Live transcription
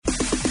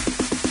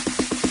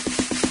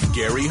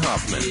Gary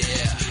Hoffman.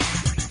 Yeah.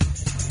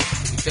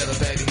 You feel it,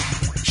 baby?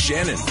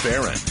 Shannon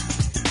Farron.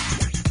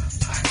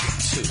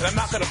 And I'm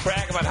not going to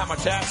brag about how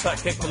much ass I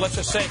kicked, but let's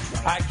just say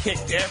I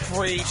kicked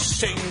every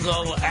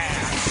single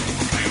ass.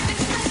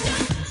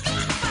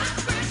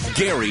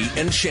 Gary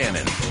and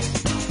Shannon.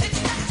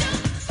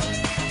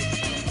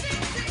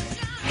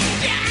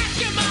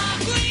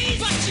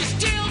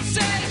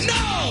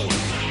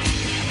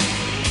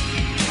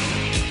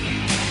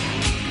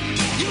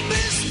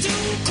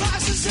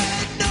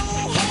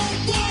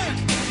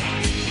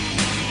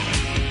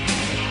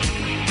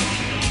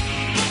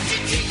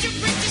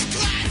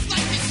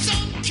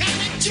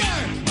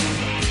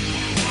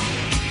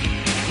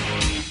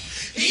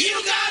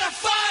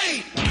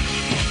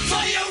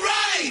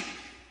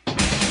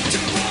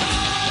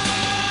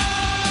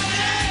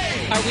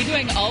 Are we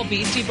doing all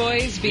Beastie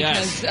Boys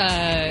because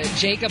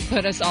Jacob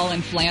put us all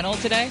in flannel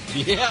today?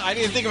 Yeah, I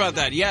didn't think about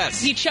that.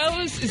 Yes. He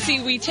chose,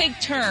 we take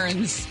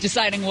turns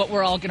deciding what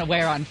we're all going to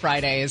wear on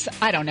Fridays.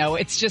 I don't know.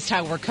 It's just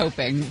how we're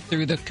coping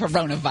through the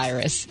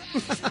coronavirus.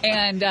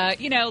 And,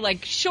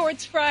 like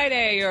shorts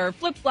Friday or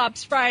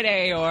flip-flops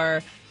Friday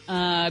or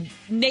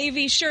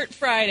navy shirt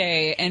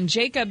Friday. And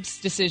Jacob's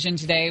decision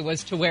today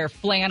was to wear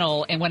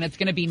flannel and when it's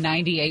going to be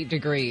 98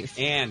 degrees.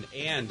 And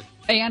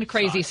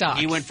crazy socks.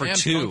 He went for and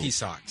two. Funky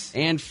socks.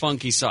 And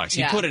funky socks.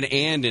 He put an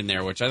 "and" in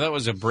there, which I thought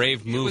was a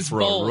brave move for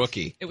bold. a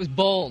rookie. It was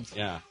bold.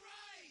 Yeah.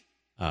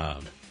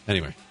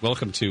 Anyway,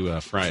 welcome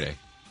to Friday,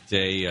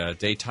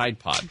 day Tide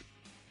Pod.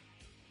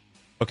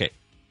 Okay,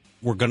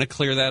 we're going to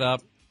clear that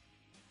up.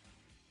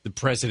 The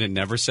president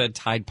never said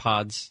Tide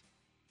Pods.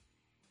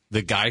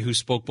 The guy who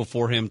spoke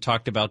before him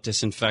talked about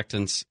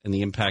disinfectants and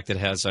the impact it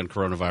has on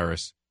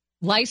coronavirus.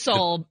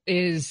 Lysol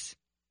is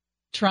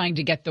trying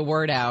to get the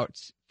word out.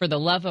 For the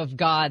love of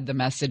God, the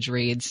message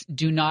reads,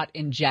 do not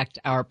inject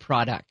our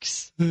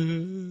products.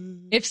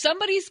 If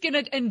somebody's going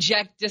to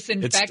inject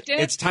disinfectant,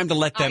 it's time to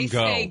let them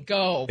go. I say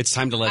go. It's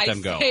time to let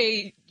them go.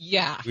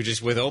 Yeah. We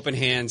just, with open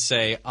hands,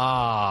 say,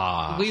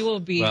 we will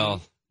be.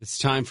 Well, it's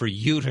time for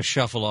you to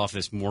shuffle off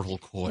this mortal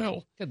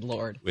coil. Good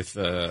Lord. With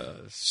a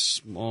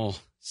small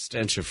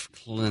stench of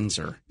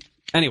cleanser.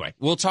 Anyway,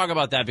 we'll talk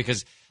about that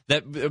because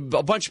a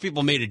bunch of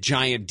people made a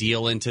giant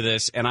deal into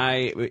this, and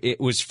it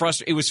was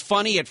frustrating. It was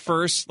funny at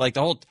first, like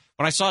when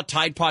I saw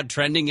Tide Pod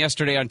trending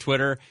yesterday on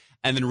Twitter,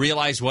 and then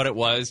realized what it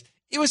was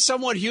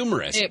somewhat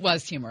humorous. It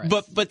was humorous,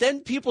 but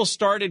then people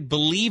started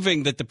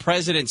believing that the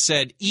president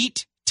said,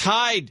 "Eat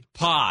Tide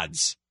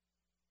Pods."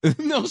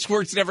 Those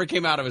words never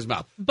came out of his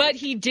mouth. But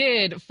he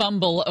did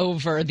fumble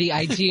over the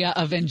idea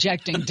of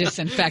injecting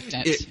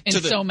disinfectant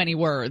so many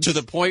words. To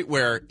the point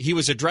where he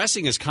was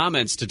addressing his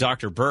comments to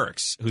Dr.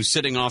 Birx, who's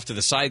sitting off to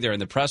the side there in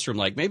the press room,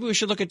 like, maybe we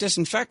should look at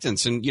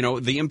disinfectants and,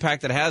 the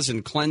impact it has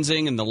in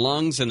cleansing and the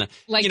lungs and,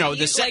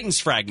 the sentence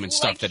fragment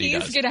stuff that he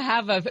does. He's going to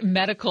have a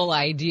medical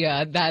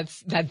idea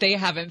that they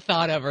haven't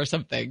thought of or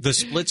something. The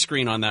split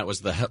screen on that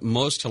was the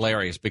most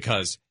hilarious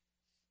because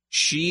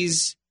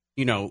she's,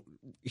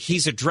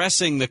 he's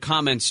addressing the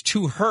comments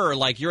to her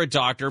like, you're a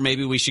doctor,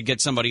 maybe we should get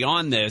somebody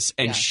on this.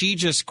 And she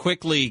just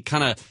quickly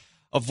kind of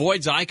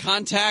avoids eye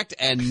contact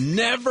and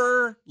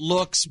never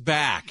looks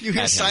back. You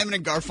hear Simon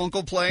and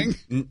Garfunkel playing?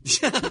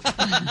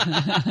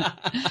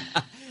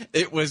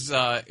 It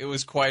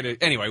was quite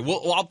a... Anyway,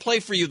 I'll play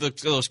for you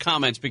those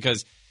comments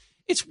because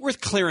it's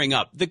worth clearing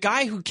up. The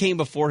guy who came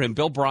before him,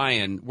 Bill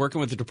Bryan, working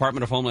with the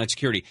Department of Homeland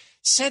Security,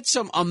 said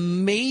some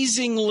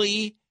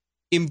amazingly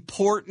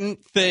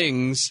important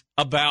things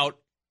about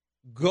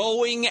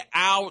going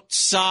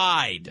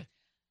outside.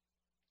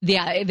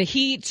 Yeah, the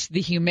heat, the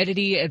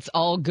humidity, it's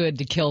all good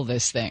to kill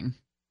this thing.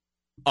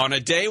 On a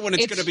day when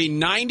it's going to be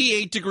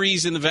 98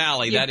 degrees in the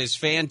valley, that is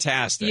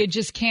fantastic. You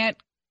just can't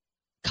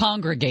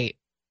congregate.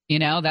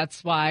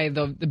 That's why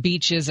the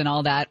beaches and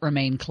all that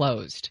remain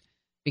closed.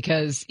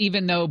 Because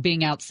even though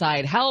being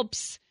outside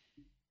helps,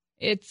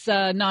 it's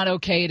not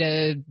okay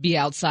to be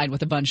outside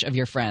with a bunch of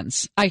your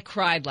friends. I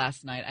cried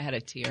last night. I had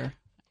a tear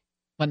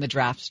when the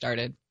draft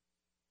started.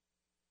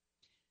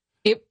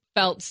 It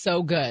felt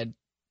so good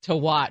to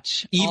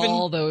watch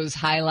all those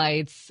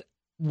highlights,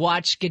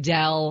 watch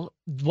Goodell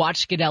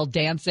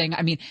dancing.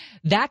 I mean,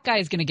 that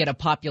guy's going to get a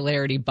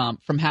popularity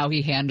bump from how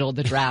he handled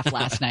the draft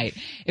last night.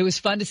 It was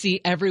fun to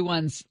see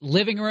everyone's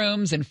living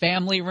rooms and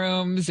family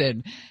rooms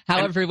and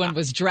how everyone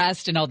was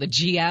dressed and all the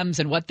GMs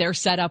and what their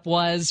setup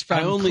was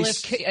from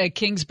Cliff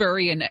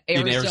Kingsbury in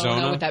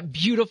Arizona with that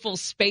beautiful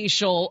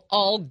spatial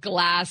all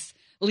glass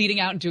leading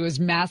out into his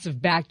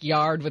massive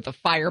backyard with a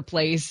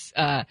fireplace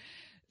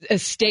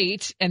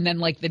estate, and then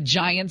like the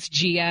Giants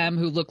GM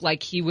who looked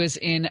like he was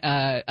in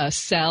a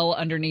cell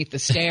underneath the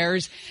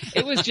stairs.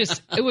 It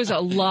was a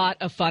lot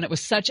of fun. It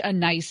was such a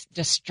nice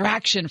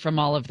distraction from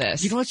all of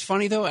this. You know what's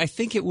funny though? I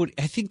think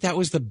that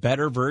was the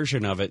better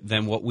version of it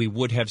than what we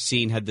would have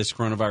seen had this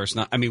coronavirus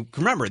not. I mean,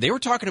 remember, they were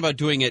talking about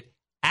doing it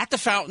at the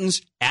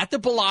fountains, at the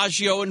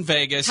Bellagio in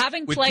Vegas,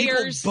 having with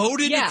players people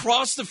boated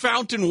across the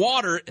fountain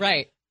water.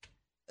 Right.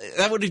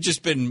 That would have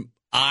just been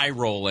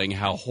eye-rolling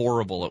how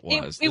horrible it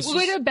was. It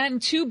would have been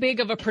too big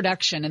of a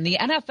production, and the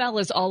NFL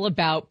is all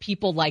about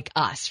people like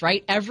us,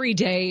 right?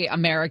 Everyday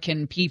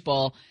American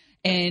people.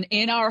 And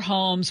in our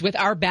homes with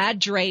our bad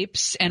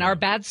drapes and our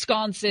bad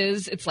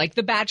sconces. It's like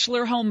the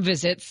Bachelor home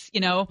visits,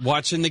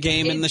 Watching the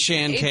game in the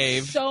Shan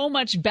Cave. It's so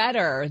much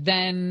better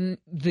than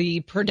the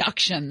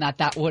production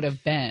that would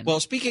have been. Well,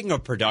 speaking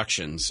of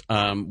productions,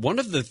 one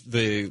of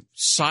the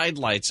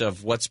sidelights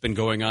of what's been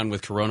going on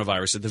with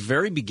coronavirus at the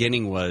very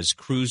beginning was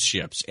cruise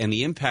ships and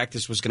the impact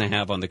this was going to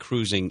have on the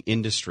cruising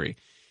industry.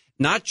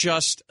 Not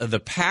just the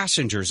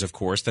passengers, of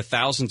course, the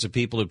thousands of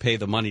people who pay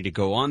the money to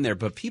go on there,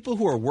 but people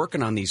who are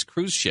working on these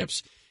cruise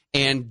ships.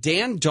 And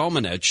Dan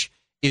Domenech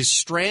is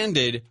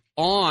stranded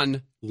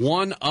on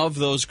one of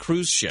those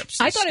cruise ships,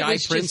 the Sky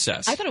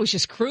Princess. I thought it was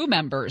just crew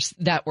members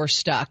that were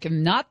stuck,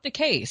 and not the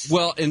case.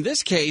 Well, in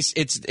this case,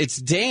 it's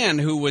Dan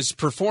who was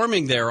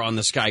performing there on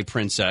the Sky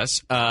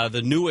Princess,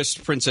 the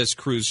newest Princess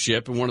cruise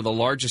ship and one of the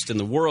largest in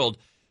the world.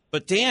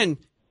 But Dan,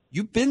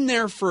 you've been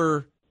there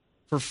for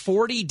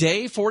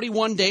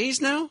 41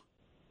 days now?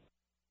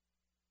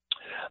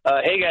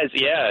 Hey, guys.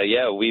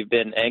 Yeah. We've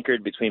been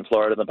anchored between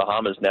Florida and the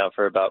Bahamas now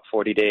for about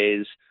 40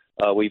 days.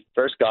 We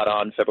first got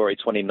on February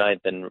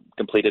 29th and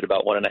completed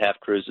about 1.5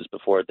 cruises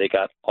before they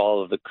got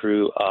all of the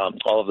crew,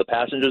 all of the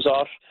passengers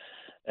off,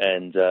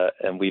 and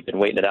we've been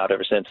waiting it out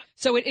ever since.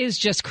 So it is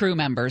just crew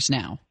members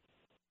now?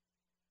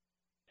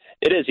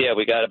 It is, yeah.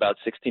 We got about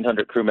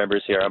 1,600 crew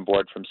members here on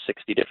board from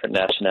 60 different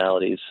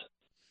nationalities.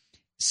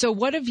 So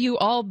what have you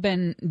all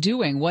been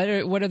doing? What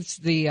are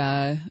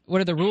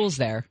the rules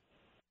there?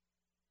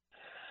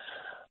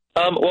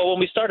 Well, when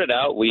we started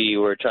out, we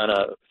were trying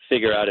to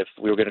figure out if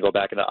we were going to go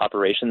back into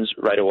operations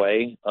right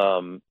away.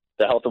 The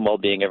health and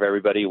well-being of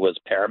everybody was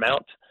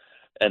paramount,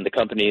 and the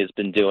company has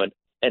been doing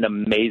an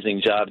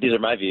amazing job. These are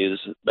my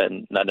views,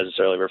 and not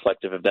necessarily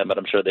reflective of them, but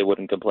I'm sure they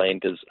wouldn't complain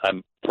because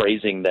I'm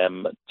praising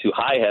them to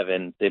high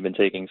heaven. They've been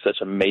taking such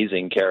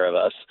amazing care of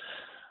us.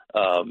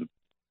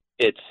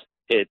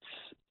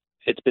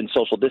 It's been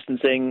social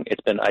distancing,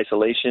 it's been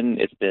isolation,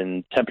 it's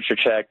been temperature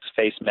checks,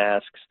 face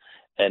masks,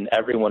 and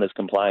everyone is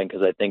complying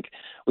because I think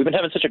we've been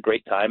having such a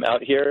great time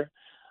out here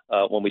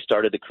when we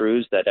started the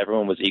cruise that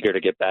everyone was eager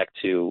to get back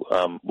to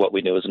what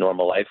we knew as a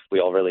normal life. We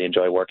all really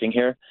enjoy working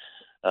here.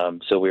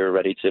 So we were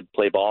ready to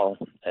play ball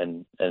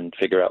and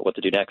figure out what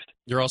to do next.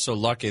 You're also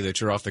lucky that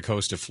you're off the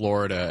coast of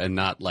Florida and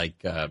not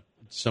like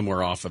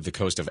somewhere off of the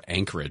coast of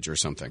Anchorage or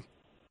something.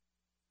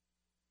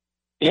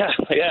 Yeah.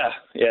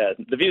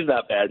 The view's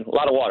not bad. A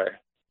lot of water.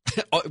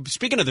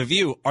 Speaking of the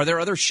view, are there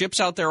other ships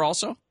out there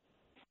also?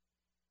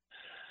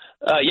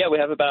 Yeah, we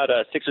have about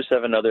 6 or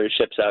 7 other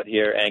ships out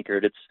here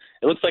anchored. It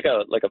looks like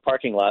a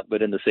parking lot,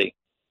 but in the sea.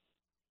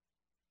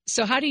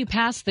 So how do you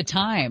pass the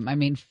time?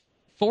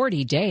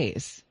 40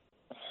 days.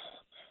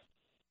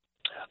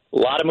 A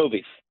lot of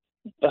movies.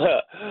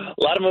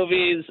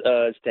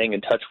 Staying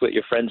in touch with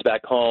your friends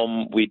back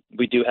home. We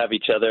do have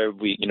each other.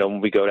 When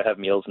we go to have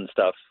meals and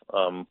stuff,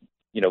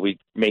 we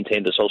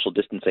maintain the social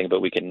distancing,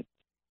 but we can,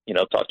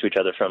 talk to each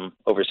other from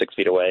over 6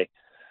 feet away.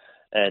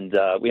 And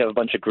we have a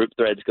bunch of group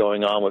threads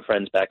going on with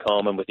friends back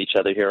home and with each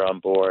other here on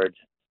board.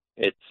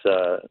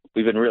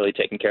 We've been really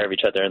taking care of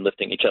each other and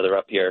lifting each other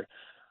up here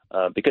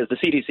because the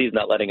CDC is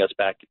not letting us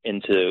back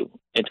into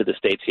the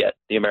States yet.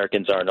 The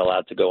Americans aren't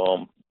allowed to go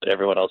home, but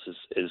everyone else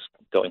is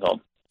going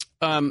home.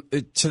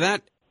 To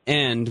that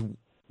end,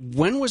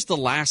 when was the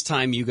last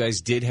time you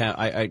guys did have,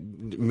 I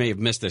may have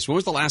missed this, when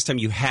was the last time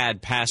you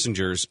had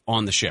passengers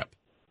on the ship?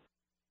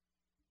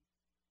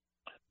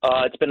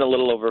 It's been a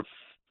little over,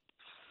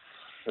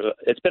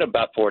 it's been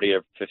about 40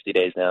 or 50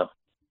 days now.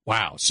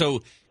 Wow.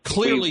 So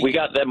clearly we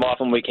got them off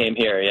when we came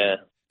here, yeah.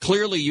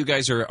 Clearly you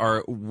guys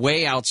are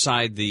way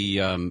outside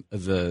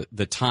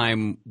the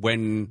time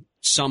when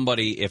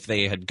somebody, if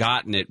they had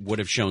gotten it, would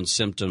have shown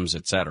symptoms,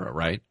 et cetera,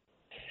 right?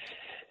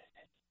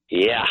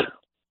 Yeah.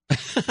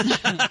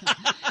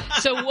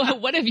 So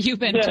what have you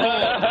been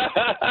told?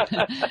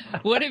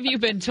 What have you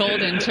been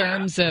told in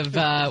terms of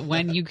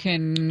when you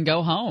can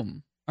go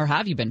home? Or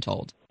have you been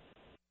told?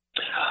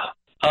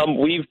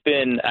 We've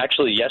been,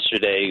 actually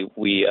yesterday,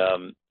 we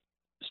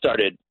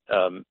started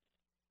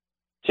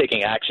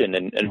taking action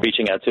and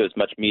reaching out to as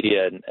much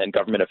media and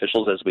government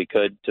officials as we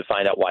could to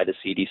find out why the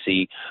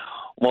CDC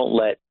won't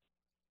let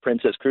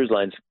Princess Cruise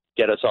Lines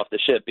get us off the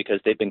ship,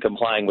 because they've been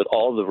complying with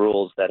all the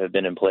rules that have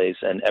been in place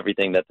and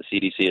everything that the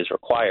CDC has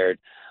required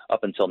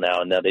up until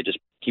now, and now they just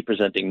keep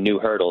presenting new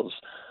hurdles.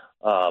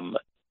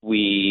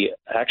 We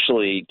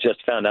actually just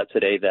found out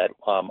today that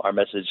our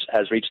message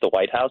has reached the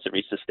White House. It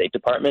reached the State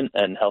Department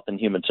and Health and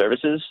Human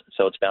Services,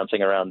 so it's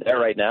bouncing around there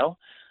right now,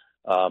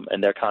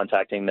 and they're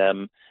contacting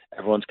them.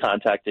 Everyone's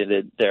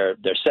contacted their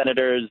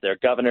senators, their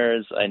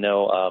governors. I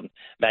know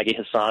Maggie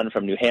Hassan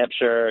from New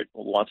Hampshire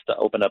wants to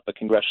open up a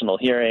congressional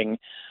hearing.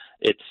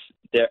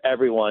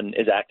 Everyone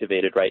is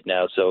activated right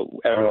now, so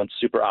everyone's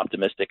super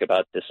optimistic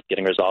about this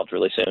getting resolved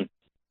really soon.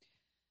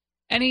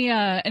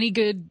 Any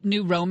good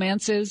new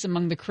romances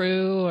among the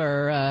crew,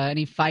 or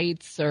any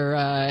fights, or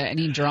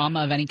any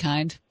drama of any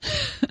kind?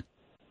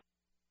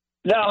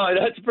 No,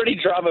 that's pretty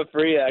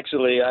drama-free,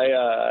 actually.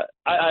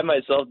 I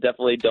myself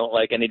definitely don't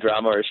like any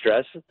drama or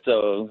stress,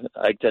 so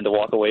I tend to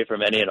walk away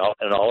from any and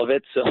all of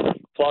it. So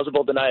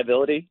plausible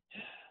deniability.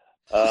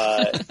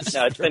 No,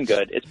 it's been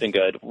good. It's been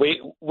good.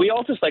 We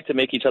all just like to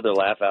make each other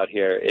laugh out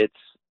here.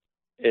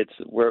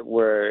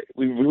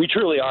 We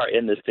truly are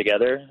in this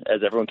together,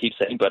 as everyone keeps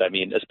saying, but I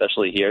mean,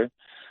 especially here.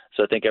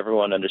 So I think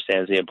everyone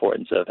understands the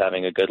importance of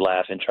having a good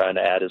laugh and trying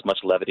to add as much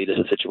levity to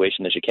the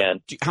situation as you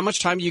can. How much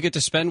time do you get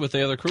to spend with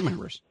the other crew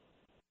members?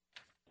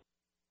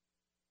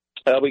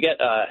 We get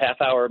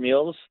half-hour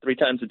meals 3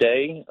 times a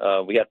day.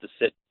 We have to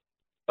sit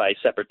by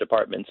separate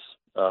departments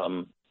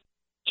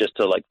just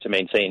to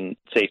maintain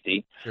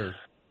safety. Sure.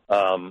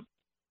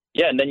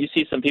 Yeah, and then you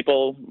see some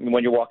people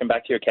when you're walking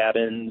back to your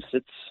cabins.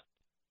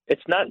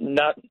 It's not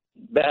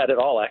bad at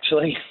all,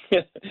 actually.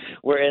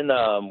 We're in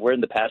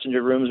the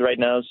passenger rooms right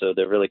now, so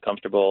they're really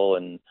comfortable,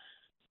 and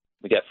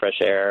we get fresh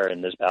air,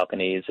 and there's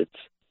balconies. It's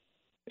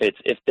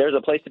if there's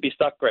a place to be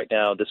stuck right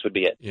now, this would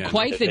be it. Yeah.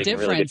 Quite the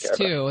difference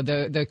too.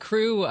 The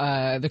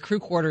crew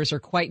quarters are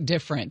quite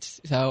different.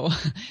 So,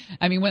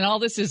 I mean, when all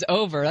this is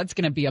over, that's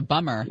going to be a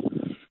bummer.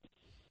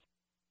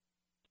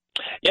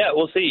 Yeah,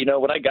 we'll see. You know,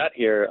 when I got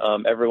here,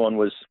 everyone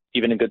was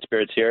even in good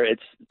spirits here.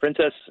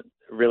 Princess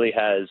really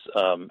has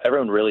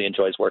everyone really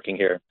enjoys working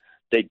here.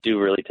 They do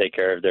really take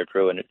care of their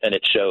crew, and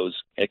it shows,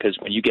 because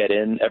when you get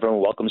in,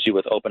 everyone welcomes you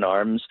with open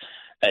arms,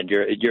 and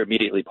you're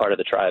immediately part of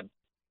the tribe.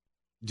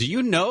 Do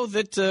you know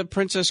that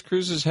Princess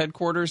Cruises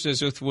headquarters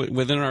is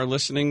within our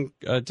listening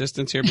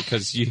distance here?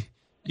 Because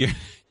you're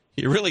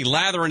really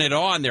lathering it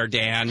on there,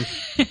 Dan.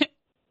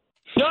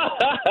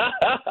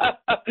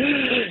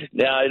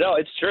 Yeah, I know,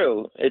 it's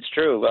true. It's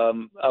true.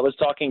 I was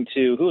talking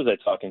to, who was I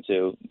talking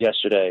to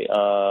yesterday?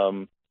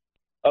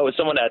 It was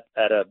someone at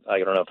I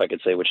don't know if I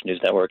could say which news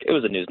network. It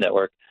was a news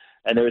network,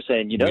 and they were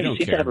saying, you seem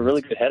to have a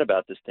really good head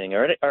about this thing.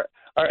 Are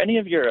any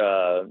of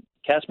your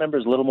cast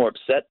members a little more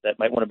upset that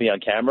might want to be on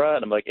camera?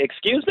 And I'm like,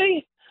 excuse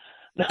me?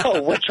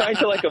 No, we're trying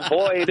to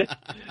avoid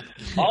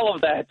all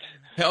of that.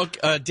 Hell,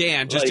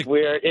 Dan, just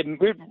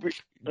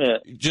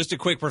a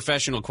quick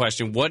professional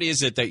question. What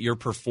is it that you're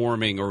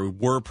performing or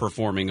were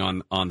performing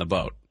on the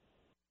boat?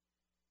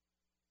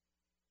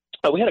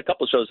 We had a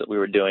couple shows that we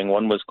were doing.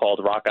 One was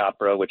called Rock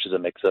Opera, which is a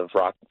mix of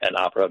rock and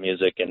opera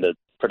music, and the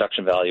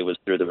production value was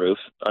through the roof.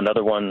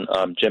 Another one,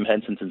 Jim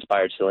Henson's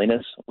Inspired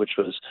Silliness, which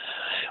was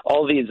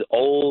all these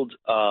old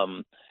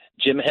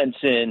Jim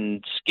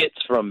Henson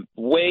skits from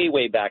way,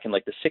 way back in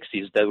the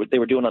 60s that they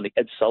were doing on the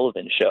Ed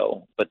Sullivan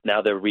Show, but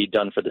now they're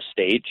redone for the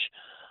stage.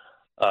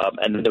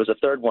 And then there was a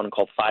third one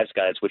called Five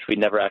Skies, which we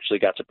never actually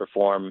got to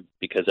perform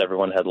because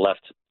everyone had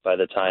left by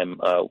the time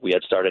we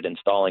had started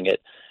installing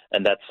it.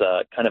 And that's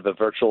kind of a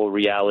virtual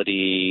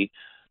reality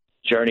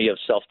journey of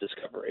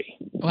self-discovery.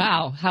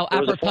 Wow, how apropos.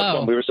 There was a fourth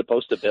one we were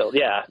supposed to build.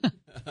 Yeah.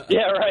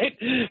 Yeah, right?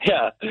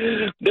 Yeah.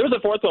 There was a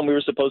fourth one we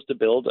were supposed to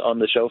build on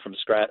the show from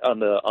scratch, on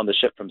the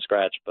ship from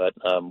scratch, but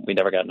we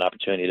never got an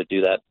opportunity to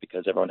do that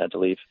because everyone had to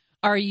leave.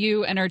 Are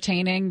you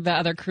entertaining the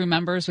other crew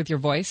members with your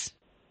voice?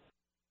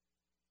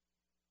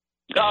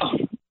 Oh,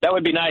 that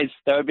would be nice.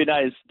 That would be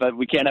nice, but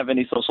we can't have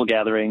any social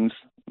gatherings.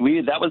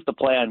 That was the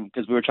plan,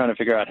 because we were trying to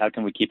figure out how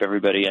can we keep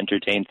everybody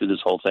entertained through this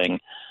whole thing,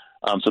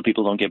 so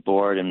people don't get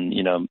bored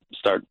and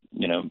start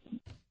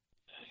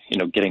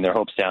getting their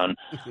hopes down.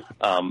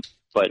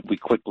 But we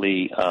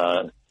quickly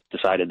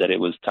decided that it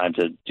was time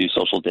to do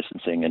social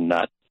distancing and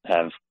not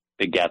have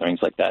big gatherings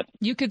like that.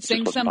 You could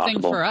sing something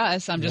possible for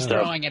us. I'm just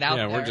throwing it out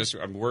there.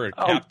 We're a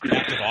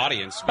captive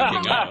audience,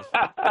 speaking of.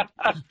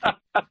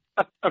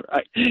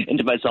 Right,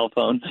 into my cell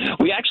phone.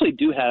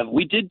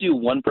 We did do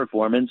one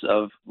performance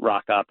of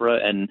rock opera,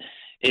 and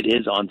it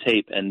is on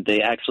tape, and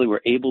they actually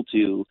were able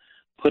to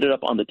put it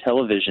up on the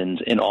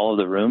televisions in all of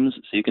the rooms,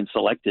 so you can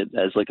select it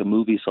as a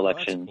movie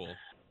selection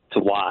to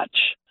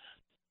watch.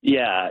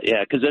 Yeah,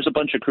 because there's a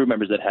bunch of crew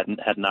members that hadn't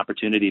had an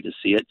opportunity to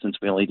see it since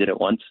we only did it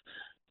once,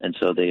 and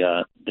so they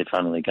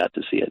finally got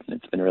to see it, and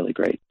it's been really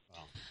great.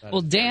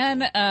 Well,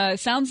 Dan,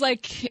 sounds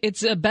like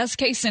it's a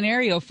best-case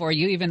scenario for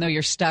you, even though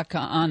you're stuck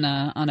on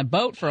a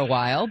boat for a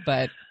while,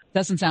 but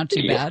doesn't sound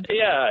too bad.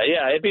 Yeah.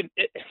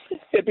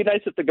 It'd be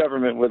nice if the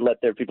government would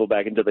let their people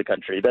back into the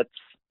country.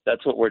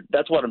 That's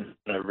what I'm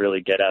going to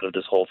really get out of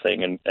this whole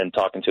thing, and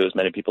talking to as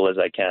many people as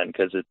I can,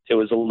 because it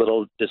was a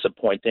little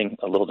disappointing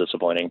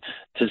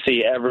to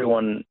see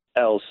everyone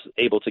else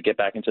able to get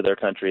back into their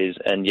countries,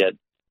 and yet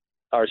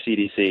our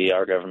CDC,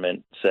 our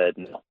government, said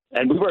no.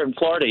 And we were in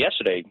Florida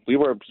yesterday. We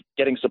were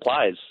getting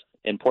supplies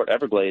in Port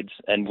Everglades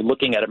and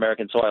looking at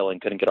American soil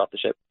and couldn't get off the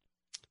ship.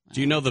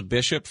 Do you know the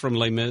bishop from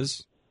Les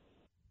Mis?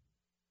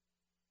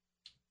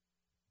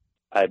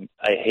 I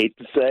hate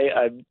to say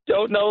I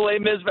don't know Les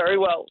Mis very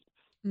well.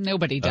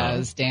 Nobody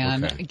does,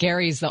 Dan. Okay.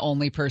 Gary's the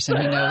only person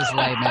who knows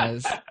Les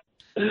Mis.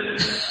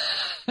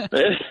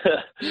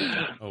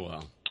 Oh,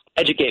 well.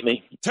 Educate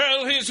me.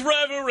 Tell his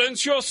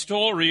reverence your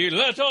story.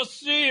 Let us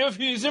see if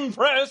he's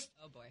impressed.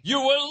 Oh, boy. You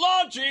were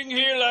lodging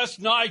here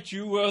last night.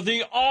 You were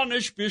the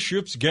honest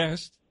bishop's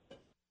guest.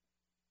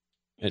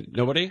 And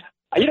nobody?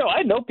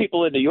 I know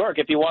people in New York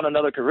if you want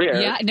another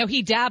career. Yeah, no,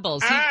 he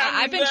dabbles.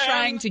 I've been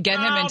trying to get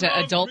him into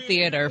adult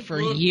theater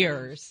for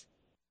years.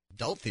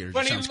 Adult theater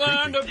When he sounds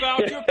learned creepy.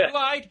 about your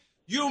plight,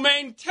 you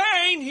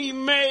maintain he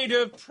made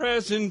a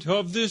present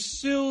of the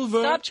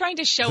silver. Stop trying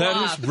to show That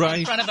off is right.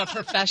 in front of a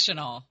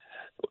professional.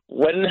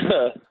 When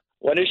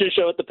is your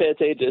show at the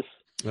Pantages?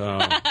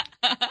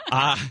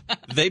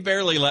 They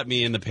barely let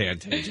me in the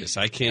Pantages.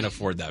 I can't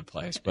afford that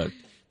place.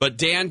 But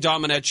Dan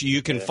Domenech,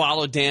 you can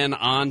follow Dan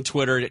on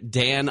Twitter,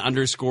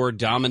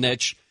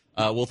 Dan_Domenech.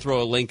 We'll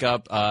throw a link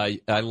up.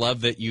 I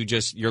love that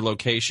your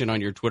location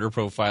on your Twitter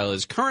profile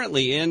is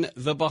currently in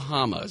the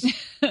Bahamas.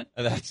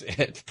 That's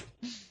it.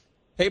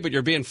 Hey, but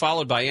you're being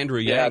followed by Andrew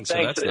Yang, so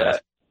thanks. that's nice.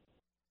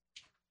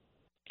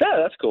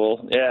 Yeah, that's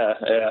cool. Yeah.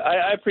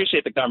 I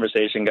appreciate the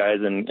conversation, guys,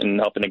 and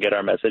helping to get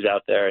our message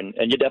out there. And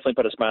you definitely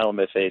put a smile on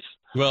my face.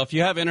 Well, if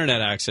you have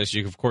internet access,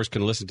 you, of course,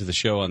 can listen to the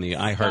show on the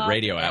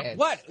iHeartRadio app.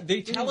 What?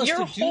 They tell us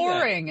Your to do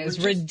that. whoring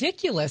is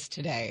ridiculous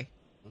today.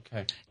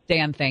 Okay.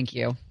 Dan, thank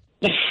you.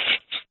 Thank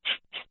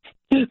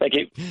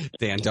you.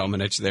 Dan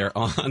Domenech there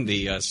on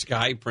the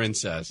Sky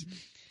Princess.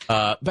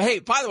 But hey,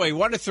 by the way, I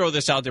want to throw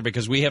this out there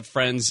because we have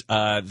friends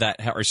that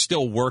are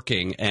still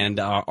working and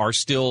are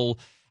still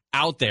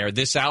out there.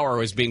 This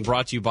hour is being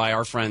brought to you by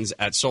our friends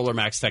at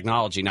SolarMax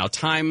Technology. Now,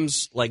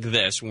 times like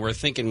this, when we're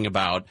thinking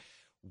about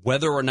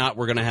whether or not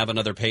we're going to have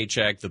another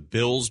paycheck, the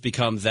bills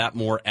become that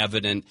more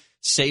evident.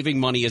 Saving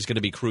money is going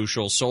to be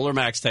crucial.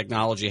 SolarMax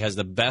Technology has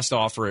the best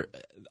offer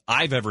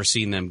I've ever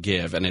seen them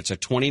give, and it's a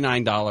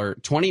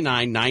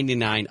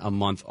 $29.99 a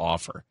month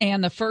offer.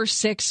 And the first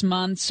 6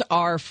 months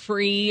are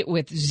free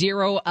with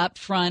zero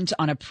upfront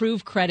on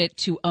approved credit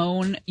to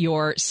own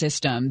your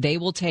system. They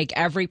will take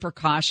every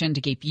precaution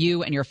to keep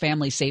you and your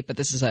family safe, but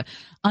this is an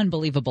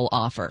unbelievable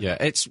offer. Yeah,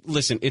 it's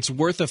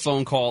worth a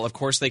phone call. Of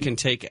course, they can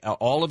take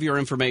all of your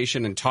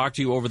information and talk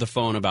to you over the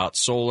phone about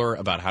solar,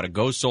 about how to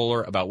go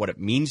solar, about what it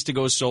means to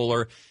go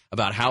solar,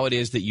 about how it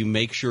is that you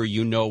make sure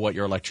you know what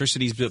your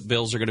electricity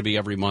bills are going to be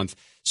every month.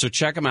 So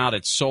check them out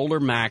at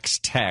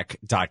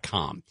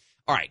solarmaxtech.com.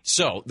 All right,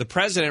 so the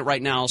president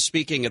right now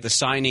speaking at the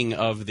signing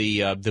of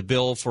the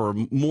bill for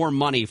more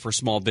money for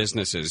small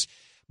businesses.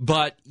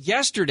 But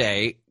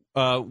yesterday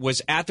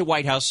was at the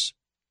White House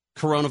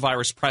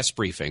coronavirus press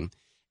briefing,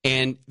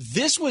 and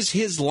this was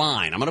his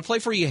line. I'm going to play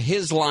for you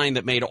his line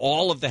that made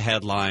all of the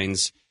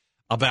headlines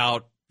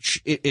about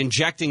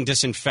injecting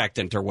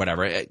disinfectant or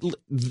whatever.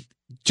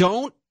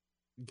 Don't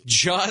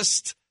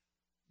just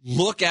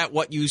look at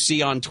what you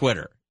see on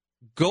Twitter.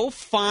 Go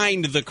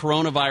find the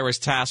coronavirus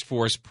task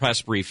force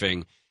press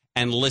briefing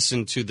and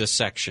listen to the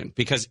section,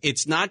 because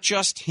it's not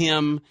just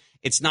him.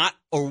 It's not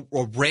a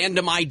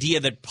random idea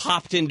that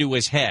popped into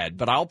his head,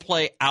 but I'll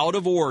play out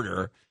of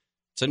order.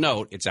 It's a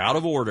note. It's out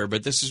of order,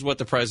 but this is what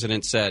the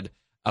president said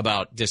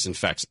about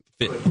disinfectant.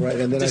 Right,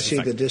 and then I see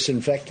the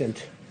disinfectant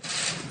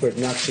where it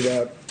knocks it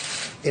out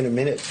in a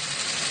minute,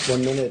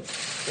 1 minute.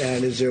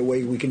 And is there a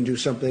way we can do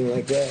something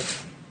like that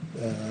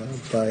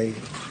by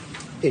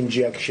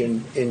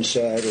injection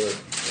inside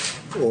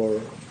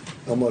or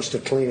almost a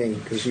cleaning?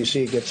 Because you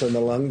see it gets on the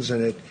lungs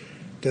and it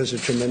does a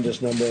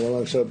tremendous number of the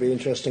lungs. So it'd be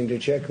interesting to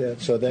check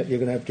that. So that you're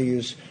going to have to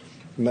use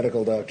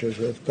medical doctors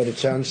with. But it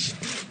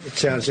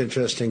sounds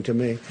interesting to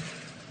me.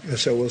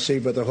 So we'll see.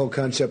 But the whole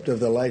concept of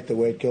the light, the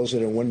way it kills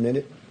it in 1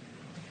 minute,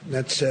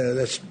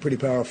 that's pretty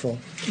powerful.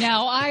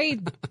 Now, I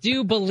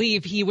do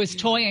believe he was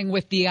toying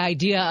with the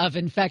idea of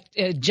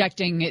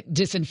injecting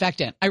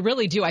disinfectant. I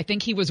really do. I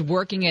think he was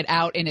working it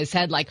out in his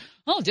head like,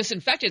 oh,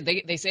 disinfectant,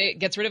 they say it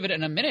gets rid of it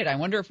in a minute. I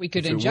wonder if we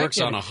could inject it. It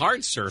works on a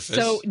hard surface.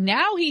 So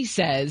now he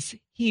says,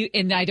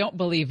 and I don't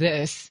believe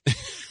this,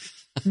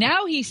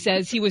 now he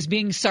says he was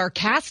being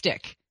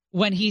sarcastic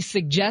when he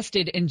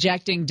suggested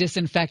injecting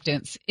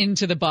disinfectants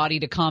into the body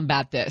to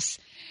combat this.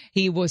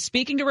 He was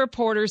speaking to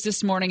reporters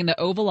this morning in the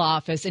Oval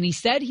Office, and he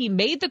said he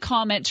made the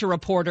comment to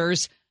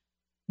reporters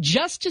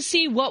just to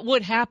see what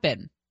would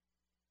happen.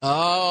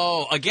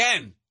 Oh,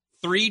 again,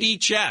 3D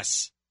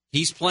chess.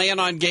 He's playing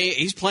on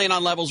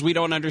levels we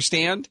don't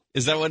understand.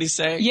 Is that what he's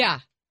saying? Yeah.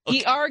 Okay.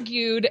 He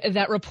argued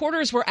that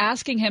reporters were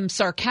asking him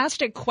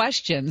sarcastic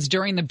questions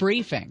during the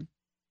briefing,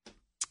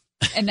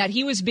 and that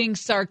he was being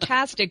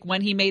sarcastic when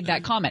he made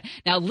that comment.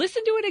 Now,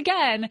 listen to it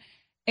again,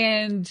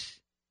 and...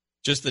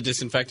 Just the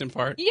disinfectant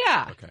part?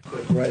 Yeah. Okay.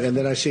 Right, and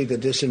then I see the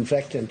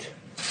disinfectant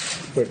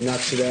where it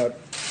knocks it out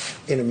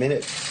in a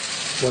minute,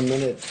 1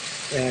 minute.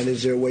 And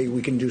is there a way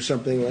we can do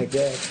something like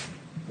that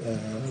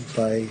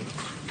by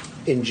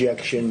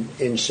injection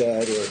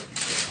inside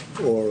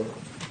or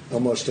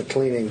almost a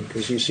cleaning?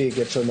 Because you see it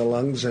gets on the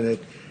lungs and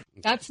it...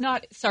 That's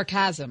not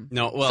sarcasm.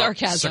 No, well,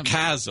 sarcasm.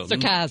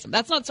 Sarcasm.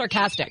 That's not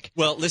sarcastic.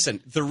 Well,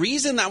 listen, the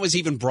reason that was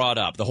even brought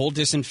up, the whole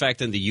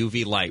disinfectant, the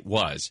UV light,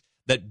 was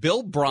that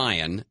Bill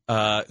Bryan,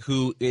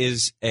 who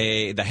is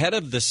the head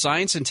of the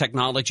Science and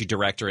Technology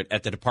Directorate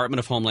at the Department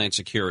of Homeland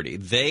Security,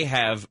 they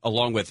have,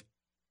 along with,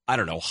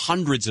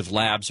 hundreds of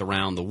labs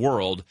around the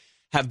world,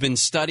 have been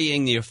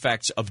studying the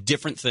effects of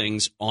different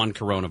things on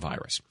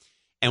coronavirus.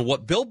 And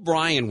what Bill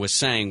Bryan was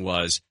saying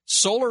was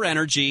solar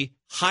energy,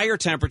 higher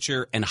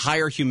temperature and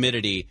higher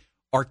humidity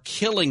are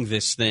killing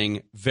this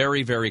thing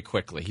very, very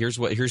quickly. Here's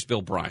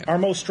Bill Bryan. Our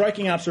most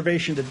striking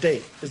observation to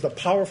date is the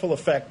powerful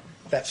effect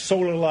that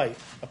solar light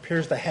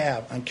appears to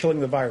have on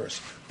killing the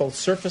virus, both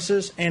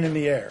surfaces and in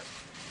the air.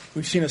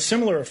 We've seen a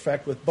similar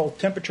effect with both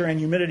temperature and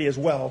humidity as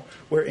well,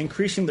 where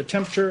increasing the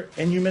temperature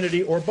and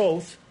humidity, or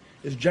both,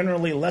 is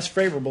generally less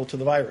favorable to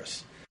the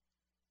virus.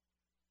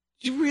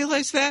 Do you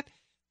realize that?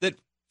 That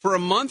for a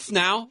month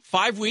now,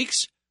 5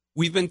 weeks,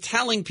 we've been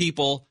telling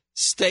people,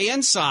 stay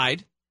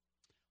inside,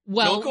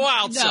 don't go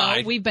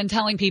outside. No, we've been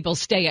telling people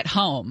stay at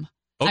home.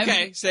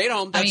 Okay, stay at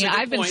home. That's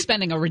I've been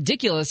spending a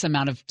ridiculous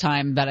amount of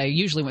time that I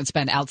usually wouldn't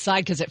spend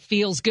outside because it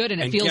feels good,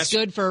 and it feels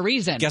good for a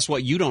reason. Guess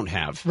what you don't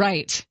have?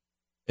 Right.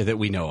 That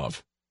we know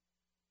of.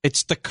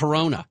 It's the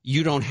corona.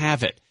 You don't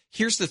have it.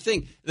 Here's the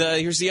thing.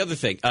 Here's the other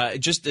thing.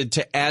 Just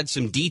to add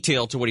some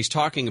detail to what he's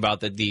talking about,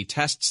 the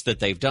tests that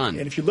they've done.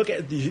 And if you look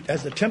at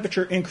as the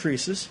temperature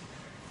increases,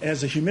 and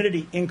as the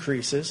humidity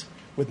increases,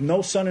 with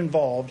no sun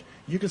involved,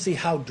 you can see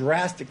how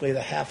drastically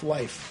the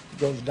half-life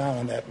goes down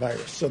on that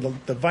virus. So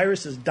the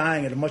virus is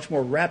dying at a much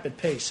more rapid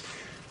pace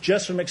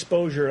just from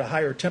exposure to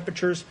higher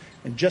temperatures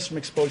and just from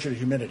exposure to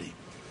humidity.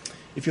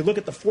 If you look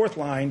at the fourth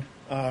line,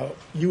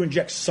 you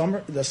inject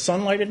the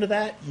sunlight into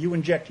that, you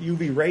inject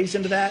UV rays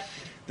into that.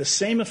 The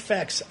same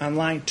effects on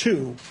line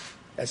 2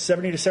 at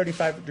 70 to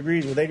 75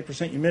 degrees with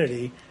 80%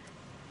 humidity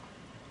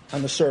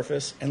on the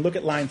surface, and look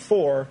at line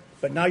 4,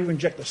 but now you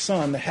inject the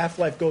sun, the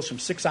half-life goes from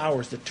 6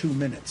 hours to 2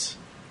 minutes.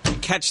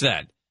 Catch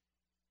that.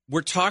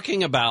 We're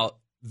talking about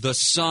the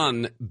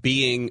sun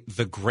being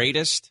the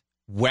greatest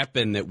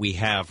weapon that we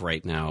have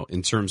right now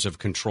in terms of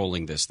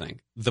controlling this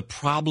thing. The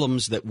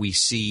problems that we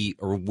see,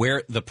 or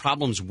where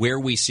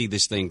we see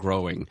this thing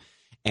growing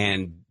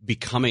and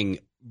becoming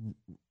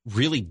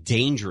really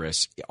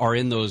dangerous, are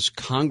in those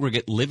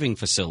congregate living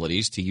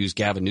facilities, to use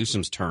Gavin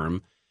Newsom's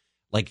term,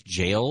 like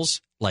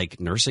jails,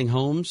 like nursing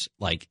homes,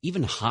 like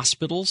even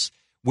hospitals,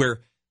 where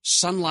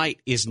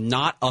sunlight is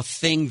not a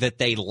thing that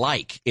they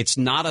like. It's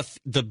not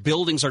the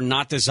buildings are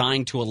not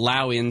designed to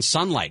allow in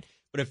sunlight.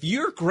 But if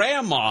your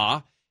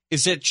grandma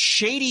is at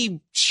Shady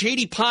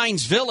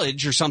Pines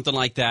Village or something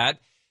like that,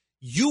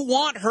 you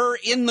want her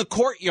in the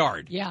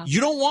courtyard. Yeah. You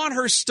don't want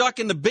her stuck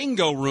in the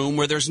bingo room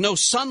where there's no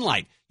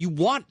sunlight. You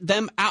want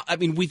them out. I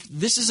mean,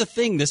 this is a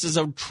thing. This is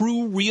a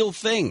true, real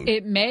thing.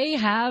 It may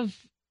have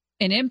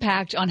an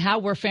impact on how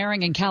we're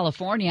faring in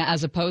California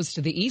as opposed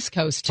to the East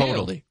Coast, too.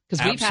 Totally.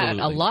 Because we've had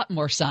a lot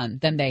more sun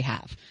than they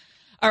have.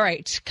 All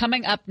right,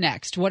 coming up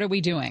next, what are we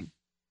doing?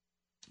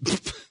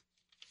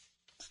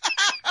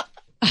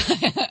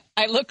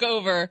 I look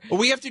over. Well,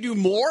 we have to do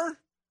more?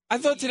 I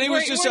thought today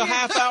was just a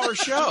half-hour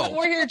show.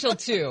 We're here till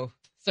 2,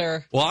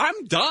 sir. Well,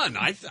 I'm done.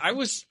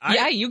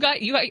 Yeah, you got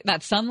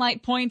that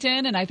sunlight point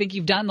in, and I think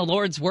you've done the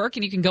Lord's work,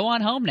 and you can go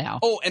on home now.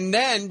 Oh, and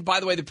then,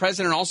 by the way, the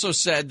president also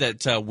said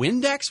that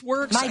Windex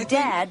works. My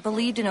dad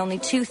believed in only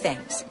 2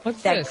 things.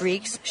 What's that this?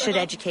 Greeks should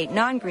educate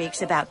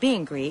non-Greeks about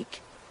being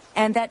Greek,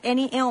 and that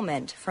any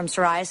ailment, from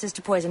psoriasis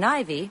to poison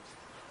ivy,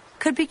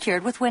 could be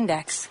cured with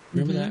Windex.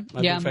 Remember that?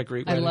 My Big Fat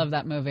Greek I wedding? love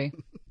that movie.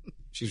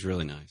 She's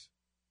really nice.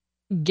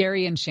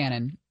 Gary and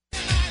Shannon.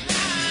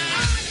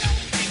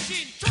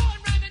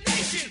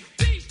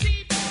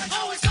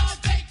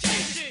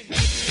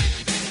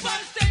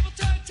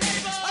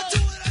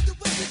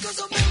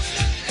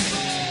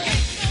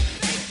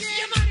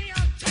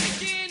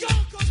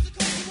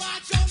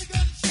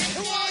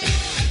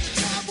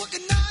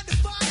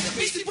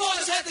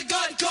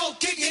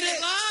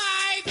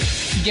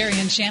 Gary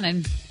and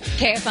Shannon,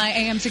 KFI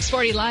AM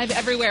 640 live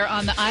everywhere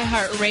on the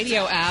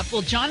iHeartRadio app.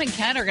 Well, John and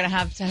Ken are going to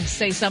have to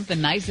say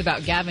something nice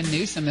about Gavin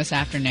Newsom this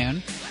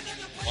afternoon.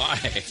 Why?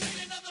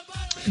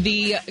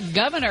 The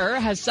governor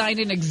has signed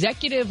an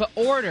executive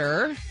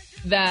order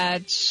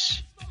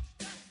that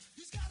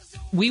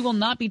we will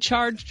not be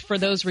charged for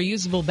those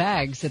reusable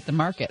bags at the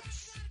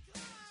markets.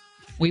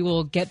 We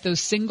will get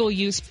those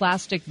single-use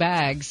plastic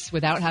bags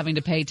without having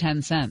to pay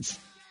 10 cents.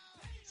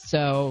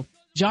 So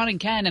John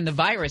and Ken and the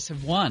virus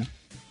have won.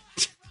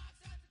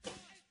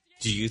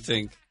 Do you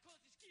think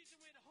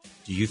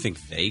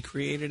they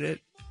created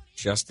it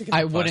just to get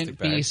I the plastic wouldn't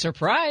bag? be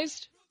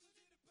surprised.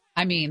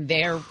 I mean,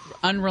 they're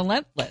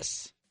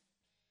unrelentless.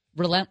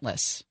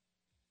 Relentless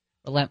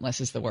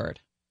is the word.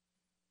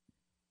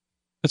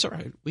 That's all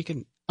right. We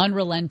can.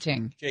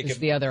 Unrelenting is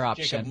the other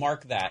option. Jacob,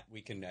 mark that.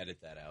 We can edit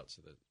that out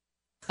so that.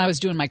 I was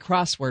doing my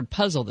crossword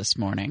puzzle this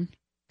morning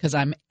because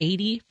I'm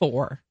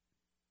 84.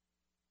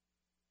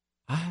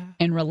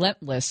 And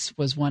relentless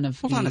was one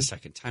of Hold on a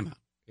second. Time out.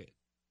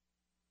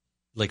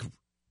 Like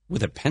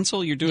with a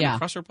pencil, you're doing a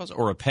crossword puzzle,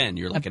 or a pen?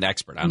 You're like an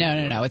expert.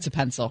 No. It's a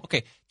pencil.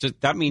 Okay, so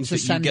that means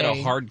that you get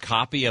a hard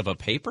copy of a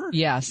paper.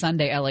 Yeah,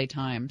 Sunday LA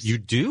Times. You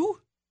do?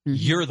 Mm-hmm.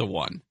 You're the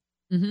one.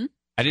 Mm-hmm.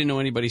 I didn't know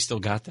anybody still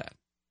got that.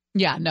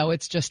 Yeah, no,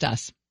 it's just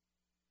us.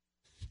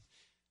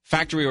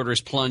 Factory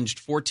orders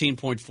plunged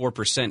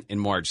 14.4% in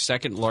March,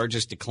 second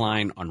largest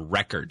decline on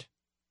record.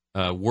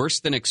 Worse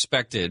than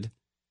expected.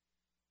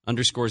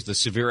 Underscores the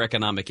severe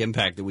economic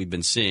impact that we've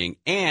been seeing.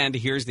 And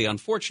here's the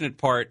unfortunate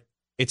part.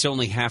 it's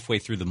only halfway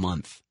through the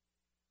month.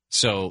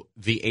 So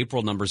the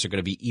April numbers are going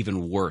to be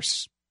even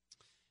worse.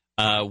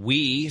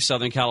 We,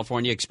 Southern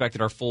California,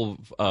 expected our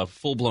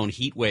full-blown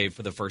heat wave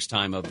for the first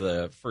time of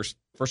the first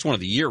one of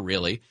the year,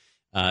 really.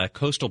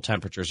 Coastal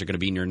temperatures are going to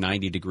be near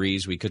 90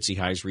 degrees. We could see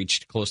highs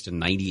reached close to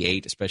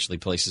 98, especially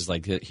places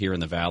like here in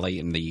the valley.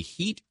 And the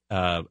heat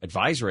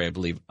advisory, I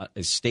believe,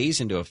 stays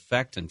into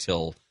effect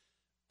until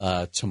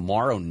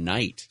tomorrow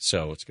night.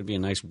 So it's going to be a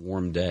nice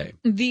warm day.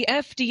 The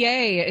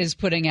FDA is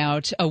putting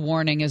out a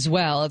warning as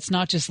well. It's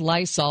not just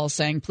Lysol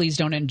saying, please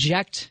don't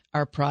inject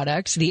our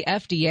products. The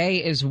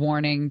FDA is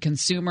warning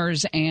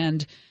consumers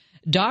and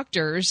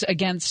doctors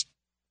against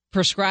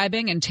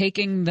prescribing and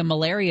taking the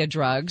malaria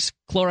drugs,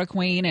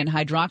 chloroquine and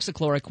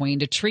hydroxychloroquine,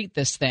 to treat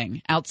this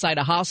thing outside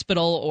a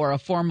hospital or a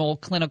formal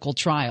clinical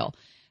trial.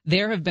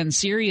 There have been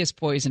serious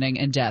poisoning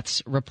and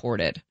deaths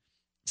reported.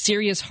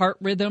 Serious heart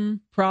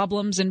rhythm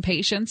problems in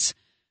patients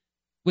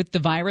with the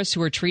virus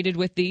who are treated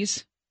with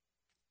these?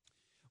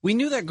 We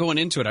knew that going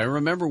into it. I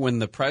remember when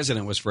the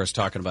president was first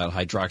talking about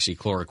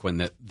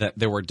hydroxychloroquine, that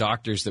there were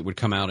doctors that would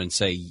come out and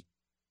say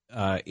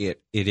it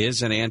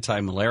is an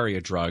anti-malaria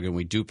drug, and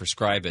we do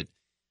prescribe it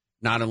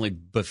not only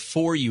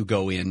before you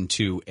go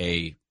into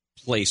a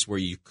place where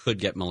you could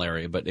get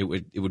malaria, but it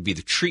would be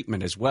the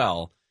treatment as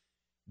well,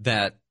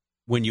 that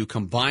when you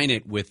combine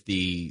it with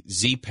the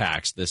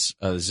Z-Paks, this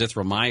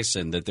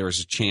azithromycin, that there is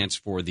a chance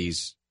for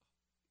these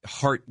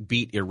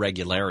heartbeat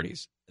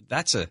irregularities.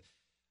 That's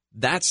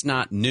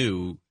not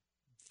new.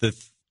 The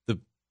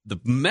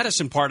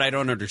medicine part I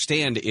don't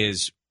understand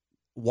is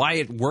why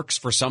it works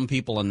for some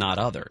people and not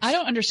others. I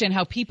don't understand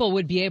how people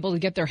would be able to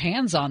get their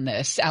hands on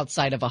this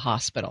outside of a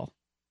hospital.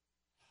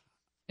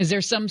 Is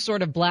there some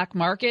sort of black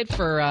market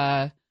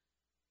for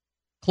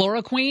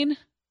chloroquine?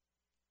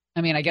 I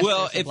mean, I guess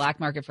there's a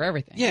black market for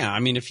everything. Yeah, I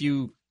mean, if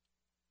you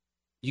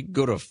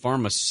go to a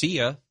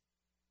pharmacia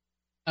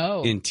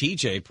in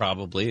TJ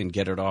probably and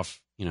get it off,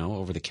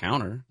 over the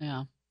counter.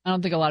 Yeah. I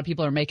don't think a lot of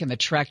people are making the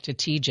trek to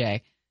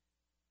TJ.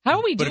 How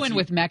are we doing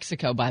with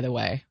Mexico, by the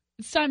way?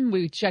 It's time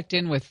we checked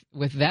in with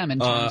them in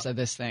terms of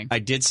this thing. I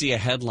did see a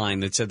headline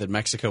that said that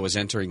Mexico was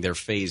entering their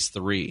phase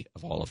 3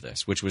 of all of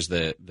this, which was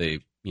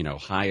the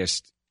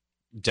highest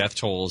death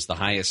tolls, the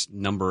highest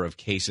number of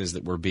cases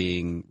that were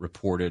being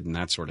reported and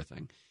that sort of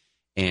thing.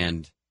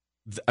 And,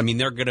 I mean,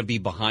 they're going to be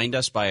behind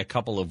us by a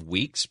couple of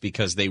weeks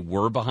because they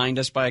were behind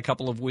us by a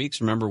couple of weeks.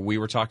 Remember, we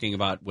were talking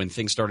about when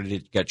things started to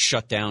get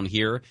shut down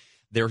here,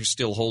 they're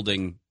still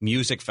holding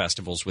music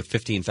festivals with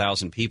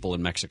 15,000 people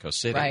in Mexico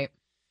City. Right.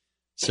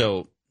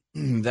 So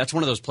that's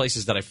one of those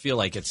places that I feel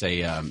like it's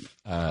I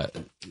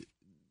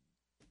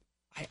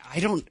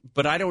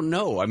don't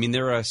know. I mean,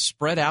 they're a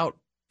spread out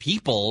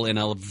people in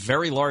a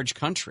very large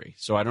country.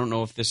 So I don't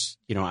know if this,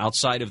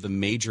 outside of the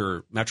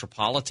major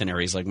metropolitan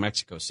areas like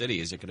Mexico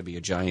City, is it going to be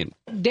a giant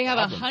They have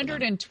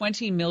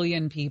 120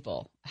 million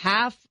people.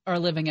 Half are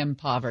living in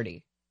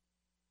poverty.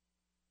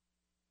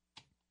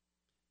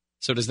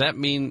 So does that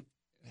mean,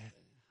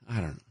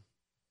 I don't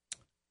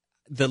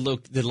know,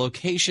 the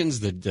locations,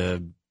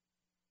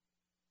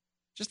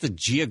 just the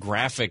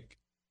geographic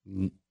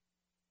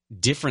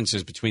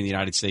differences between the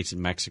United States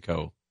and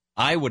Mexico,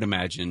 I would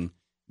imagine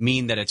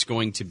mean that it's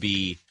going to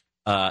be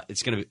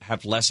it's going to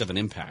have less of an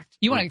impact.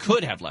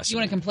 Could have less. You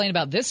want to complain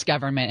about this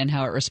government and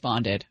how it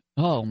responded?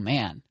 Oh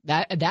man,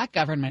 that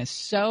government is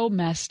so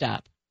messed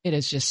up. It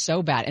is just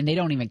so bad, and they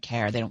don't even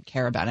care. They don't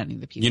care about any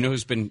of the people. You know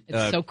who's been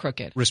so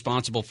crooked,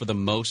 responsible for the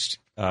most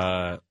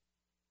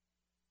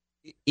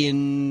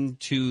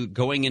into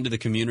going into the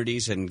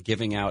communities and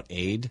giving out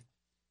aid?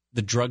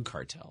 The drug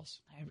cartels.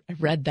 I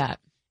read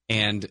that,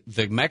 and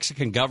the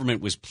Mexican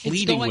government was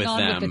pleading with them. It's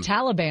going on with the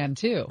Taliban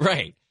too,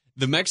 right?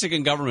 The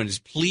Mexican government is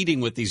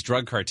pleading with these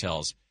drug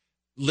cartels.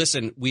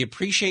 Listen, we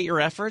appreciate your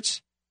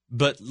efforts,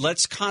 but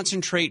let's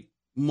concentrate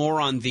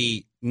more on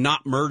the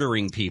not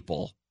murdering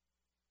people.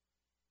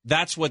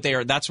 That's what they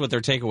are. That's what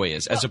their takeaway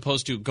is, as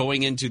opposed to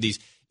going into these,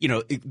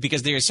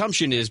 because the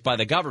assumption is by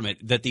the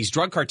government that these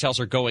drug cartels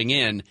are going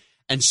in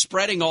and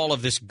spreading all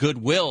of this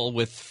goodwill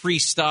with free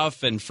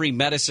stuff and free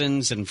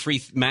medicines and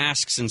free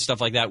masks and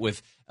stuff like that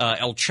with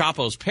El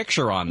Chapo's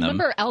picture on them.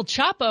 Remember, El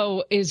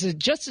Chapo is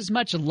just as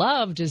much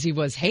loved as he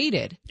was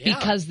hated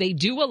because they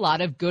do a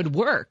lot of good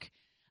work.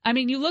 I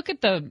mean, you look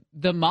at the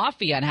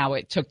mafia and how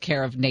it took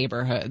care of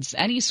neighborhoods.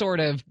 Any sort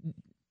of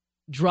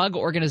drug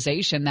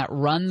organization that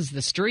runs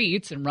the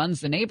streets and runs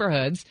the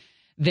neighborhoods,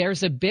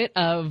 there's a bit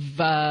of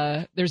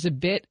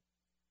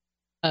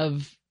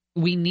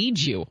we need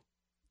you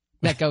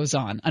that goes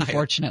on,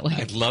 unfortunately.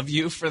 I love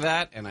you for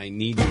that, and I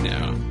need you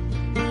now.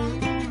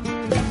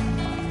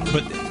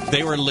 But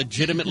they were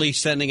legitimately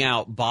sending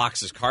out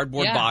boxes,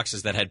 cardboard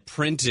boxes that had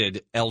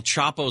printed El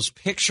Chapo's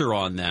picture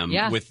on them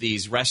with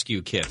these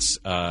rescue kits,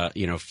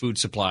 food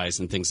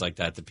supplies and things like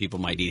that people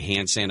might need,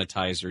 hand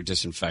sanitizer,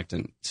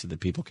 disinfectant, so that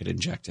people could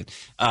inject it.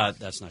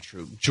 That's not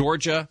true.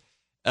 Georgia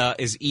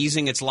is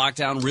easing its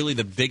lockdown, really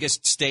the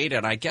biggest state,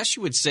 and I guess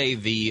you would say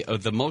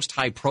the most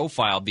high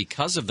profile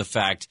because of the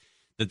fact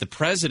that the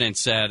president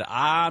said,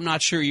 I'm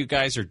not sure you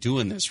guys are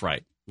doing this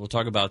right. We'll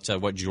talk about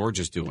what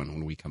Georgia's doing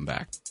when we come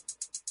back.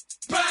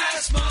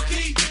 Brass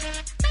monkey,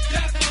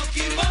 that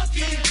funky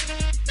monkey.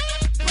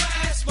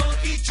 Brass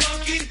monkey,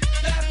 chunky,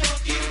 that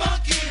funky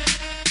monkey.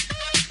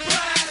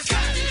 Brass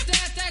monkey,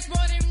 that's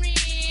more than real.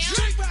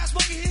 Drink brass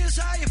monkey, here's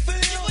how you feel.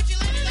 You put your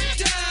left leg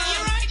down,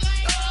 your right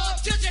leg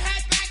up. Tilt your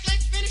head back,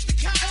 let's finish the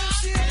count.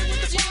 LCA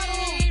with the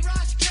bottle. And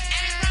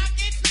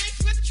Rockets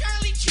mixed with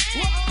Charlie Chan.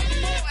 We're on the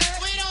more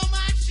we don't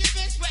mind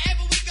shipments.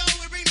 Wherever we go,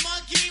 we bring the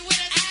monkey with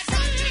us. Add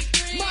Rocket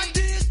 3. My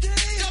DSD.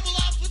 Double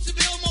off with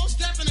Seville, most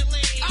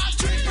definitely. I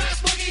drink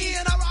brass monkey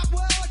and I rock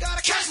well. I got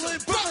a castle in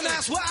Brooklyn,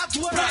 that's where I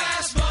dwell.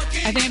 Brass monkey.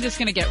 I think I'm just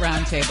going to get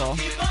round table.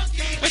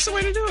 That's the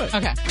way to do it.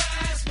 Okay.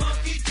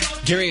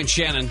 Gary and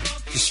Shannon,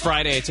 it's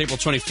Friday. It's April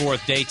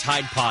 24th, day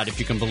Tide Pod, if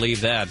you can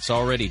believe that. It's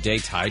already day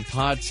Tide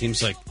Pod.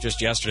 Seems like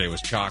just yesterday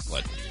was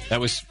chocolate. I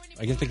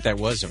think that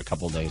was a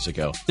couple days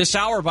ago. This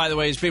hour, by the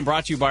way, is being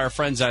brought to you by our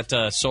friends at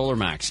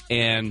SolarMax.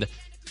 And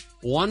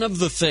one of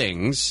the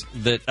things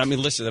that,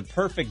 listen, the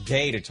perfect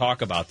day to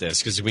talk about this,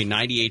 because it'll be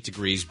 98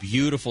 degrees,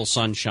 beautiful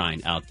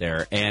sunshine out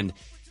there. And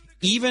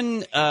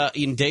even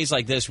in days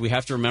like this, we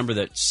have to remember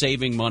that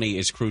saving money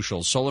is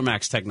crucial.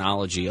 SolarMax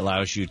technology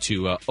allows you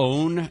to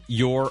own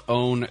your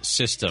own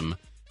system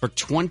for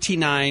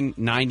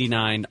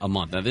 $29.99 a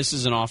month. Now, this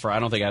is an offer I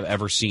don't think I've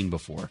ever seen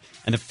before.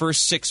 And the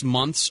first 6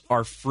 months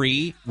are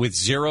free with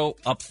zero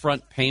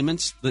upfront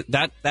payments.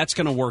 That's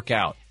going to work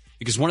out.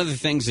 Because one of the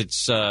things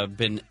that's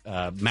been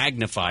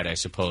magnified, I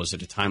suppose,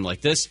 at a time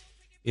like this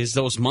is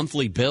those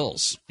monthly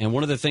bills. And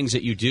one of the things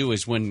that you do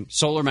is when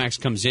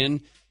SolarMax comes in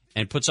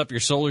and puts up your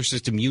solar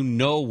system, you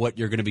know what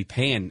you're going to be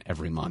paying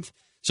every month.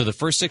 So the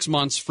first 6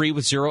 months, free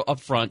with zero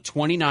upfront,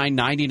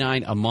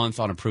 $29.99 a month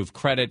on approved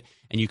credit,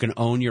 and you can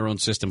own your own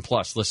system.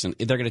 Plus, listen,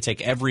 they're going to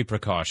take every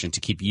precaution to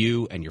keep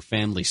you and your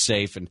family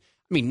safe. And,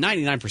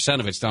 99%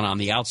 of it's done on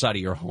the outside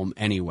of your home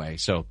anyway.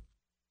 So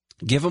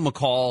give them a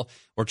call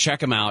or check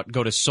them out.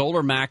 Go to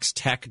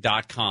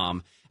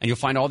solarmaxtech.com, and you'll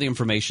find all the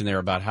information there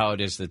about how it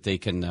is that they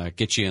can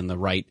get you in the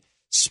right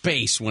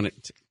space when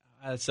it...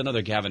 That's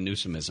another Gavin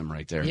Newsomism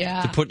right there.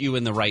 Yeah. To put you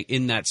in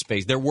that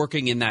space. They're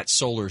working in that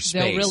solar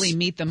space. They'll really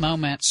meet the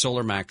moment.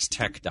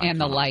 SolarMaxTech.com.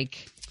 And the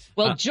like.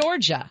 Well,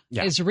 Georgia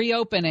is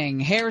reopening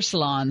hair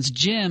salons,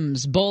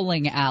 gyms,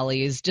 bowling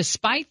alleys,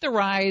 despite the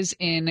rise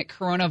in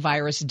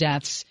coronavirus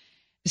deaths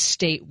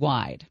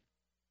statewide.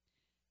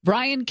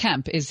 Brian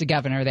Kemp is the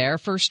governor there,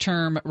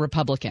 first-term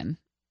Republican.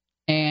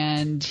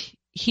 And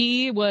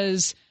he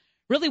was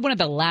really one of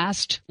the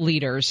last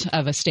leaders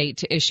of a state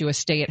to issue a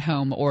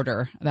stay-at-home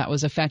order that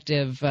was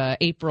effective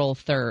April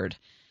 3rd.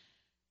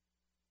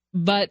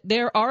 But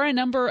there are a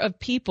number of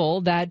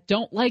people that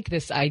don't like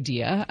this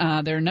idea.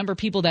 There are a number of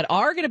people that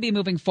are going to be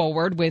moving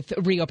forward with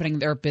reopening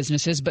their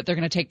businesses, but they're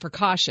going to take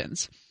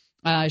precautions.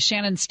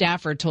 Shannon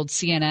Stafford told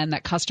CNN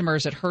that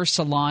customers at her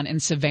salon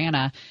in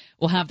Savannah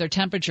will have their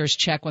temperatures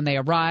checked when they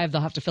arrive. They'll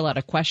have to fill out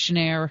a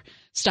questionnaire.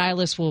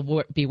 Stylists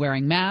will be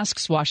wearing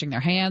masks, washing their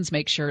hands,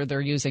 make sure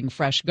they're using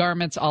fresh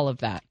garments, all of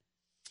that.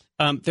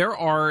 There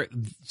are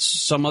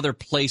some other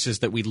places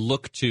that we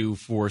look to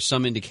for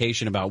some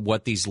indication about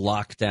what these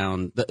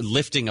the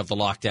lifting of the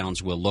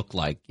lockdowns will look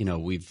like.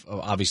 We've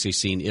obviously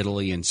seen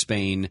Italy and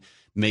Spain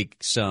make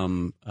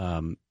some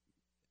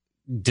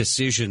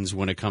decisions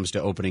when it comes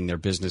to opening their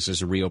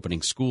businesses and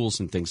reopening schools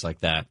and things like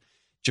that.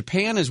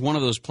 Japan is one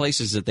of those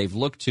places that they've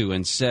looked to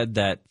and said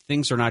that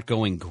things are not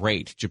going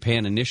great.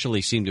 Japan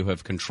initially seemed to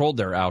have controlled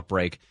their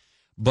outbreak,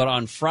 but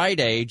on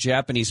Friday,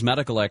 Japanese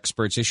medical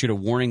experts issued a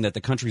warning that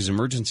the country's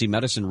emergency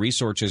medicine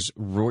resources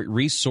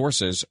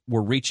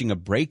were reaching a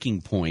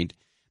breaking point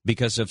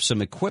because of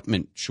some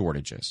equipment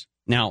shortages.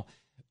 Now,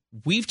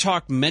 we've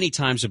talked many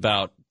times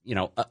about,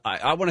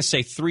 I want to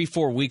say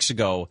 3-4 weeks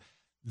ago,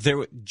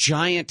 the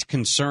giant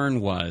concern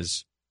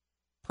was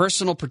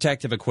personal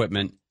protective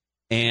equipment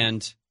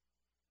and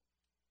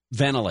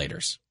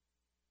ventilators.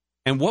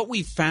 And what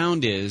we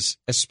found is,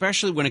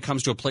 especially when it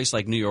comes to a place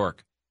like New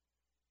York,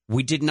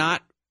 we did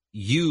not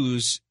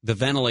use the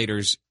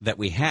ventilators that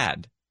we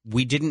had.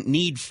 We didn't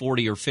need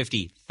 40 or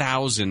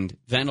 50,000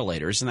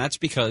 ventilators, and that's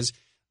because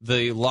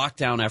the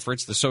lockdown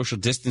efforts, the social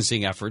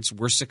distancing efforts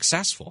were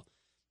successful.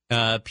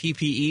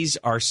 PPEs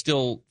are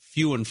still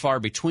few and far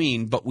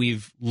between, but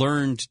we've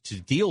learned to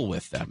deal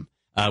with them.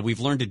 We've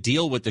learned to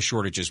deal with the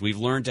shortages. We've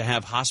learned to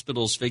have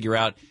hospitals figure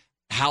out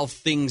how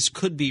things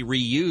could be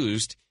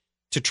reused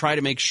to try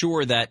to make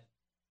sure that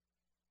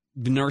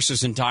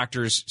nurses and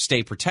doctors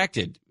stay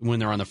protected when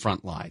they're on the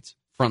front lines,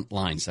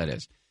 that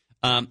is.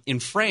 In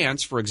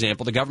France, for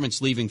example, the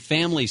government's leaving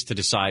families to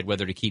decide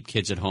whether to keep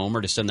kids at home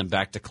or to send them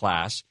back to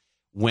class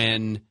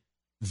when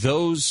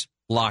those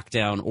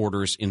lockdown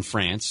orders in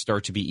France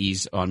start to be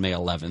eased on May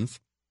 11th.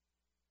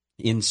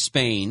 In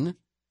Spain,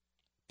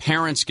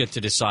 parents get to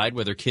decide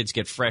whether kids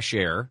get fresh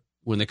air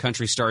when the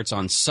country starts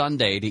on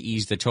Sunday to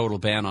ease the total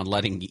ban on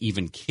letting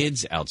even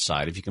kids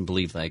outside, if you can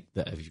believe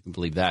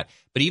that.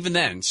 But even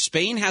then,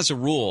 Spain has a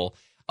rule,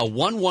 a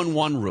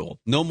 1-1-1 rule,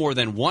 no more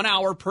than 1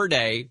 hour per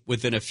day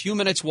within a few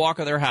minutes walk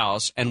of their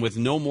house and with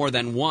no more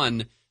than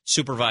one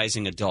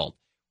supervising adult.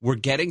 we're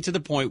getting to the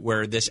point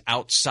where this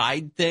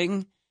outside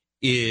thing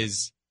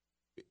is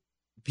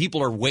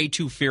people are way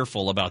too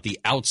fearful about the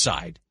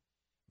outside.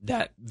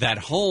 That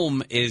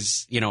home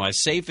is, as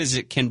safe as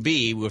it can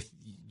be with,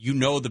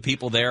 the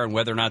people there and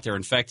whether or not they're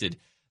infected.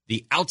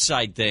 The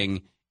outside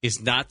thing is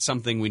not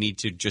something we need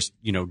to just,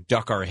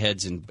 duck our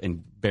heads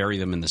and bury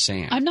them in the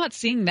sand. I'm not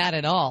seeing that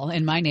at all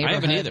in my neighborhood. I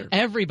haven't either.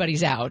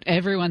 Everybody's out.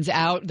 Everyone's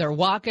out. They're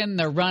walking.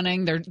 They're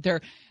running.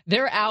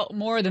 They're out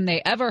more than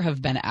they ever have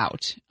been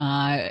out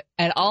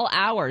at all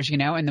hours.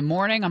 In the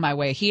morning on my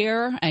way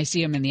here, I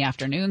see them in the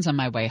afternoons on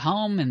my way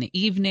home. In the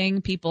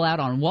evening, people out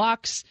on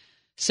walks,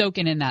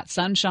 soaking in that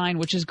sunshine,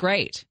 which is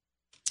great.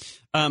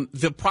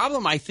 The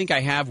problem I think I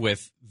have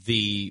with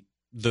the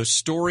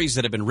stories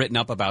that have been written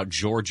up about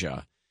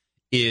Georgia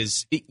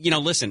is,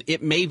 listen,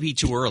 it may be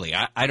too early.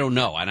 I don't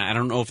know. And I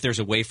don't know if there's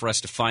a way for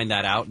us to find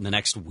that out in the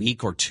next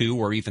week or two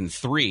or even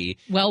 3.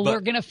 Well,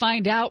 we're going to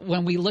find out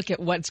when we look at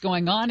what's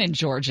going on in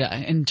Georgia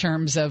in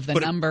terms of the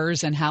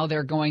numbers and how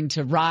they're going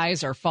to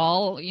rise or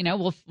fall.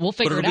 We'll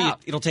figure it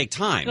out. It'll take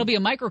time. It'll be a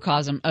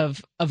microcosm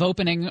of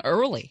opening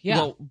early. Yeah.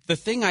 Well, the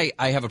thing I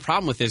have a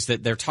problem with is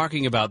that they're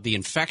talking about the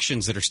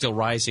infections that are still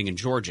rising in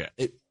Georgia.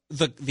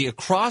 The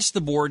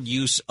across-the-board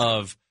use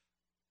of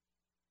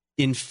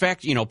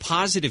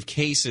positive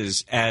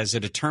cases as a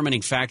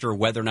determining factor of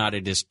whether or not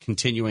it is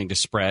continuing to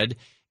spread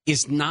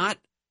is not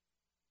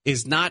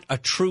a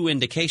true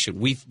indication.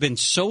 We've been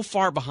so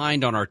far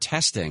behind on our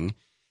testing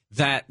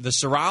that the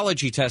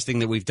serology testing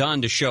that we've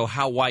done to show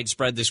how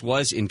widespread this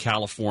was in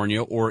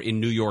California or in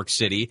New York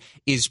City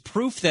is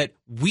proof that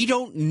we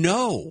don't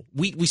know.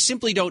 We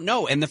simply don't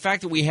know. And the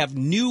fact that we have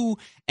new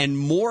and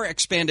more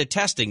expanded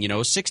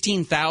testing,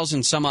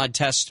 16,000 some odd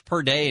tests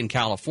per day in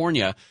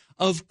California,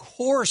 of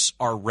course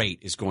our rate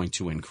is going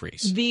to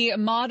increase. The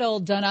model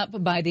done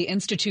up by the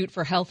Institute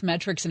for Health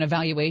Metrics and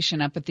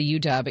Evaluation up at the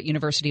UW at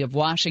University of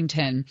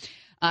Washington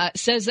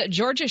says that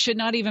Georgia should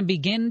not even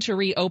begin to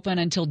reopen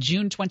until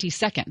June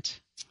 22nd.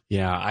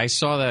 Yeah, I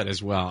saw that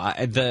as well.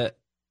 I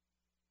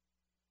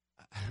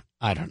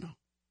don't know.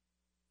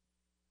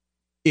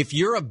 If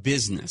you're a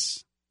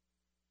business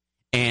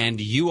and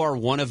you are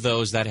one of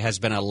those that has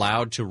been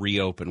allowed to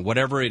reopen,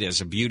 whatever it is,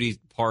 a beauty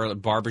parlor,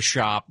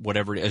 barbershop,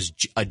 whatever it is,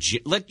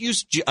 let's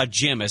use a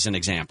gym as an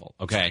example,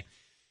 okay?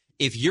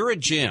 If you're a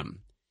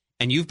gym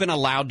and you've been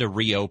allowed to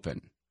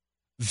reopen,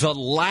 the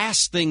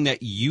last thing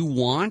that you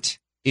want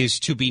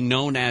is to be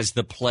known as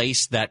the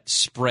place that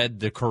spread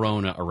the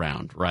corona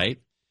around, right?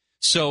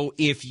 So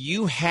if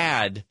you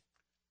had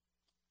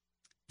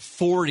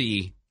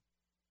 40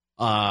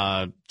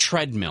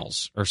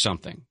 treadmills or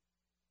something,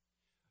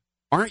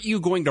 aren't you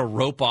going to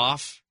rope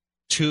off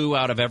 2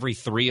 out of every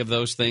 3 of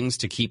those things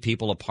to keep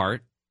people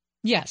apart?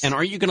 Yes. And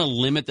are you going to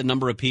limit the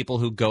number of people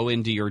who go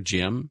into your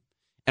gym?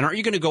 And aren't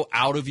you going to go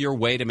out of your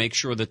way to make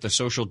sure that the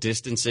social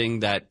distancing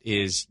that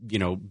is,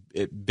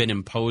 been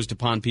imposed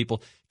upon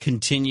people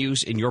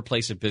continues in your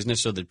place of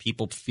business so that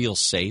people feel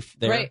safe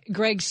there? Right.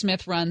 Greg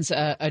Smith runs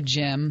a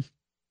gym,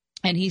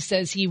 and he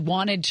says he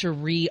wanted to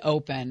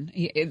reopen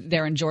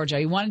there in Georgia.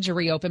 He wanted to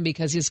reopen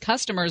because his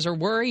customers are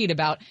worried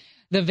about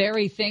the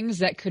very things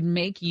that could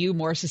make you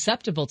more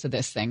susceptible to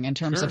this thing in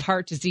terms of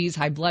heart disease,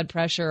 high blood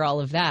pressure,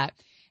 all of that.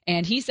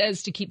 And he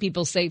says to keep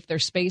people safe, they're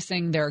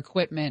spacing their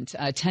equipment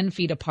 10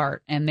 feet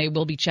apart, and they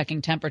will be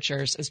checking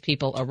temperatures as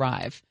people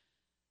arrive.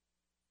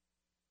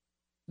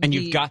 And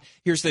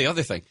here's the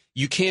other thing.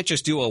 You can't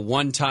just do a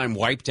one-time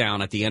wipe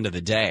down at the end of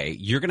the day.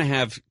 You're going to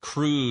have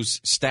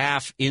crews,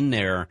 staff in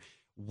there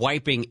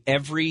wiping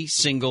every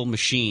single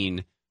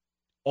machine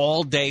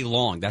all day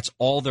long. That's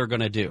all they're going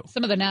to do.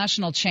 Some of the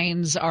national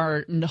chains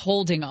are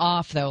holding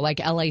off, though, like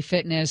LA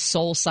Fitness,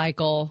 Soul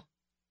Cycle,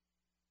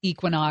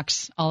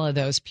 Equinox, all of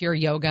those, Pure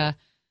Yoga,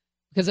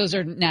 because those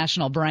are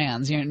national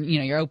brands.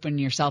 You're opening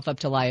yourself up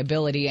to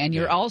liability, and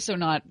you're also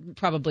not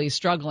probably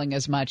struggling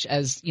as much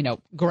as,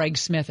 Greg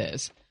Smith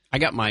is. I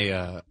got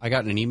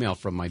an email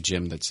from my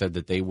gym that said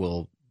that they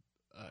will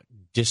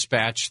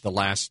dispatch the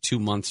last 2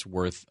 months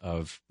worth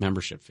of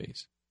membership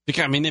fees.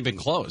 Because, they've been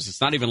closed.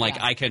 It's not even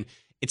like I can.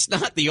 It's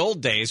not the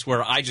old days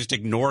where I just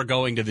ignore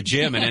going to the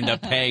gym and end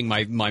up paying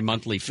my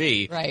monthly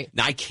fee. Right.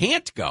 Now, I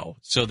can't go.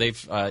 So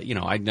they've, I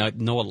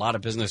know a lot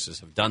of businesses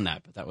have done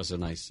that, but that was a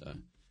nice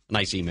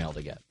email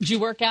to get. Did you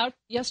work out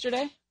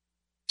yesterday?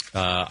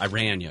 I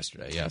ran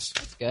yesterday, yes.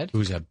 That's good. It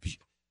was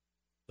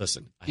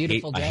listen, I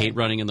hate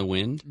running in the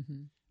wind,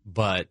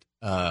 but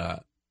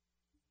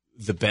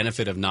the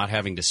benefit of not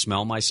having to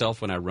smell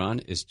myself when I run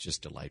is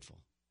just delightful.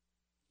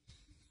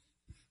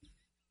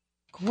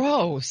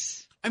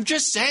 Gross. I'm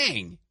just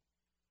saying,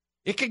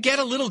 it could get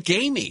a little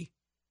gamey.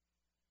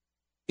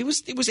 It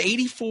was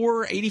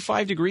 84,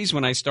 85 degrees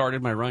when I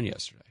started my run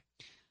yesterday.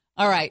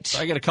 All right. So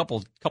I get a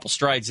couple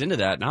strides into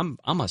that, and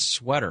I'm a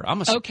sweater.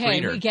 I'm a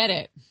secretor. Okay, we get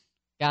it.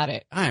 Got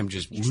it. I'm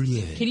just.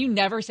 Can you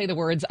never say the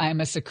words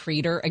 "I'm a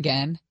secretor"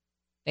 again?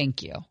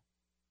 Thank you.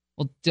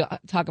 We'll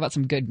talk about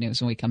some good news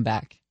when we come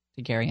back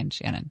to Gary and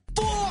Shannon.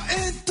 4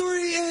 and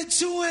 3 and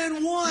 2 and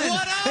 1.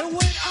 What up? And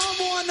when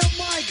I'm on the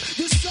mic,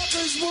 the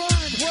suckers run.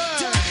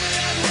 Word.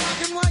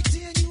 Rockin' like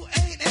 10, you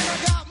ain't, and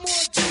I got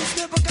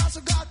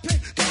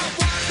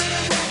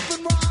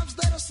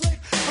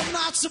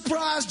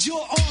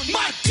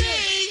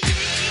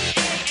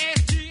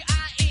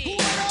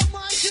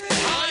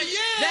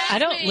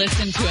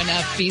listen to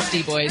enough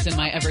Beastie Boys in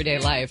my everyday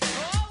life.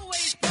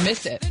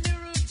 Miss it.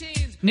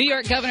 New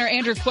York Governor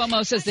Andrew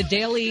Cuomo says the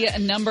daily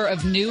number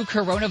of new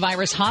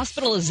coronavirus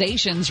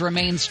hospitalizations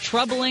remains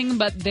troubling,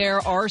 but there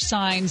are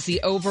signs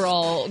the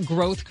overall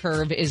growth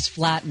curve is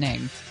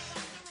flattening.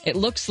 It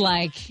looks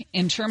like,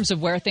 in terms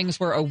of where things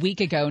were a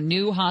week ago,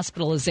 new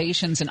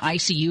hospitalizations and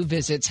ICU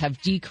visits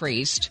have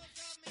decreased.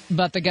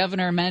 But the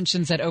governor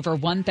mentions that over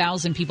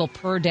 1,000 people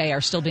per day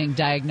are still being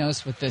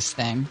diagnosed with this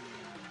thing.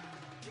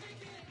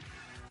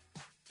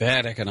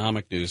 Bad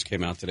economic news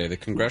came out today. The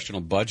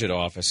Congressional Budget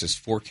Office is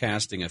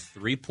forecasting a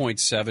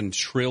 $3.7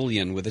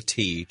 trillion with a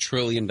T,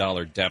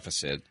 trillion-dollar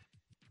deficit,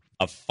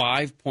 a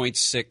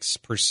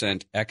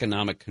 5.6%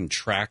 economic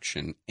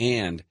contraction,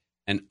 and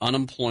an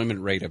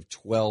unemployment rate of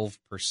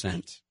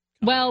 12%.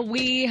 Well,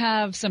 we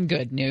have some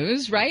good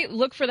news, right?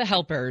 Look for the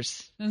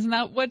helpers. Isn't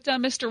that what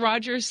Mr.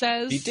 Rogers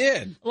says? He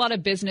did. A lot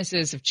of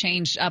businesses have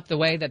changed up the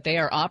way that they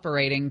are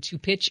operating to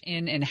pitch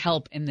in and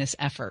help in this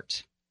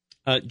effort.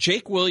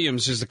 Jake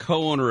Williams is the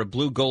co-owner of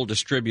BlueGold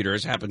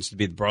Distributors, happens to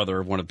be the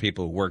brother of one of the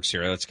people who works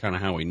here. That's kind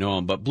of how we know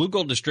him. But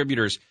BlueGold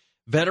Distributors,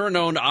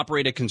 veteran-owned,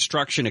 operated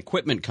construction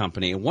equipment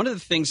company. And one of the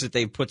things that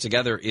they've put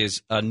together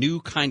is a new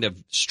kind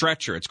of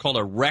stretcher. It's called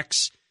a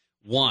Rex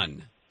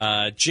 1.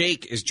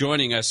 Jake is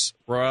joining us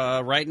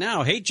right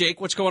now. Hey, Jake,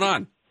 what's going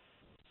on?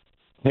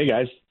 Hey,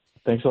 guys.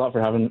 Thanks a lot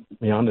for having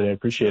me on today. I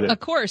appreciate it. Of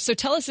course. So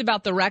tell us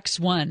about the Rex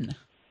 1.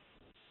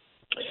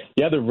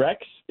 Yeah, the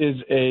Rex is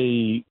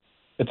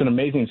it's an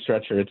amazing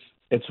stretcher.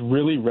 It's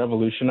really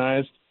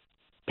revolutionized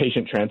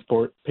patient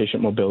transport,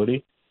 patient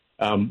mobility.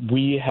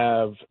 We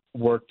have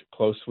worked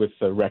close with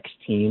the Rex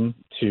team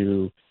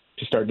to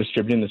start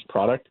distributing this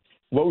product.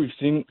 What we've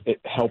seen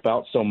it help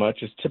out so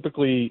much is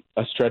typically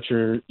a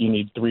stretcher, you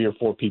need 3 or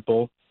 4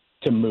 people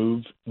to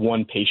move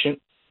one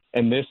patient.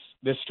 And this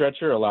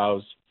stretcher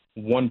allows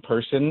one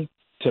person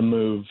to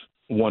move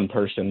one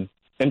person.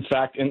 In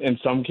fact, in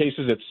some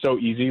cases, it's so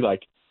easy.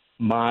 Like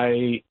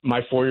my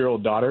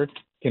 4-year-old daughter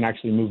can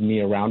actually move me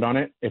around on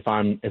it if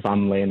I'm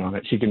laying on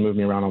it. She can move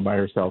me around all by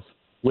herself,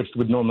 which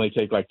would normally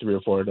take like 3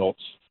 or 4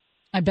 adults.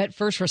 I bet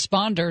first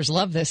responders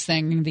love this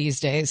thing these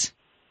days.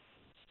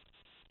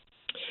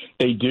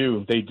 They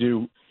do.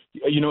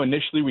 You know,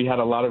 initially we had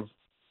a lot of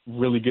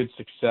really good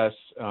success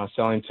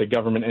selling to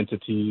government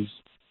entities.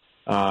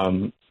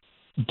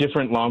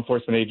 Different law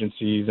enforcement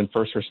agencies and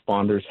first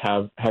responders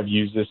have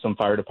used this. Some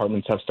fire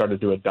departments have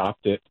started to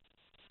adopt it.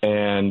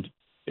 And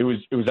it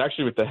was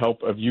actually with the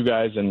help of you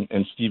guys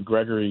and Steve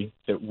Gregory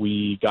that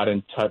we got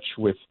in touch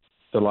with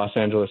the Los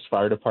Angeles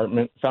Fire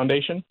Department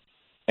Foundation.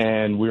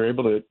 And we were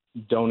able to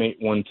donate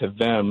one to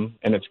them,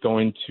 and it's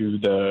going to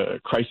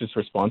the crisis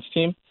response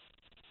team.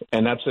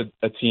 And that's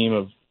a team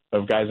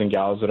of guys and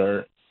gals that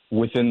are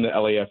within the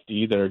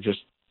LAFD that are just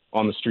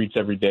on the streets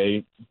every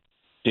day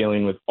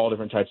dealing with all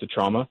different types of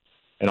trauma.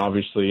 And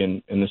obviously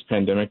in this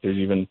pandemic, there's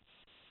even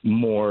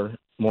more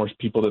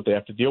people that they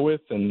have to deal with,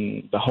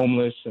 and the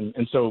homeless.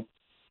 And so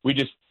we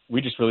just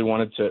really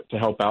wanted to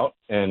help out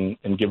and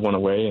give one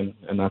away.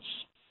 And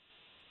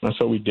that's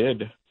what we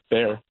did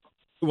there.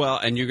 Well,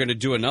 and you're going to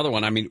do another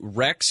one. I mean,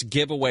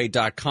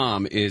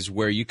 rexgiveaway.com is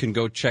where you can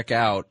go check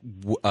out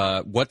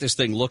what this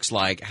thing looks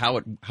like, how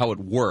it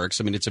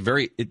works. I mean,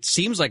 it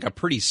seems like a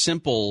pretty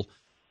simple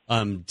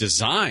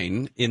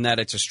design in that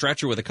it's a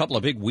stretcher with a couple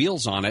of big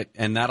wheels on it,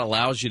 and that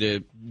allows you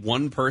to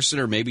one person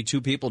or maybe 2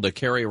 people to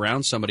carry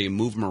around somebody and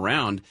move them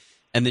around.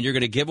 And then you're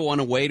going to give one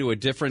away to a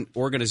different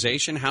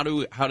organization. How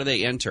do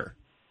they enter?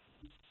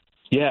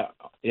 Yeah,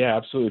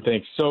 absolutely.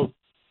 Thanks. So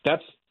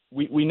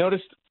we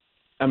noticed.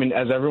 I mean,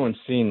 as everyone's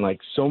seen, like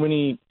so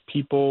many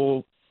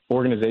people,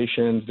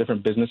 organizations,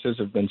 different businesses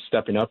have been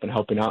stepping up and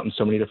helping out in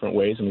so many different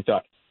ways. And we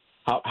thought,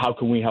 how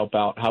can we help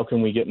out? How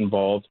can we get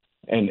involved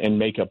and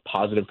make a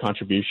positive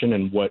contribution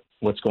in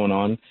what's going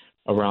on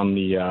around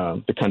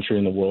the country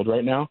and the world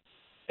right now?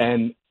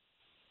 And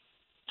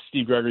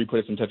Steve Gregory put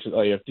us in touch with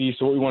LAFD.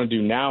 So what we want to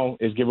do now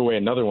is give away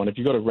another one. If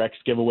you go to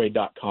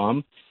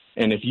rexgiveaway.com,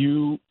 and if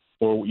you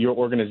or your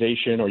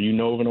organization or you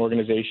know of an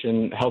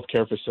organization,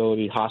 healthcare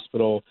facility,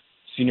 hospital,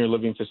 senior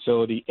living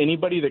facility,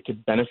 anybody that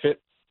could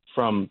benefit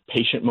from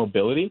patient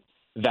mobility,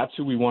 that's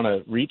who we want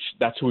to reach.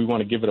 That's who we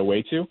want to give it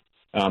away to.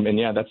 And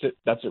yeah, that's it.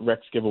 That's at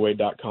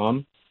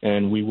rexgiveaway.com,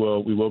 and we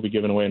will be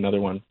giving away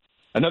another one.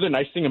 Another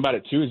nice thing about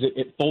it too is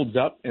it folds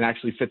up and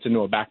actually fits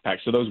into a backpack.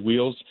 So those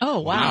wheels, oh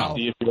wow!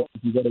 If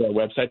you go to our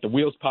website, the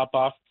wheels pop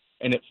off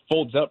and it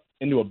folds up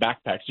into a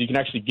backpack, so you can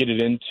actually get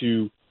it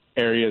into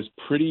areas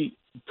pretty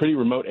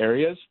remote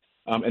areas,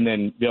 and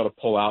then be able to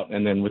pull out.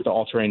 And then with the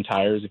all-terrain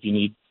tires, if you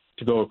need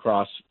to go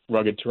across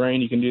rugged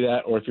terrain, you can do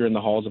that. Or if you're in the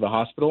halls of a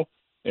hospital,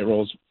 it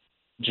rolls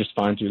just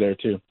fine through there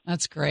too.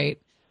 That's great.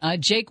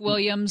 Jake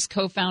Williams,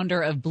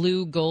 co-founder of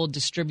BlueGold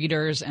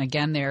Distributors. And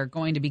again, they're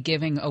going to be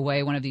giving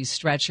away one of these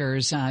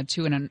stretchers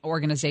to an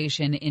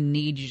organization in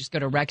need. You just go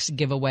to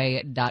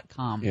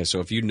rexgiveaway.com. Yeah, so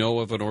if you know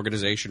of an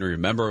organization or you're a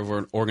member of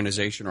an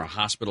organization or a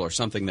hospital or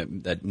something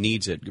that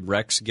needs it,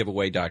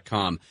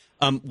 rexgiveaway.com.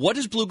 What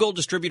does BlueGold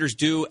Distributors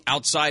do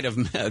outside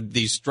of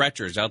these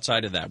stretchers,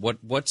 outside of that?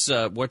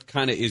 What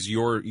kind of is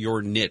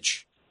your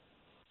niche?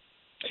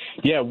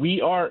 Yeah,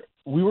 we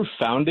were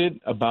founded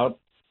about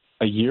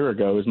a year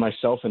ago. It was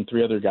myself and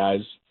three other guys.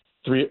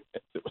 Three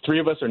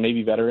of us are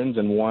Navy veterans,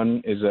 and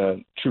one is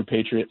a true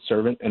Patriot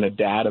servant and a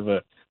dad of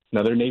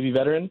another Navy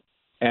veteran.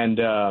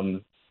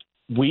 And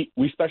we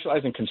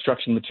specialize in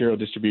construction material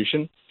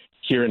distribution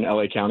here in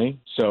LA County.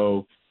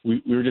 So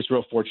we were just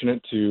real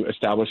fortunate to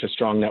establish a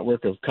strong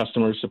network of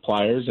customers,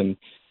 suppliers, and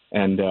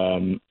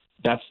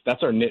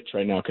that's our niche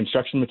right now,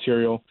 construction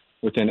material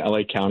within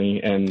LA County.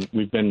 And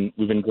we've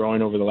been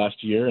growing over the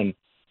last year and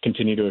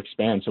continue to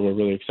expand. So we're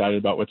really excited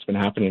about what's been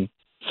happening.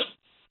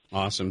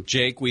 Awesome.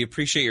 Jake, we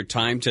appreciate your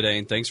time today,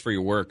 and thanks for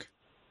your work.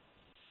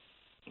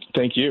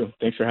 Thank you.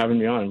 Thanks for having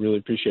me on. I really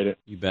appreciate it.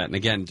 You bet. And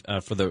again,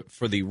 for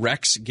the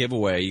Rex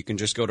giveaway, you can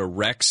just go to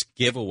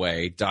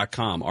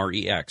rexgiveaway.com,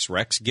 R-E-X,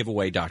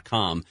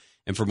 rexgiveaway.com.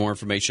 And for more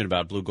information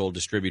about BlueGold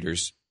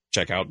Distributors,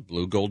 check out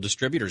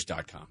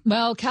BlueGoldDistributors.com.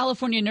 Well,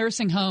 California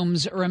nursing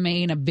homes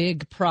remain a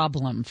big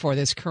problem for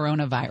this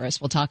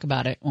coronavirus. We'll talk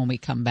about it when we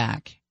come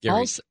back.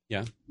 Gary,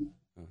 yeah?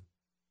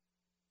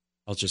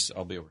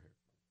 I'll be over here.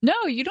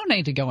 No, you don't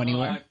need to go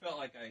anywhere. I felt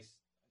like I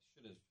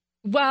should have.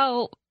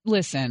 Well,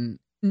 listen,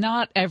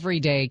 not every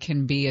day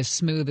can be as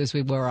smooth as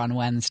we were on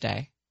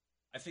Wednesday.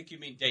 I think you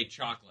mean Day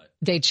Chocolate.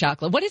 Day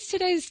Chocolate. What is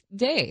today's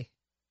day?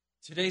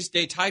 Today's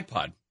Day Tide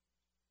Pod.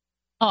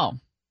 Oh,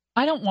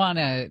 I don't want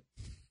to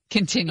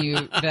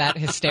continue that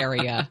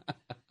hysteria.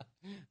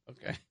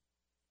 Okay.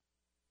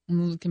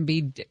 It can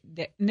be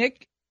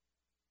Nick.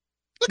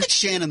 Look at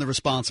Shannon, the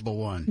responsible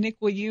one. Nick,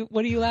 what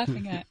are you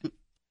laughing at?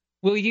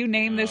 Will you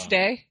name this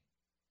day?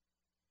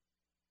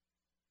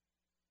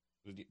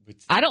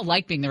 I don't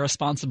like being the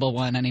responsible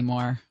one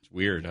anymore. It's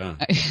weird, huh?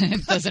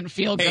 It doesn't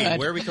feel good. Hey,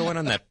 where are we going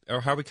on that?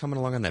 Or how are we coming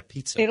along on that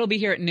pizza? It'll be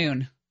here at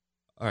noon.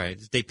 All right,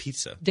 it's Day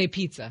Pizza. Day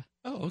Pizza.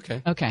 Oh,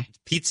 okay. Okay. It's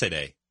Pizza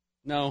Day.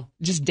 No.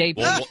 Just Day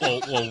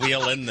Pizza. We'll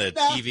wheel in the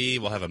TV.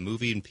 We'll have a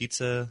movie and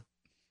pizza.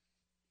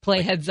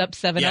 Play Heads Up,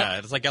 7 Up. Yeah,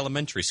 it's like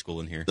elementary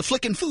school in here. The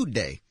Flickin' Food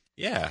Day.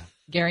 Yeah.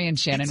 Gary and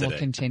Shannon Pizza will Day.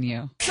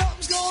 continue.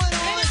 Something's going on,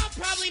 and I'll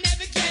probably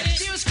never get it.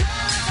 She was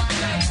crying,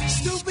 baby,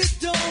 stupid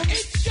dumb.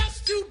 It's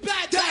just too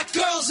bad that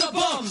girl's a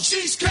bum.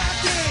 She's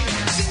crafty.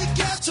 She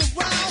gets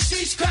around.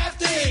 She's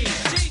crafty.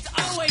 She's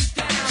always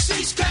down.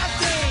 She's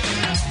crafty.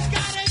 She's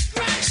got a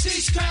crack.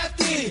 She's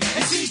crafty,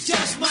 and she's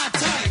just my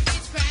type.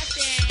 She's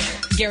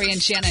crafty. Gary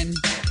and Shannon,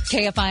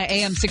 KFI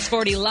AM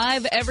 640,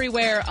 live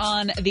everywhere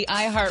on the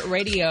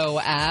iHeartRadio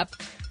app.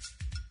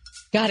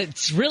 God,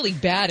 it's really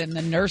bad in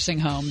the nursing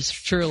homes,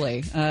 truly.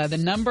 The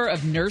number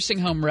of nursing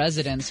home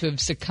residents who have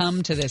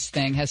succumbed to this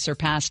thing has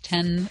surpassed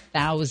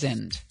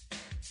 10,000.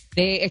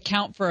 They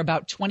account for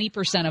about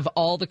 20% of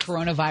all the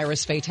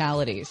coronavirus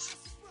fatalities.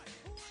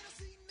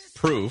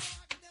 Proof,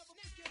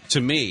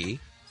 to me,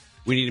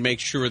 we need to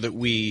make sure that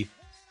we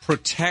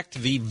protect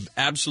the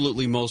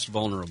absolutely most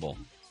vulnerable.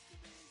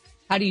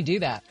 How do you do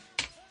that?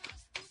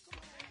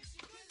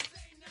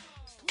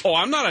 Oh,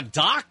 I'm not a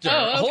doctor.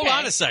 Oh, okay. Hold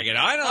on a second.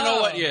 I don't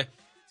know what you...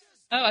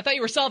 Oh, I thought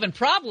you were solving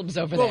problems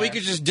over there. Well, we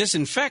could just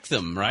disinfect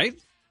them, right?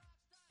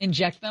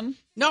 Inject them?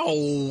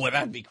 No,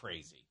 that'd be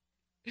crazy.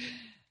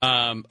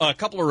 A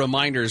couple of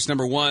reminders.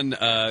 Number one,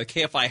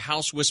 KFI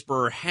House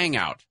Whisperer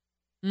Hangout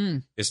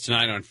is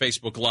tonight on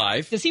Facebook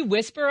Live. Does he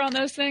whisper on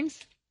those things?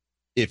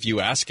 If you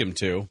ask him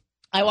to.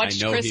 I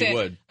watched know he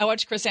would. I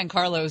watched Chris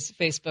Ancarlo's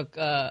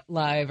Facebook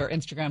Live or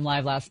Instagram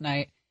Live last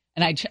night,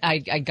 and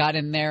I got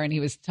in there and he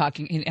was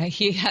talking.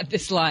 He had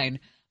this line,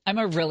 "I'm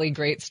a really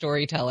great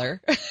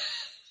storyteller."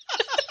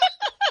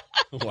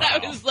 Wow. I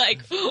was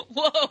like,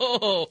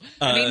 whoa.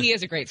 I mean, he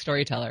is a great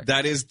storyteller.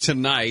 That is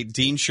tonight,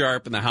 Dean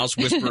Sharp and the House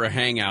Whisperer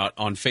Hangout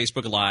on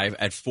Facebook Live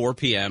at 4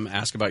 p.m.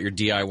 Ask about your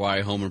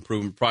DIY home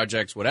improvement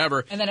projects,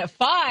 whatever. And then at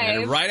 5.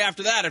 And right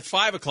after that, at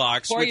 5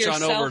 o'clock, pour switch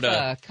on over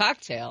to a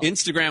cocktail.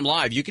 Instagram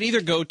Live. You can either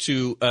go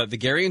to the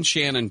Gary and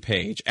Shannon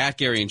page, at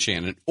Gary and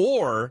Shannon,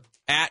 or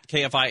at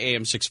KFI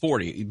AM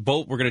 640.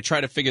 We're going to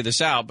try to figure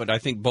this out, but I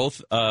think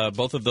both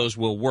of those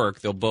will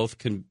work. They'll both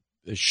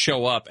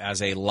show up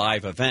as a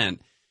live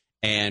event.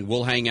 And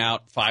we'll hang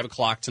out 5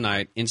 o'clock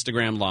tonight,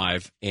 Instagram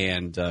Live,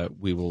 and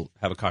we will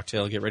have a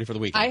cocktail and get ready for the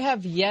weekend. I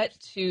have yet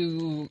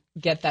to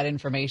get that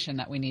information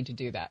that we need to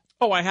do that.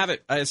 Oh, I have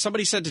it.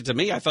 Somebody sent it to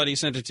me. I thought he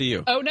sent it to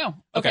you. Oh, no.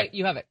 Okay,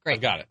 you have it. Great.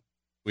 I've got it.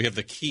 We have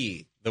the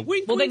key. The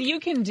wink. Well, wink, then you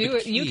can do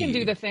it. You can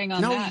do the thing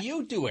on that. No,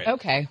 you do it.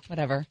 Okay,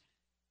 whatever.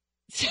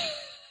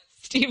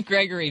 Steve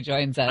Gregory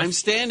joins us. I'm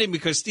standing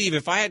because, Steve,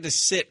 if I had to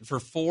sit for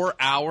 4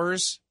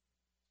 hours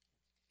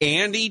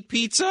and eat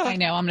pizza, I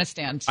know, I'm going to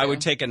stand too. I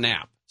would take a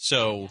nap.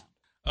 So,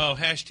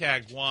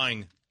 hashtag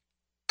wine.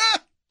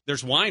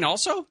 There's wine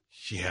also?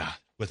 Yeah.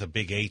 with a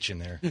big H in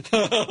there.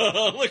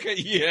 Look at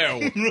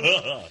you.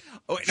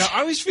 Oh, now,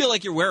 I always feel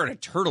like you're wearing a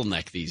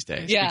turtleneck these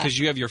days because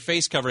you have your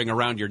face covering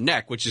around your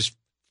neck, which is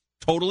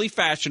totally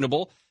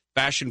fashionable,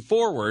 fashion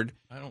forward.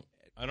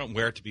 I don't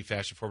wear it to be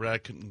fashion forward. I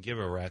couldn't give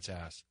a rat's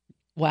ass.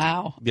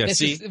 Wow. Yeah,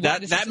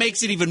 that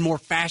makes it even more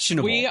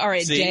fashionable. We are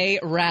at day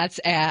rat's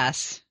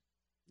ass.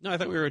 No, I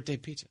thought we were at day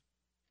pizza.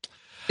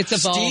 It's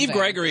evolving. Steve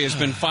Gregory has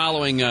been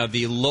following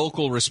the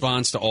local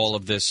response to all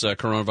of this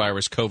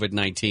coronavirus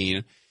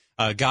COVID-19.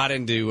 Got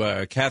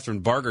into Catherine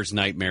Barger's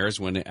nightmares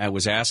when I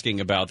was asking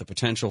about the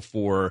potential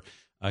for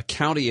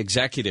county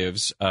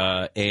executives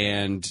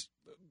and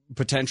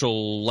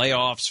potential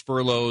layoffs,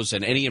 furloughs,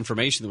 and any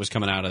information that was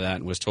coming out of that,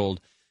 and was told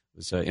it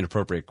was an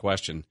inappropriate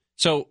question.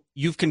 So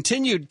you've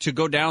continued to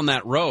go down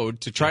that road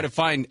to try to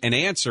find an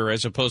answer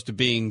as opposed to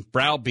being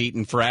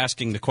browbeaten for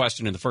asking the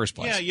question in the first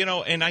place.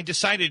 Yeah, and I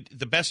decided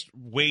the best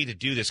way to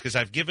do this, because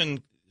I've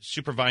given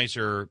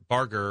Supervisor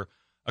Barger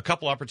a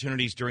couple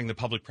opportunities during the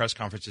public press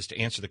conferences to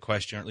answer the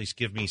question, or at least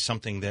give me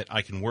something that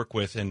I can work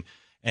with, and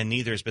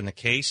neither has been the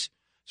case.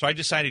 So I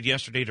decided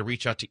yesterday to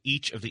reach out to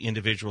each of the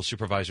individual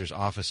supervisors'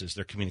 offices,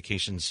 their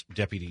communications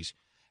deputies,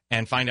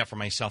 and find out for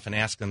myself and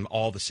ask them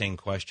all the same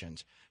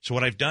questions. So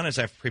what I've done is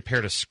I've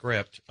prepared a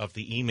script of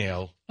the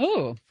email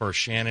for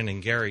Shannon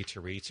and Gary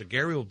to read. So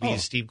Gary will be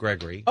Steve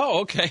Gregory.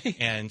 Oh, okay.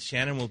 And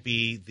Shannon will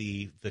be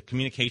the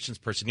communications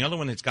person. The other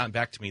one that's gotten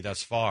back to me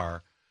thus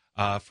far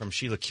from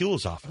Sheila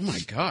Kuehl's office. Oh, my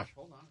gosh.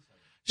 Hold on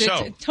a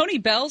second. Tony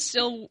Bell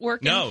still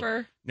working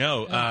for?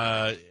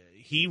 No.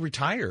 He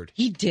retired.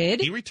 He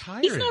did? He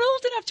retired. He's not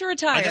old enough to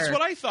retire. That's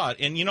what I thought.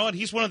 And you know what?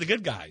 He's one of the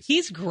good guys.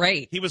 He's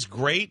great. He was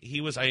great. He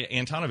was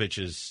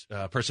Antonivich's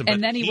person.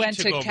 And then he went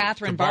to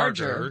Catherine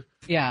Barger.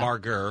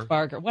 Barger,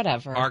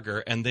 whatever.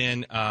 Barger. And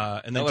then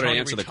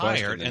Tony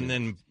retired. And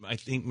then I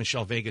think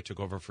Michelle Vega took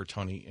over for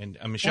Tony. And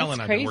Michelle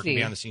and I have been working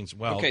behind the scenes as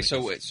well. Okay,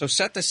 so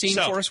set the scene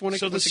for us.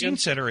 So the scene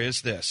setter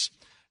is this.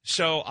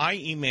 So I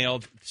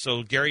emailed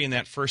Gary in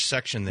that first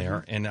section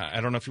there, and I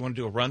don't know if you want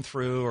to do a run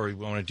through or you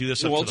want to do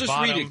this up to the bottom.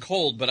 Well, just read it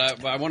cold, but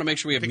I want to make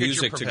sure we have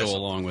music to go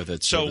along with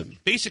it. So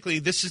basically,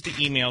 this is the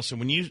email. So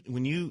when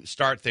you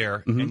start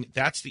there, and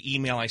that's the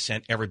email I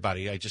sent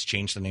everybody. I just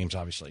changed the names,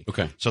 obviously.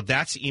 Okay. So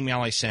that's the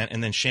email I sent,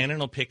 and then Shannon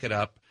will pick it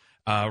up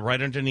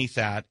right underneath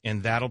that,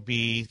 and that'll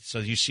be so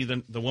you see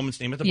the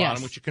woman's name at the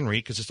bottom, which you can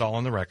read because it's all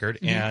on the record,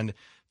 and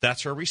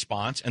that's her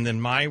response, and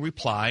then my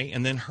reply,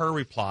 and then her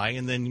reply,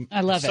 and then I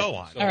love so it.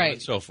 on. All right.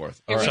 And so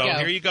forth. Here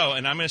Here you go.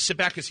 And I'm going to sit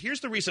back because here's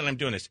the reason I'm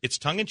doing this. It's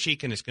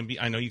tongue-in-cheek, and it's going to be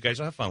 – I know you guys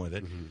will have fun with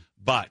it,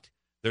 but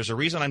there's a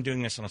reason I'm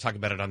doing this, and I'll talk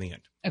about it on the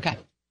end. Okay.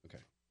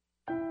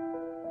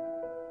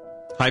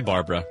 Hi,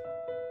 Barbara.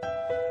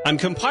 I'm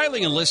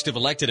compiling a list of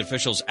elected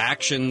officials'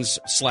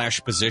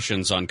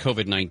 actions/positions on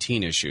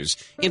COVID-19 issues.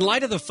 In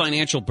light of the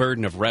financial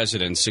burden of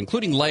residents,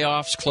 including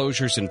layoffs,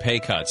 closures, and pay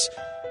cuts,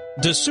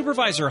 does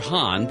Supervisor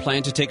Hahn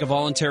plan to take a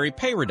voluntary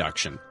pay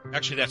reduction?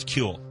 Actually, that's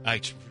Kuehl.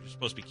 It's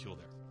supposed to be Kuehl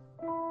there.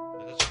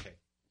 That's okay.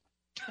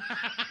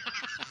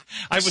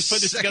 I was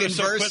putting this together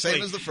so quickly.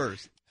 Same as the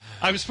first.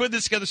 I was putting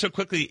this together so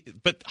quickly,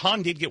 but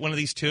Hahn did get one of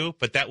these too,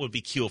 but that would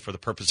be Kuehl for the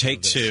purpose of this.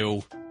 Take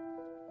two.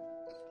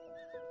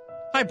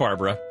 Hi,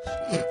 Barbara.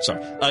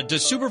 Sorry.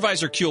 Does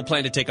Supervisor Kuehl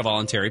plan to take a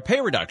voluntary pay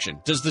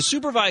reduction? Does the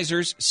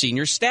supervisor's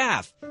senior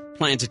staff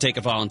plan to take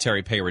a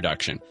voluntary pay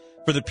reduction?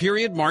 For the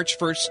period March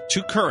 1st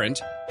to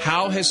current,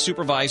 how has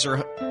Supervisor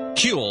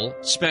Kuehl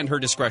spent her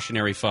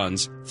discretionary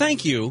funds?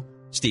 Thank you,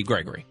 Steve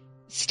Gregory.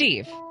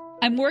 Steve,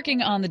 I'm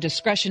working on the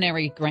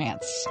discretionary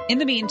grants. In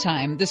the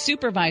meantime, the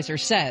supervisor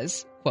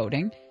says,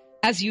 quoting,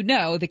 as you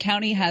know, the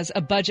county has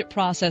a budget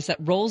process that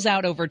rolls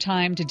out over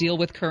time to deal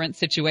with current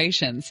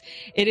situations.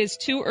 It is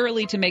too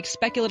early to make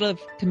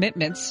speculative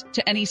commitments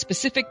to any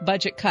specific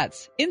budget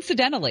cuts.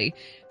 Incidentally,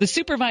 the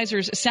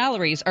supervisors'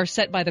 salaries are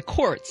set by the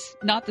courts,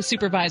 not the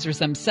supervisors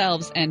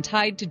themselves, and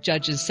tied to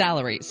judges'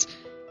 salaries.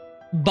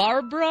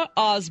 Barbara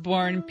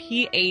Osborne,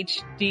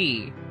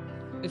 Ph.D.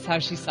 is how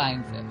she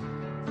signs it.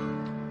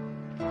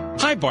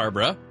 Hi,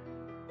 Barbara,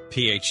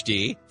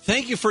 Ph.D.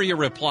 Thank you for your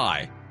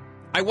reply.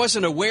 I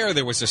wasn't aware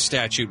there was a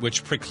statute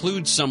which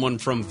precludes someone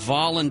from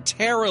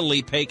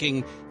voluntarily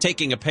taking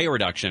a pay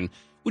reduction.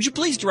 Would you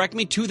please direct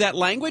me to that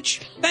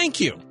language? Thank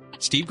you,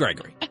 Steve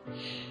Gregory.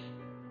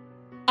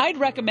 I'd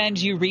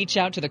recommend you reach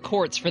out to the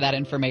courts for that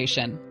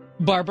information.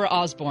 Barbara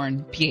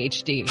Osborne,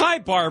 Ph.D. Hi,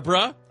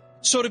 Barbara.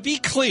 So to be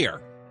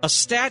clear, a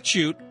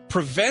statute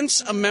prevents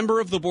a member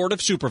of the Board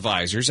of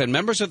Supervisors and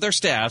members of their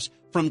staffs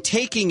from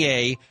taking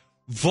a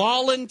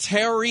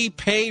voluntary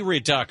pay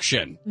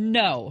reduction.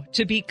 No,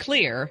 to be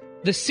clear,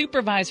 the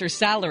supervisors'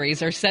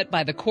 salaries are set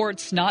by the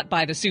courts, not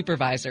by the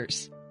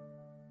supervisors.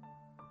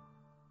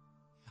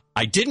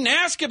 I didn't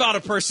ask about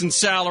a person's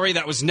salary.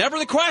 That was never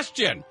the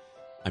question.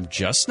 I'm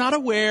just not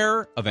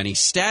aware of any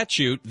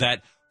statute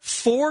that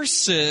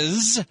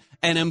forces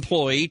an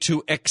employee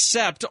to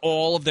accept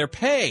all of their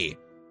pay.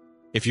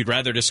 If you'd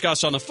rather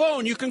discuss on the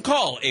phone, you can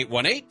call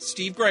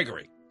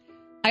 818-STEVE-GREGORY.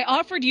 I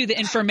offered you the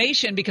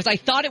information because I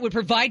thought it would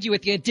provide you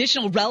with the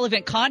additional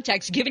relevant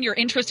context given your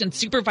interest in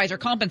supervisor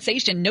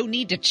compensation. No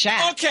need to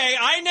chat. Okay,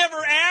 I never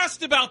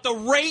asked about the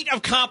rate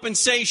of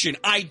compensation.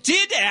 I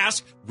did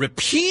ask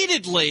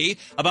repeatedly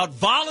about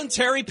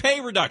voluntary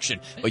pay reduction.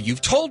 But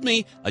you've told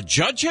me a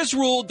judge has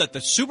ruled that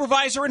the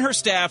supervisor and her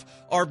staff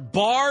are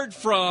barred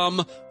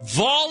from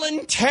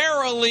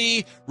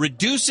voluntarily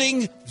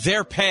reducing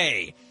their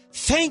pay.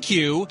 Thank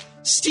you,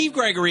 Steve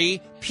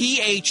Gregory,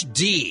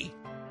 Ph.D.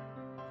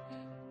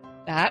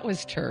 That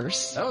was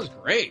terse. That was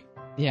great.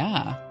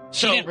 Yeah.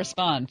 She didn't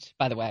respond,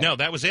 by the way. No,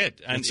 that was it.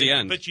 And That's the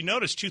end. But you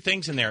noticed two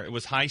things in there. It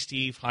was hi,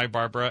 Steve, hi,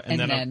 Barbara, and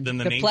then the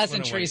names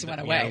pleasantries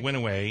went away. Went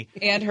away.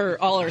 And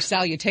all her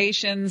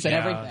salutations and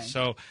everything.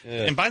 So,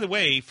 and by the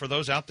way, for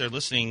those out there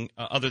listening,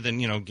 other than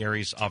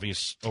Gary's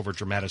obvious over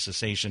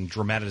dramatization.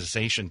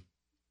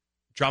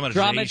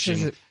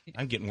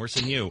 I'm getting worse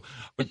than you.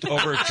 But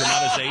over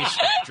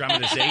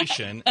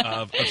dramatization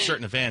of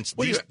certain events.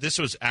 This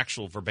was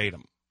actual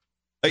verbatim.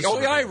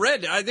 I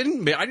read. I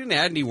didn't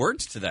add any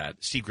words to that.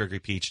 Steve Gregory,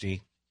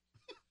 Ph.D.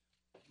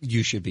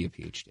 You should be a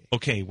Ph.D.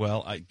 Okay,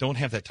 well, I don't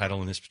have that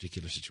title in this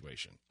particular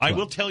situation. I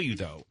will tell you,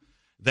 though,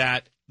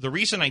 that the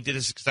reason I did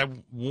this is because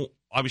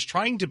I was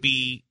trying to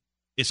be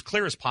as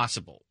clear as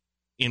possible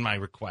in my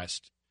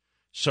request.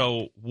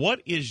 So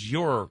what is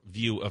your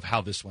view of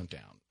how this went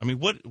down? I mean,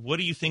 what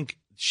do you think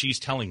she's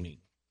telling me?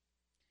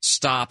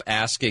 Stop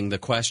asking the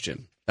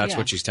question. That's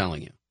what she's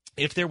telling you.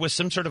 If there was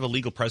some sort of a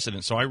legal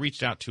precedent, so I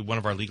reached out to one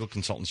of our legal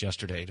consultants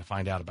yesterday to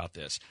find out about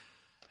this.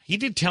 He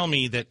did tell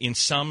me that in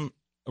some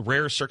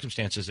rare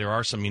circumstances, there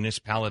are some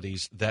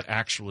municipalities that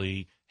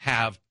actually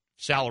have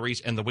salaries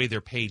and the way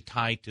they're paid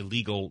tied to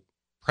legal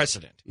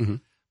precedent. Mm-hmm.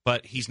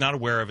 But he's not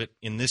aware of it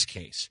in this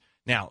case.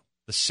 Now,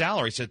 the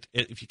salaries,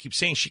 if you keep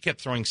saying she kept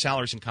throwing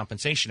salaries and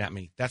compensation at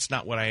me, that's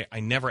not what I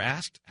never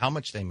asked how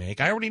much they make.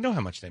 I already know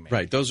how much they make.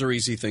 Right. Those are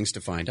easy things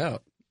to find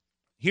out.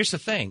 Here's the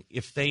thing.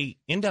 If they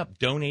end up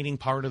donating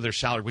part of their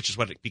salary, which is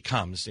what it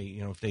becomes,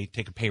 if they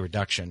take a pay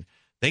reduction,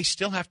 they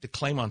still have to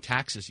claim on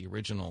taxes the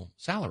original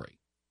salary.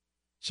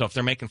 So if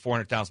they're making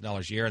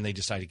 $400,000 a year and they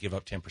decide to give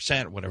up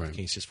 10%, whatever the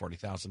case is,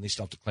 $40,000, they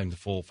still have to claim the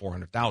full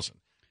 $400,000.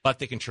 But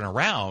they can turn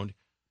around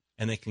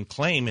and they can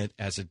claim it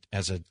as a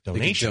donation.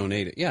 They can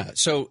donate it, yeah.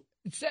 So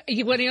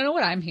you know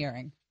what I'm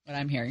hearing? What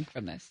I'm hearing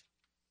from this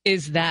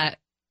is that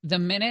the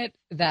minute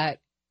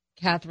that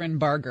Catherine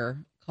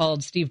Barger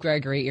called Steve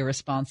Gregory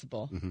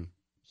irresponsible,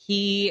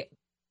 he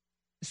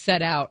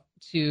set out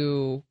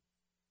to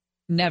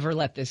never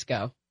let this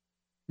go,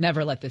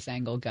 never let this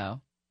angle go.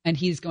 And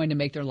he's going to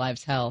make their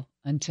lives hell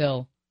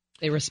until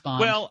they respond.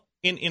 Well,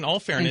 in all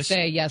fairness. And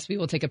say, yes, we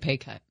will take a pay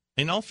cut.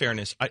 In all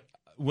fairness,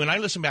 when I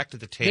listen back to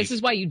the tape. This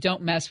is why you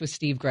don't mess with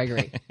Steve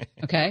Gregory,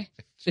 okay?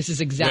 This is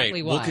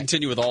exactly why. We'll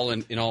continue with all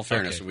in all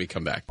fairness when we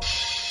come back.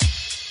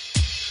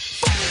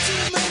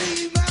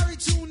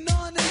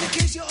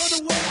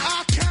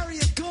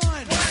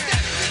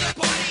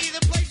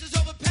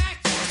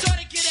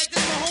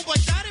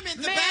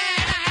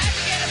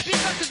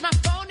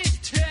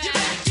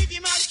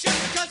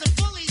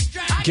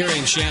 Gary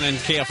and Shannon,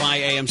 KFI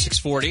AM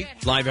 640,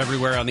 live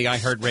everywhere on the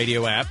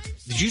iHeartRadio app.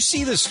 Did you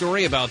see the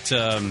story about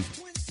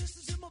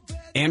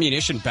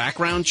ammunition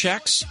background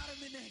checks?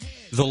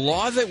 The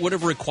law that would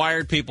have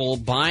required people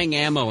buying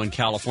ammo in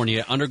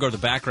California to undergo the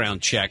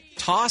background check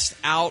tossed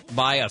out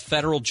by a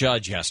federal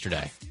judge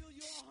yesterday.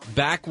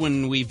 Back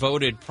when we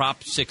voted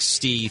Prop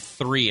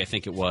 63, I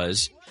think it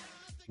was,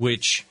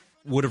 which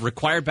would have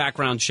required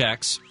background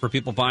checks for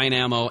people buying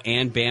ammo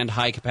and banned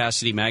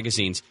high-capacity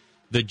magazines.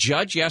 The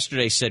judge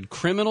yesterday said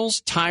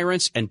criminals,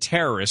 tyrants, and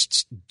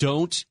terrorists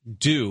don't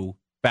do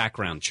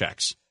background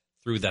checks.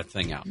 Threw that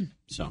thing out.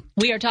 So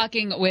we are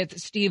talking with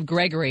Steve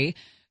Gregory,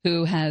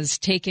 who has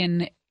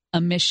taken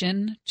a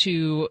mission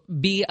to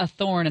be a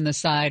thorn in the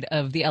side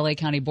of the LA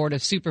County Board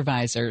of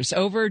Supervisors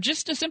over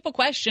just a simple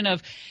question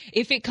of,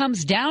 if it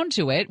comes down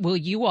to it, will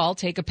you all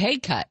take a pay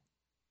cut?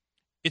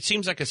 It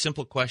seems like a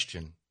simple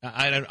question.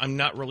 I'm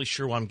not really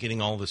sure why I'm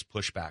getting all this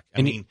pushback.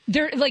 I mean,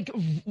 they're like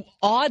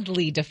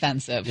oddly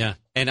defensive. Yeah.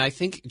 And I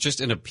think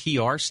just in a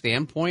PR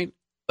standpoint,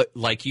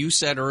 like you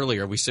said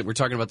earlier, we're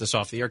talking about this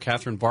off the air,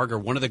 Catherine Barger,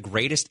 one of the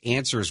greatest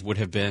answers would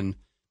have been,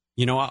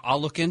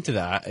 I'll look into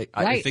that.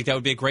 I think that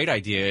would be a great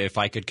idea if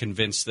I could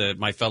convince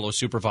my fellow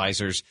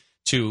supervisors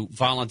to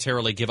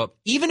voluntarily give up.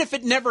 Even if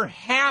it never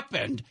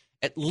happened,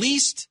 at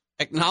least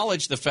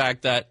acknowledge the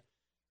fact that,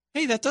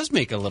 hey, that does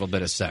make a little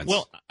bit of sense.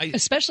 Well,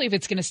 especially if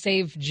it's going to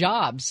save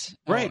jobs,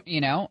 right?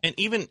 And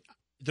even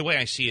the way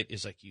I see it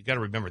is like, you got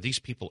to remember these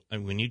people.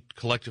 And when you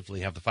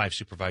collectively have the 5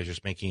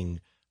 supervisors making,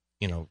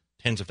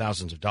 tens of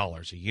thousands of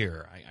dollars a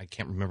year, I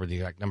can't remember the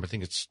exact number. I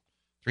think it's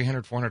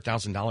 $300,000,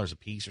 $400,000 a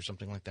piece or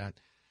something like that.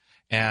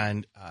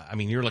 And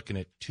you're looking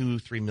at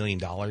 $2-3 million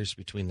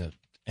between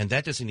and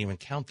that doesn't even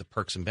count the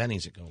perks and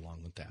bennies that go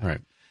along with that.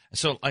 Right.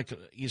 So,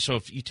 so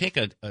if you take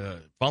a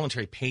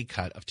voluntary pay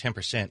cut of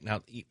 10%,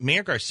 now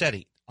Mayor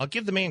Garcetti, I'll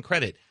give the man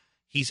credit.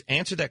 He's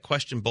answered that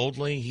question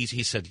boldly.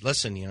 He said,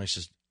 "Listen, he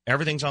says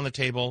everything's on the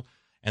table,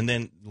 And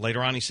then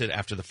later on, he said,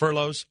 after the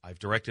furloughs, I've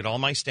directed all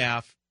my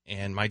staff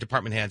and my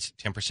department heads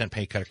 10%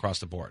 pay cut across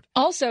the board.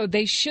 Also,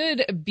 they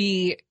should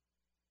be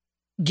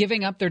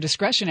giving up their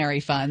discretionary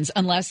funds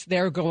unless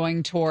they're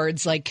going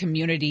towards like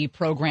community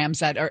programs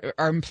that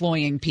are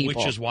employing people.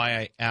 Which is why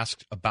I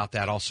asked about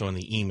that also in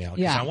the email,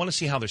 because I want to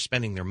see how they're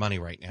spending their money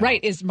right now.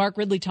 Right. Is Mark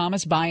Ridley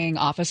Thomas buying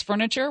office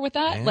furniture with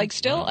that?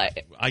 Still?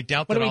 I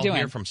doubt what that are we I'll doing?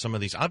 hear from some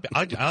of these.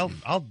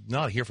 I'll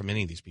not hear from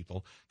any of these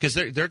people because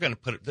they're going to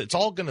put it. It's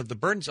all going to, the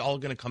burden's all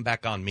going to come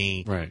back on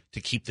me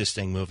to keep this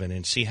thing moving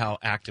and see how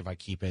active I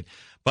keep it.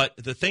 But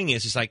the thing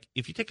is like,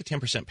 if you take a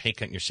 10% pay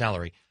cut in your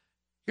salary,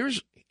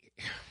 here's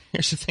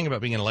the thing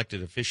about being an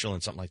elected official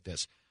in something like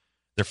this.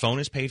 Their phone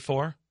is paid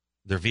for.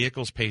 Their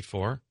vehicle's paid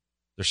for.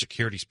 Their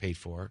security's paid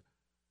for.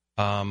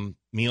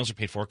 Meals are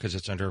paid for because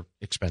it's under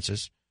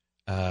expenses.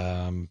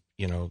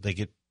 They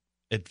get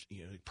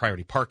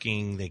priority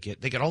parking. They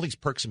get all these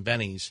perks and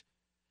bennies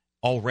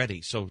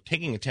already. So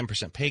taking a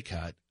 10% pay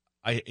cut,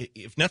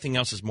 if nothing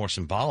else, is more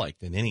symbolic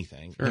than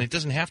anything. Sure. And it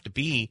doesn't have to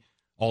be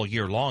all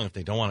year long if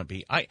they don't want to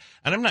be. And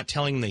I'm not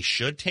telling them they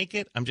should take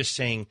it. I'm just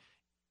saying,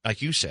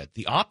 like you said,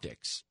 the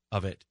optics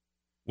of it.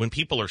 When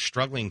people are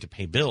struggling to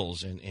pay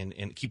bills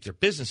and keep their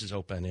businesses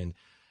open, and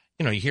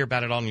you hear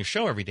about it on your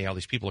show every day. All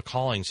these people are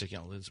calling, saying,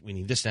 we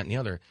need this, that, and the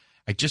other.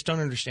 I just don't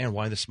understand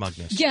why the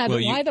smugness. Yeah,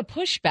 why the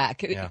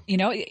pushback? Yeah.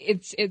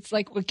 It's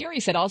like what Gary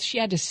said. All she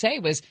had to say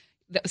was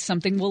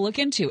something we'll look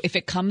into. If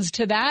it comes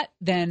to that,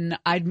 then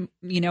and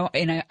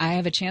I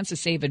have a chance to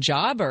save a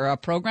job or a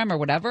program or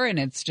whatever, and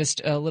it's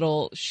just a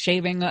little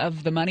shaving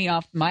of the money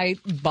off my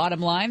bottom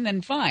line,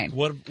 then fine.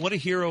 What a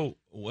hero!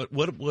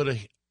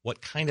 What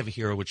kind of a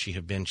hero would she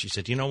have been? She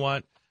said, you know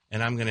what?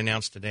 And I'm going to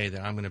announce today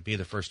that I'm going to be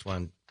the first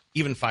one,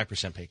 even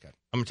 5% pay cut.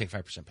 I'm going to take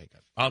 5% pay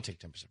cut. I'll take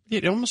 10%.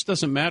 It almost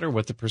doesn't matter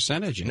what the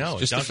percentage is. No,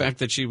 just the fact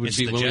that she would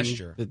be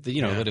willing,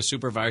 that a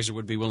supervisor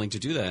would be willing to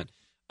do that.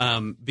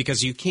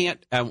 Because you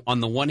can't, on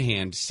the one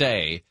hand,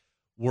 say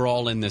we're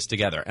all in this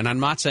together. And I'm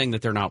not saying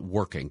that they're not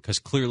working, because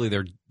clearly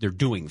they're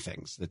doing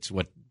things. That's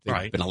what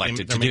they've been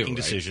elected to do. They're making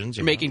decisions.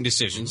 They're making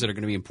decisions that are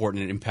going to be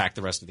important and impact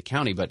the rest of the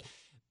county.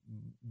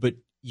 But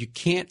you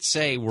can't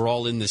say we're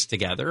all in this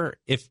together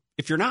if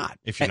you're not.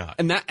 If you're not.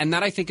 And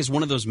that I think is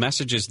one of those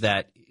messages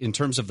that, in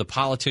terms of the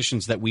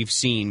politicians that we've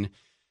seen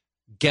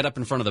get up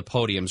in front of the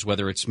podiums,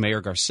 whether it's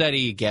Mayor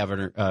Garcetti,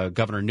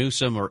 Governor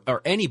Newsom,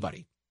 or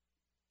anybody,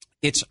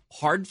 it's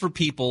hard for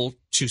people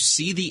to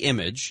see the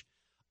image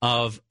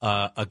of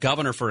a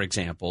governor, for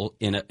example,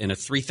 in a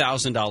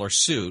 $3,000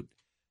 suit,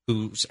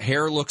 whose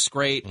hair looks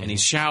great and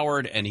he's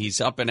showered and he's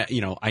up and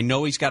I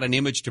know he's got an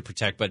image to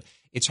protect, but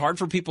it's hard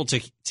for people to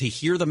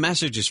hear the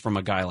messages from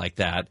a guy like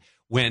that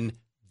when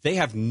they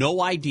have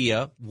no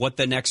idea what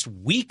the next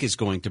week is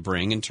going to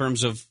bring in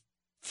terms of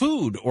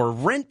food or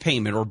rent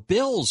payment or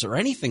bills or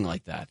anything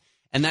like that.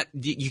 And that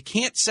you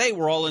can't say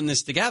we're all in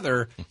this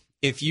together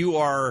if you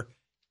are,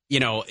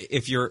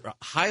 if you're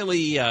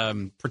highly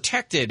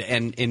protected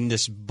and in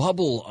this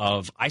bubble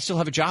of I still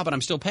have a job and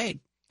I'm still paid.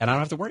 And I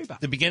don't have to worry about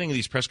it. The beginning of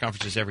these press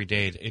conferences every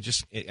day, I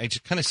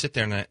just kind of sit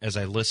there and as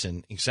I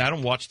listen, because I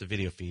don't watch the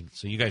video feed.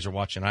 So you guys are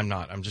watching, I'm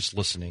not. I'm just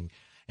listening,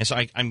 and so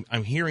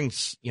I'm hearing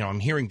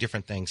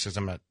different things because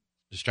I'm not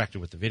distracted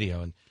with the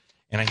video, and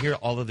I hear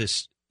all of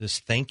this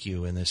thank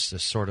you and this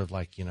sort of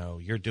like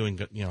you're doing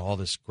all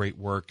this great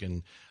work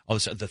and all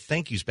this. The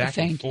thank yous back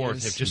and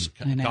forth have just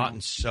gotten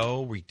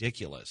so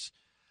ridiculous.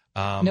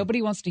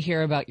 Nobody wants to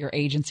hear about your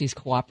agencies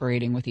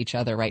cooperating with each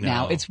other right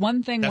now. It's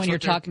one thing when you're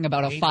talking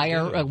about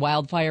a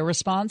wildfire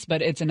response,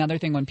 but it's another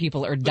thing when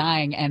people are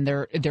dying and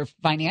their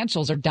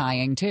financials are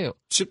dying too.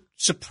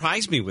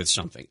 Surprise me with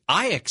something.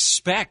 I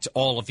expect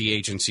all of the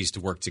agencies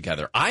to work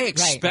together. I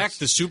expect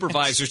the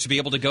supervisors to be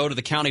able to go to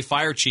the county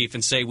fire chief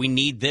and say, we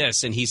need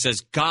this. And he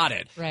says, got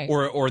it. Right.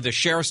 Or the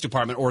sheriff's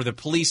department or the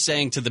police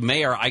saying to the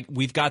mayor,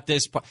 we've got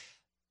this.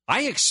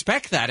 I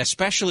expect that,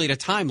 especially at a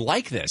time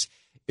like this.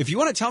 If you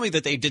want to tell me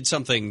that they did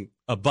something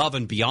above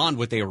and beyond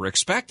what they were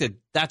expected,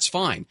 that's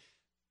fine.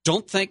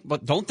 Don't thank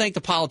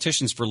the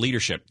politicians for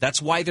leadership.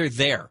 That's why they're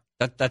there.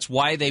 That's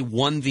why they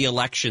won the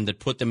election that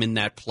put them in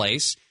that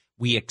place.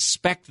 We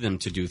expect them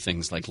to do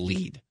things like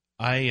lead.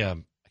 I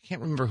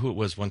can't remember who it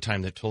was one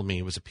time that told me,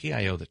 it was a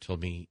PIO that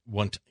told me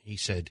he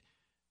said,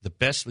 the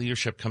best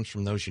leadership comes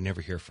from those you never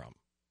hear from.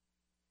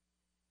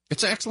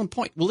 It's an excellent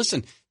point. Well,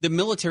 listen, the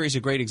military is a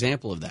great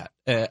example of that.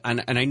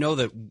 And I know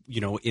that,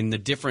 in the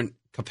different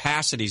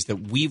capacities that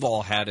we've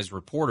all had as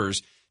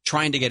reporters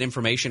trying to get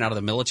information out of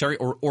the military,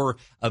 or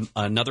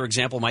another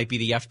example might be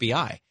the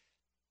FBI.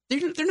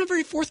 They're not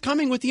very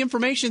forthcoming with the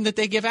information that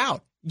they give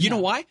out. You know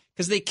why?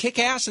 Because they kick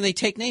ass and they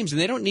take names,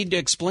 and they don't need to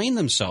explain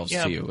themselves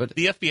to you.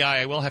 The FBI,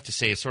 I will have to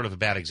say, is sort of a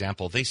bad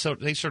example. They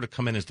sort of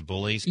come in as the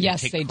bullies and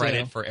yes, take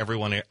credit for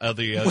everyone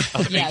other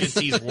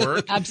agencies'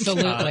 work.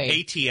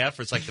 Absolutely. ATF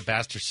is like the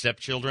bastard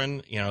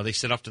stepchildren. They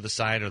sit off to the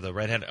side, or the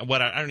redhead. I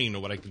don't even know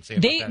what I can say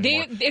about that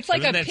anymore. It's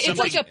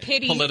like a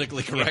pity.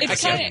 Politically correct.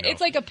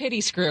 It's like a pity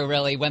screw,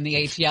 really, when the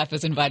ATF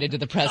is invited to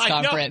the press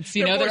conference.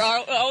 They're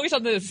always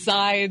on the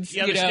sides.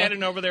 Yeah, they're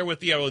standing over there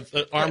with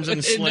arms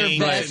and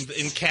slings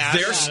and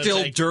casts. they're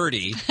still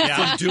dirty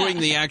from doing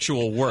the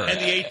actual work.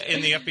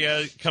 And the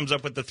FBI comes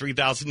up with the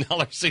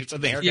 $3,000 suits,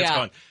 and the haircut's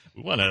going,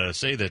 we want to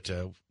say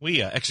that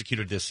we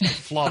executed this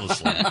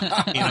flawlessly,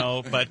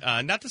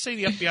 But not to say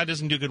the FBI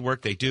doesn't do good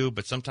work; they do.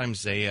 But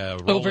sometimes they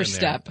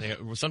overstep.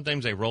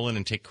 Sometimes they roll in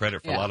and take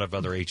credit for a lot of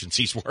other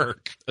agencies'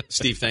 work.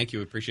 Steve, thank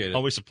you. Appreciate it.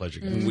 Always a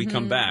pleasure. When we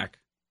come back,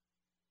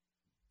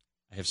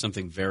 I have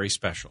something very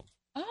special.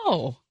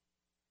 Oh,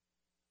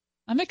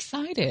 I'm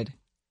excited.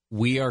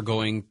 We are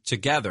going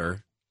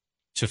together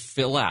to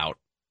fill out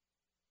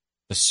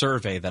the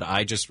survey that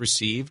I just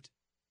received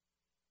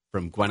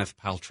from Gwyneth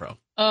Paltrow.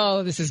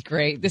 Oh, this is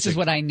great. This is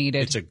what I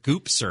needed. It's a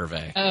Goop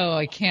survey. Oh,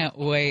 I can't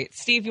wait.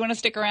 Steve, you want to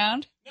stick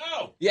around?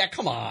 No. Yeah,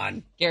 come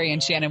on. Gary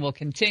and Shannon will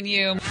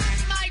continue.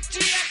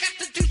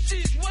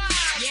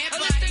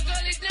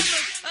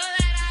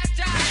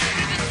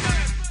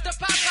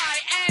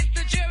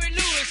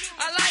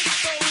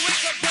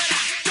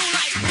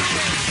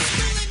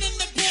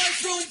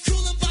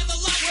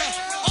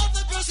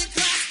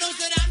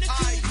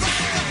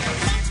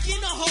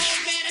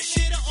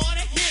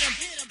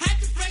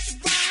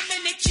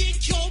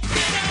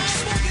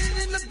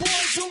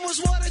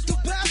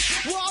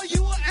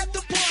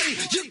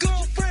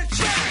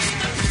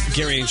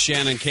 Gary and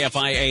Shannon,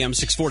 KFI AM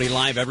 640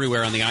 live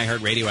everywhere on the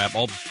iHeartRadio app.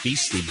 All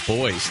Beastie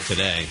Boys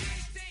today.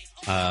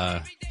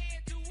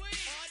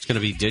 It's going to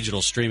be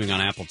digital streaming on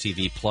Apple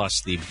TV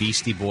Plus. The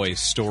Beastie Boys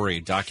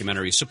story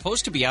documentary is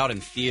supposed to be out in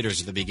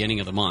theaters at the beginning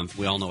of the month.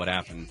 We all know what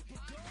happened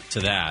to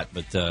that,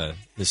 but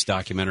this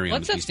documentary.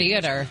 What's on a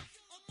theater?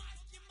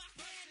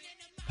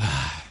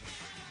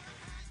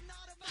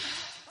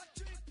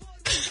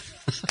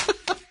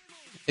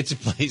 It's a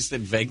place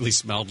that vaguely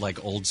smelled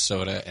like old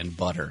soda and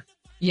butter.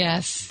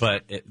 Yes.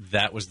 But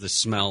that was the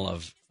smell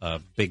of a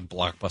big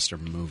blockbuster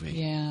movie.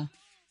 Yeah.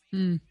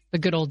 The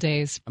good old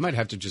days. I might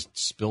have to just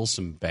spill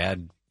some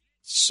bad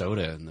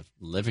soda in the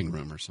living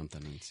room or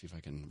something and see if I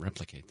can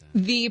replicate that.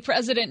 The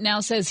president now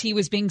says he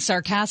was being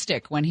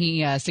sarcastic when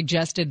he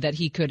suggested that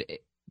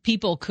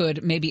people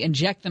could maybe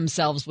inject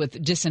themselves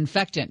with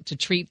disinfectant to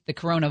treat the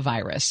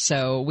coronavirus.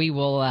 So we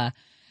will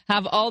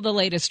have all the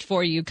latest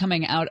for you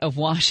coming out of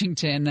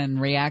Washington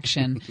and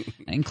reaction,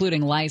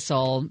 including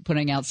Lysol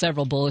putting out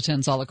several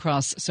bulletins all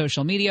across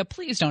social media.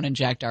 Please don't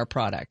inject our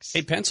products.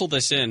 Hey, pencil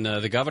this in.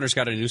 The governor's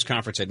got a news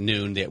conference at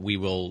noon that we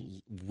will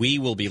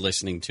be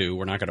listening to.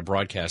 We're not going to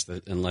broadcast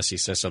it unless he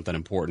says something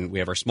important. We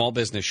have our small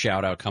business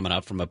shout out coming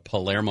up from a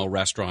Palermo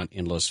restaurant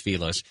in Los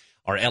Feliz.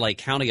 Our LA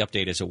County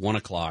update is at 1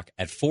 o'clock.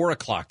 At 4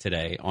 o'clock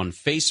today on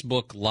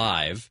Facebook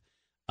Live,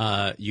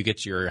 you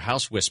get your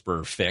House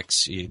Whisperer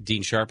fix.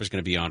 Dean Sharp is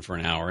going to be on for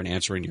an hour and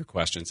answering your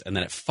questions. And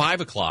then at 5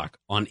 o'clock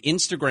on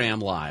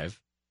Instagram Live,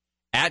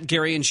 at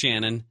Gary and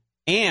Shannon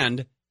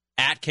and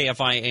at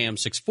KFI AM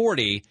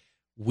 640,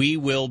 we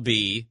will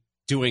be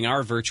doing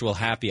our virtual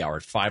happy hour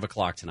at 5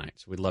 o'clock tonight.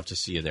 So we'd love to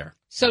see you there.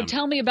 So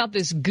tell me about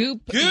this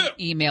Goop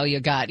email you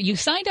got. You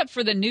signed up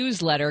for the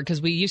newsletter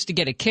because we used to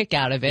get a kick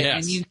out of it.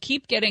 Yes. And you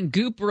keep getting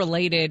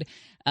Goop-related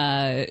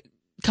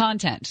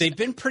content. They've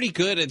been pretty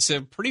good. It's a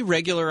pretty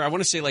regular, I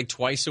want to say like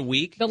twice a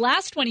week. The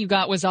last one you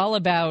got was all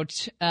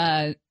about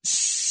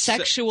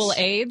sexual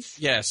AIDS.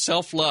 Yeah,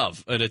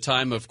 self-love at a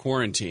time of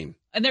quarantine.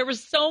 And there were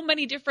so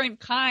many different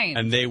kinds.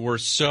 And they were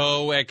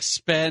so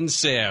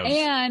expensive.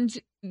 And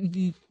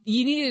you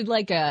needed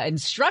like a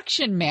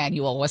instruction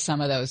manual with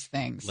some of those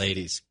things.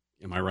 Ladies,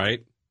 am I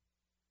right?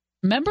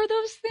 Remember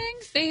those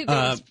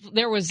things?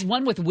 There was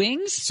one with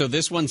wings. So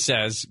this one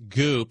says,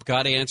 Goop,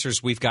 got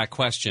answers, we've got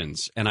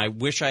questions. And I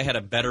wish I had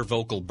a better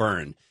vocal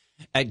burn.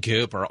 At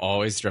Goop, are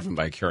always driven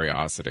by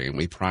curiosity, and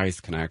we prize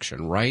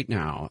connection. Right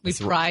now. We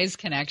prize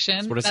connection?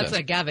 That's what it That's says.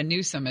 a Gavin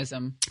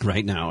Newsomism.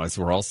 Right now, as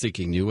we're all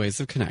seeking new ways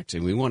of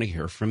connecting, we want to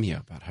hear from you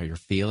about how you're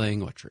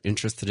feeling, what you're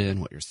interested in,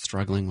 what you're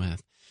struggling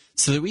with,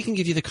 so that we can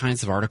give you the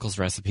kinds of articles,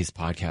 recipes,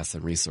 podcasts,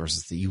 and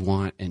resources that you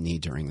want and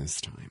need during this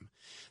time.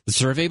 The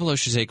survey below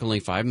should take only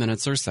 5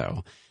 minutes or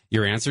so.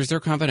 Your answers are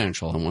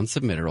confidential, and once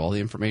submitted, all the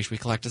information we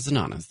collect is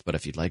anonymous. But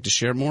if you'd like to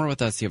share more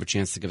with us, you have a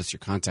chance to give us your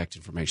contact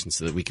information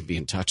so that we can be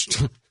in touch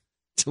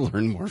to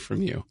learn more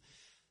from you.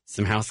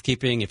 Some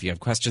housekeeping. If you have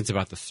questions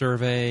about the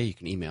survey, you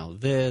can email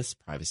this,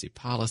 privacy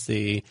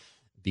policy.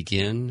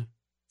 Begin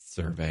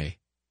survey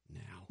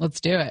now.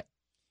 Let's do it.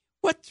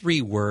 What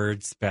 3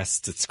 words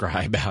best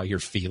describe how you're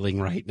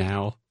feeling right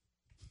now?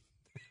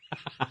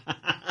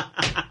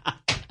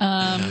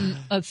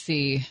 Let's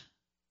see.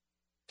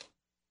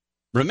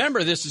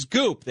 Remember, this is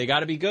Goop. They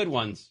got to be good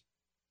ones.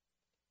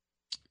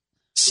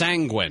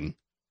 Sanguine.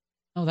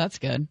 Oh, that's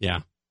good. Yeah.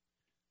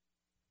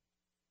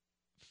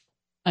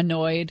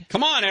 Annoyed.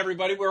 Come on,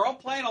 everybody. We're all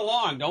playing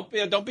along.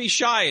 Don't be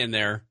shy in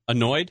there.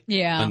 Annoyed?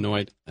 Yeah.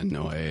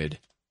 Annoyed.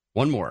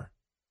 One more.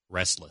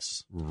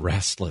 Restless.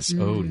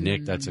 Oh,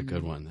 Nick, that's a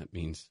good one.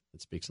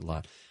 That speaks a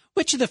lot.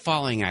 Which of the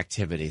following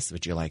activities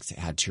would you like to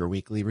add to your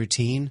weekly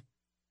routine?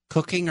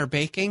 Cooking or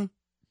baking?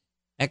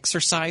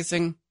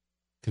 Exercising?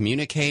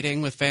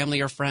 Communicating with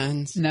family or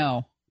friends?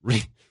 No.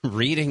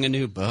 Reading a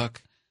new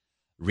book?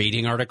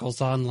 Reading articles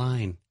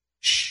online?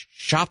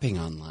 Shopping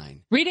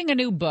online. Reading a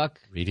new book.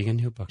 Reading a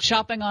new book.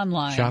 Shopping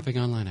online. Shopping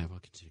online, I will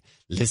continue.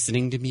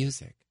 Listening to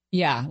music.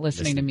 Yeah,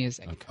 listening to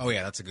music. Okay. Oh,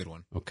 yeah, that's a good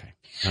one. Okay.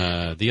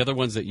 The other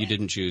ones that you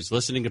didn't choose,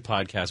 listening to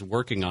podcasts,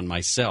 working on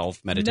myself,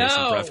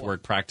 meditation, breath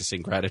work,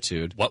 practicing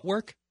gratitude. What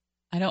work?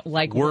 I don't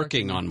like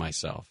working on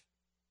myself.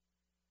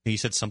 You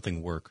said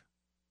something work.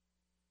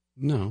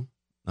 No.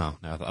 Oh,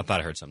 no, I thought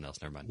I heard something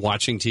else. Never mind.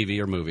 Watching TV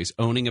or movies,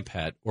 owning a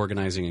pet,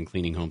 organizing and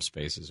cleaning home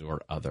spaces,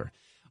 or other.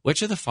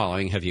 Which of the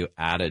following have you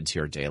added to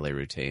your daily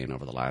routine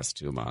over the last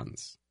 2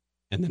 months?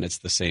 And then it's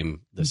the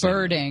same.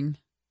 Birding.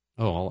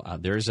 Oh,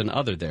 there's an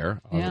other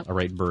there. Yep. All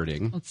right,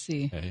 birding. Let's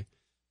see. Okay.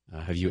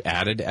 Have you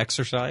added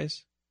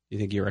exercise? Do you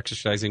think you're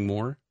exercising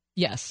more?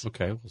 Yes.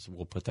 Okay,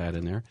 we'll put that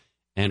in there.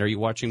 And are you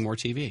watching more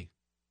TV?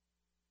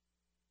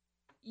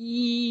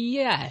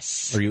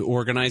 Yes. Are you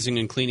organizing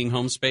and cleaning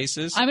home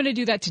spaces? I'm going to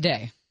do that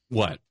today.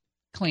 What?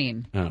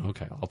 Clean. Oh,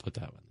 okay. I'll put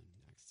that one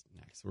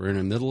next. We're in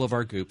the middle of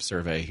our Goop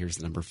survey. Here's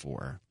number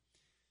 4.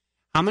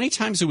 How many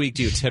times a week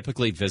do you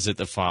typically visit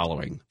the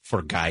following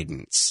for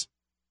guidance?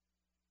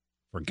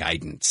 For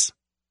guidance.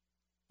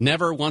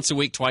 Never once a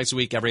week, twice a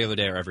week, every other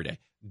day, or every day.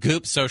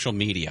 Goop social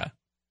media.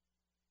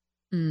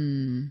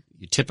 You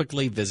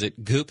typically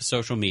visit Goop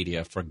social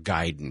media for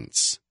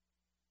guidance.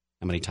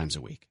 How many times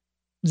a week?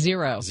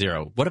 0.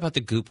 What about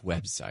the Goop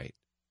website?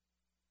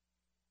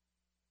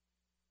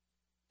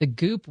 The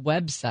Goop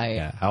website.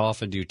 Yeah. How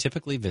often do you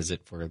typically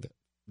visit for the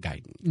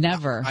guidance?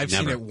 Never. I've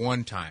seen it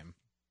one time.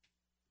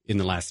 In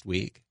the last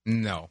week?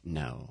 No.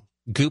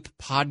 Goop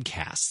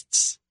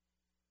podcasts.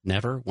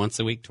 Never. Once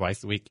a week,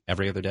 twice a week,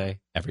 every other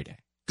day, every day.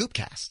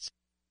 Goopcasts.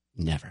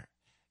 Never.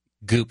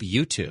 Goop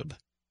YouTube.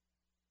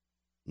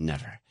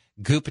 Never.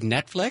 Goop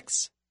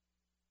Netflix?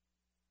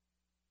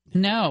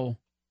 No.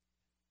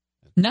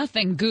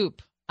 Nothing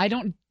Goop. I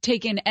don't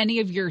take in any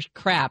of your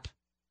crap.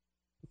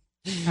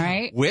 All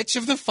right. Which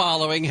of the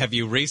following have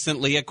you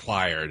recently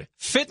acquired?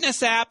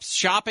 Fitness apps,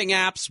 shopping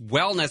apps,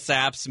 wellness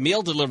apps,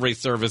 meal delivery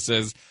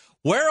services,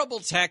 wearable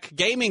tech,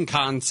 gaming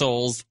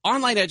consoles,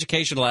 online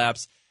educational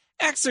apps,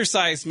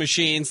 exercise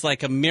machines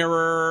like a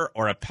Mirror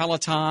or a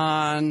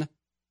Peloton,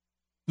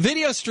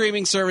 video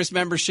streaming service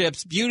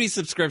memberships, beauty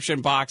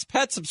subscription box,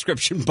 pet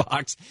subscription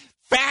box,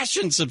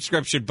 fashion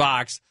subscription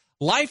box,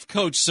 life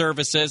coach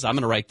services. I'm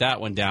going to write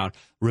that one down.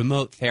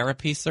 Remote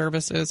therapy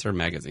services or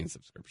magazine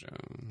subscription.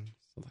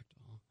 Select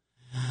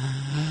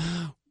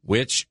all.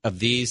 Which of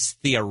these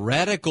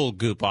theoretical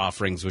Goop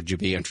offerings would you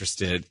be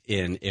interested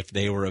in if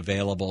they were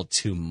available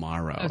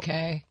tomorrow?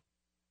 Okay.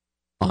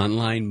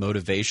 Online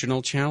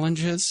motivational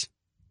challenges?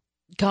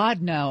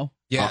 God, no.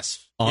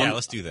 Yes. Yeah,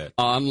 let's do that.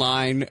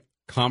 Online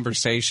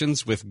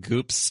conversations with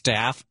Goop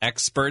staff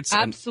experts?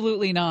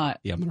 Absolutely not.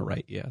 Yeah, I'm going to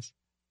write yes.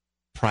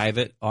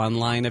 Private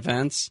online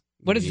events?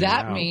 What does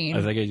that mean?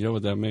 I think you know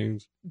what that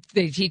means.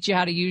 They teach you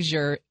how to use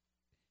your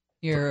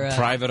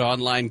private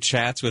online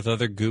chats with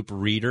other Goop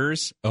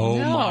readers? Oh,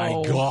 No.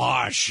 my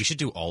gosh. We should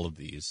do all of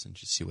these and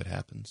just see what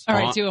happens. All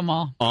right, do them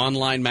all.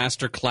 Online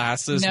master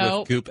classes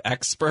with Goop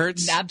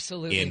experts?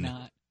 Absolutely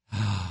not.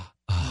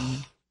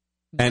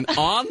 An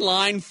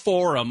online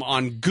forum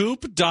on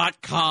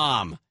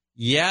goop.com.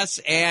 Yes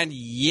and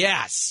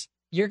yes.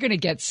 You're going to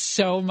get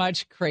so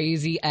much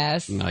crazy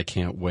S. I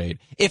can't wait.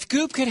 If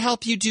Goop could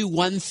help you do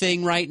one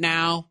thing right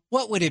now,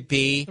 what would it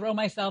be? Throw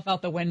myself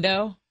out the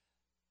window?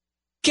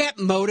 Get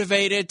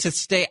motivated to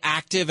stay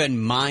active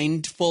and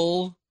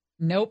mindful.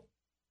 Nope.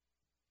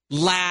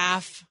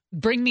 Laugh.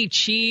 Bring me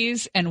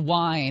cheese and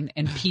wine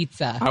and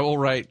pizza. I will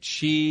write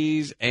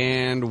cheese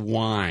and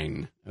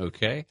wine.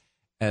 Okay.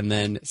 And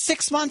then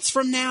 6 months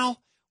from now,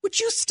 would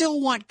you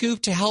still want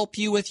Goop to help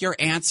you with your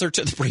answer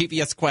to the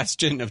previous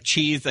question of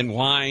cheese and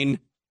wine?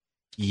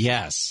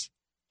 Yes.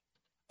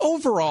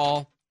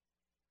 Overall,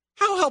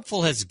 how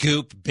helpful has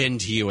Goop been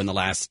to you in the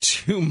last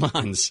 2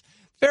 months?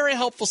 Very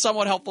helpful,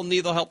 somewhat helpful,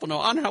 neither helpful,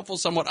 no unhelpful,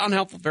 somewhat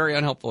unhelpful, very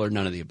unhelpful, or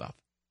none of the above.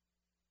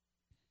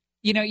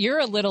 You know, you're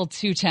a little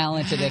too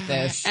talented at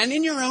this. And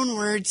in your own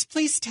words,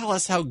 please tell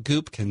us how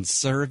Goop can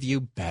serve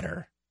you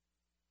better.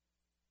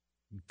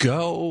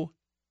 Go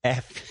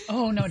F.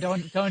 Oh, no,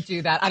 don't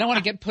do that. I don't want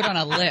to get put on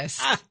a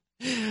list.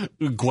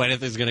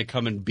 Gwyneth is going to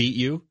come and beat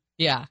you?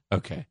 Yeah.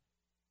 Okay.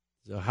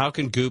 So how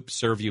can Goop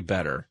serve you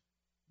better?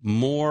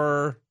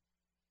 More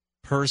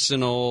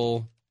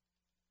personal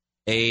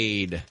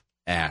aid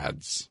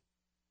ads.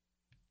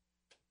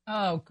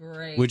 Oh,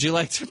 great. Would you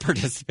like to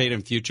participate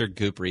in future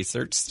Goop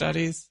research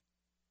studies?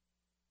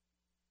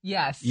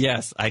 Yes.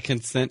 Yes, I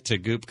consent to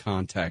Goop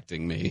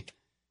contacting me.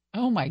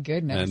 Oh, my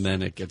goodness. And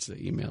then it gets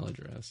the email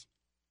address.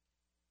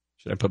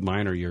 Should I put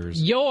mine or yours?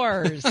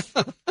 Yours.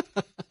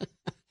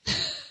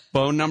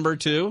 Phone number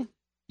 2?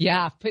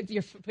 Yeah, put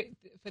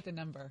the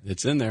number.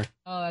 It's in there.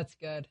 Oh, that's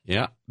good.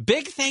 Yeah.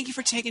 Big thank you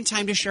for taking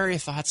time to share your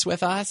thoughts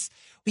with us.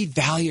 We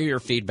value your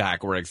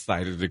feedback. We're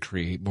excited to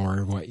create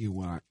more of what you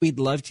want. We'd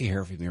love to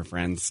hear from your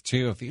friends,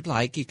 too. If you'd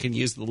like, you can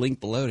use the link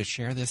below to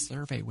share this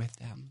survey with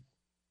them.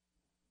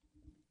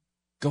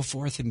 Go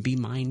forth and be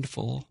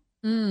mindful.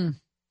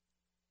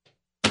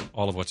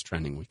 All of what's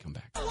trending when we come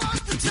back.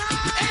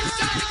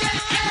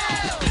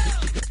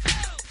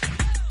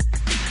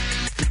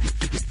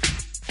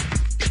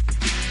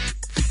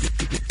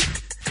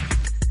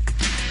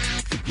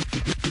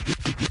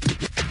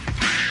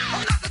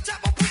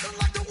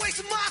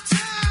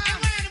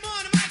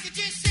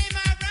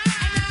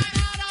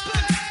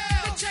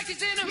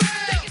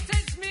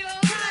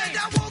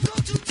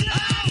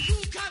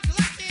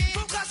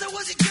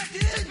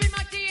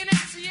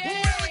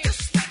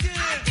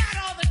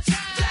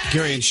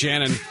 Gary and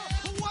Shannon.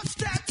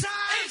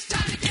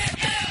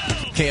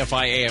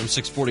 KFI AM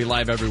 640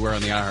 live everywhere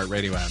on the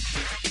iHeartRadio app.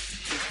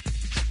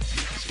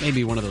 It's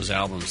maybe one of those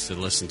albums to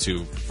listen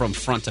to from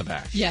front to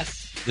back.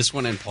 Yes. This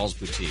one and Paul's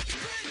Boutique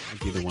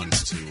might be the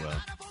ones to...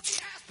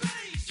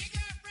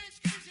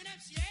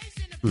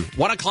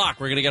 1 o'clock,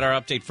 we're going to get our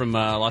update from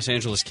Los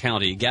Angeles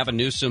County. Gavin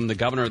Newsom, the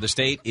governor of the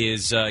state,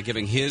 is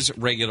giving his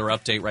regular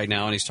update right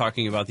now, and he's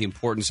talking about the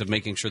importance of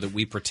making sure that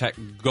we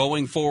protect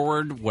going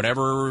forward,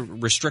 whatever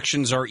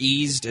restrictions are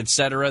eased, et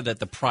cetera, that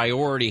the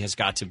priority has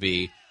got to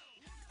be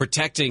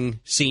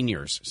protecting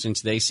seniors, since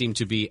they seem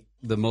to be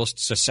the most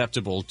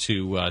susceptible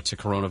to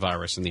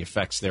coronavirus and the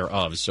effects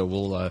thereof. So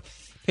we'll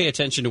pay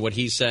attention to what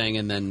he's saying,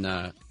 and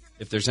then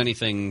if there's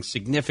anything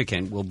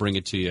significant, we'll bring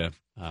it to you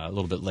a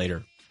little bit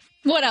later.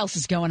 What else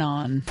is going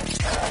on?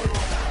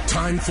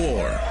 Time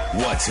for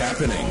What's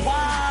Happening.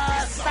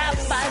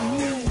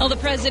 Well, the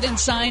president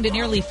signed a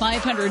nearly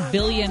 $500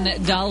 billion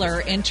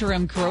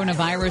interim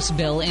coronavirus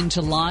bill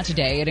into law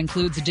today. It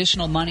includes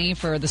additional money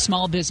for the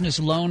small business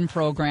loan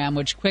program,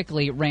 which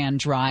quickly ran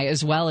dry,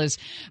 as well as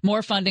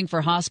more funding for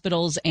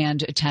hospitals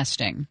and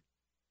testing.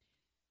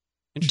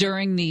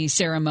 During the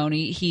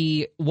ceremony,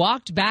 he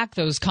walked back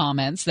those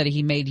comments that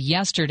he made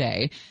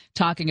yesterday,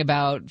 talking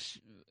about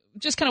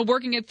just kind of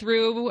working it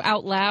through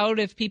out loud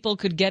if people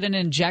could get an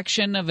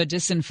injection of a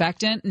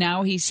disinfectant.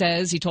 Now he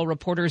says, he told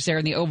reporters there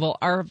in the Oval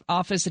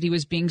Office that he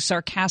was being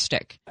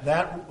sarcastic.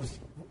 That was,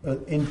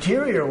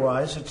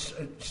 interior-wise,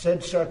 it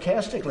said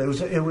sarcastically.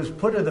 It was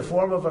put in the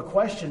form of a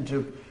question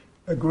to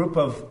a group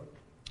of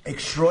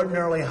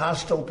extraordinarily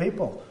hostile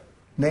people,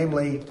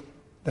 namely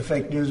the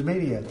fake news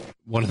media.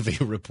 One of the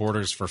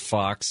reporters for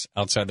Fox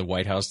outside the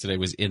White House today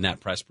was in that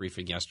press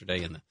briefing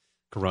yesterday, in the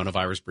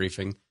coronavirus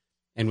briefing,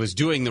 and was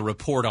doing the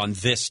report on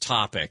this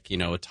topic,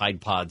 Tide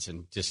Pods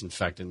and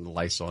disinfectant and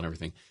Lysol and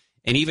everything.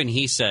 And even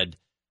he said,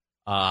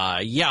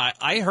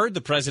 I heard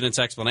the president's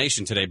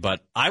explanation today,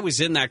 but I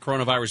was in that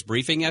coronavirus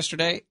briefing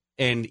yesterday,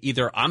 and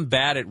either I'm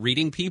bad at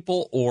reading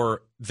people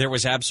or there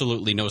was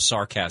absolutely no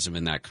sarcasm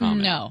in that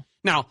comment. No.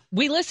 Now,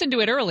 we listened to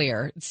it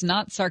earlier. It's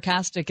not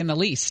sarcastic in the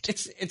least.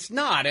 It's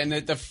not. And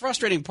the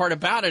frustrating part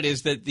about it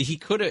is that he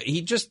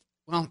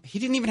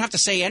didn't even have to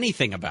say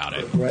anything about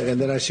it. Right.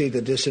 And then I see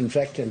the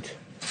disinfectant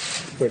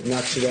where it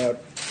knocks it out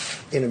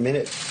in 1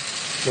 minute.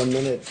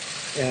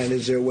 And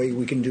is there a way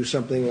we can do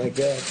something like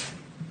that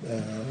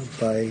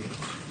by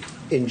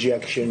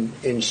injection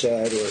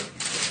inside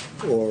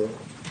or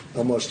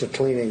almost a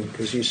cleaning?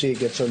 Because you see it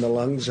gets on the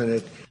lungs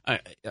and it...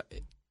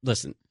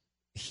 Listen,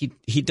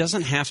 he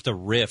doesn't have to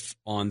riff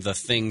on the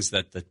things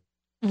that the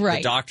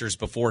doctors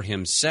before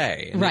him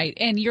say. Right.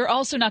 And you're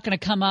also not going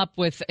to come up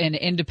with an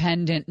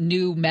independent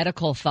new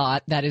medical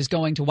thought that is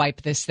going to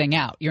wipe this thing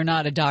out. You're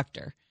not a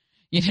doctor.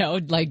 You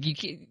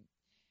can't.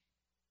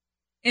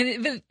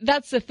 And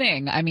that's the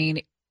thing. I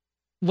mean,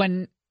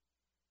 when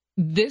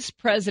this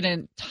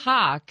president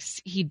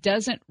talks, he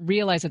doesn't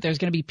realize that there's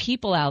going to be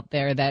people out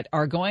there that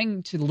are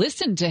going to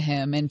listen to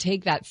him and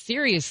take that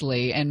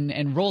seriously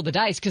and roll the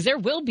dice, because there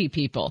will be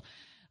people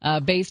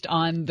based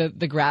on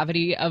the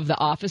gravity of the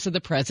office of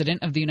the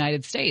president of the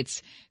United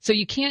States. So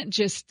you can't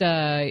just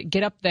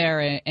get up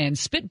there and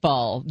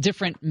spitball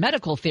different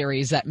medical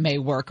theories that may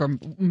work or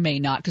may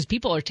not, because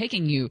people are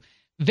taking you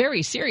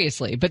very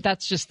seriously. But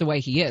that's just the way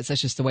he is.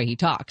 That's just the way he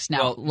talks.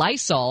 Now,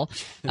 Lysol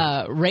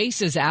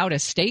races out a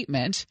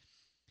statement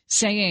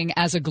saying,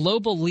 as a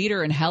global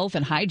leader in health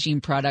and hygiene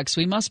products,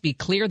 we must be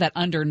clear that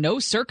under no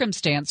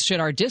circumstance should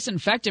our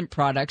disinfectant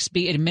products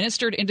be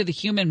administered into the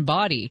human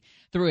body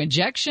through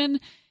injection,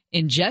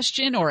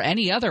 ingestion, or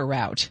any other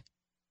route.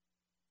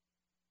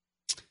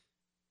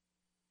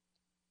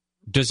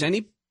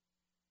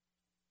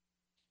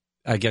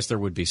 I guess there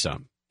would be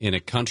some. In a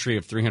country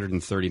of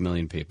 330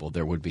 million people,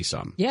 there would be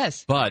some.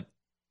 Yes. But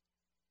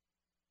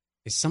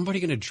is somebody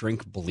going to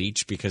drink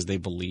bleach because they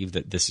believe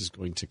that this is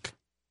going to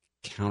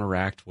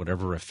counteract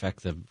whatever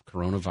effect the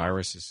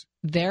coronavirus is?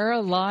 There are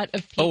a lot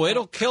of people. Oh,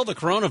 it'll kill the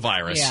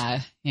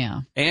coronavirus.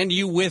 Yeah. And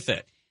you with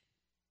it.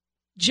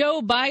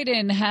 Joe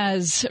Biden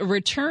has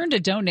returned a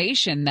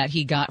donation that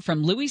he got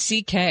from Louis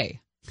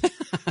C.K.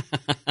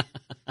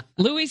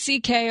 Louis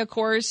C.K., of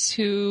course,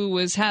 who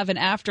was having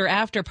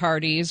after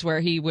parties where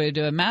he would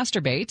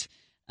masturbate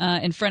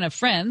in front of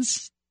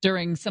friends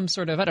during some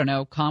sort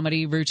of,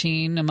 comedy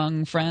routine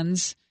among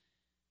friends.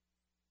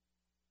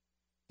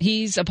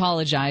 He's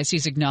apologized.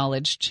 He's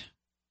acknowledged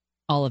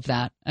all of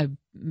that,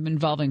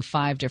 involving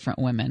 5 different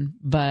women.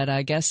 But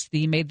I guess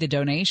he made the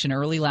donation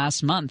early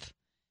last month,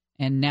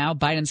 and now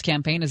Biden's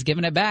campaign has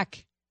given it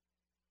back.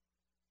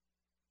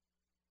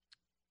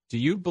 Do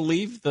you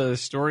believe the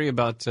story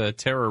about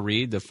Tara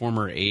Reid, the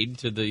former aide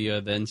to the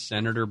then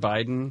Senator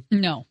Biden?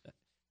 No.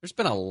 There's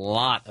been a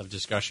lot of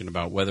discussion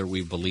about whether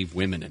we believe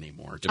women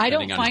anymore, I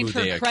depending don't on find who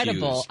they her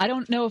credible. accuse. I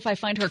don't know if I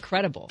find her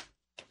credible.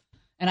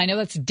 And I know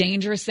that's a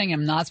dangerous thing.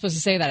 I'm not supposed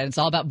to say that. It's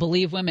all about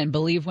believe women,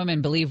 believe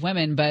women, believe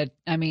women. But,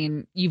 I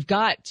mean, you've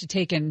got to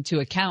take into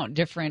account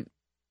different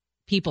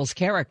people's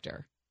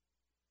character.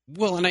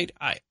 Well, and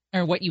I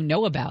or what you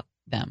know about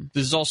them.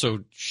 This is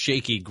also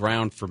shaky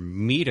ground for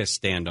me to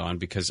stand on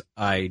because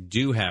I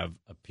do have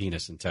a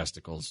penis and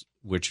testicles,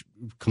 which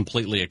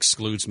completely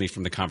excludes me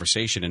from the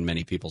conversation in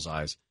many people's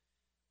eyes.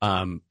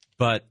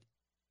 But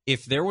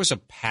if there was a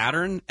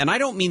pattern, and I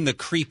don't mean the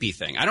creepy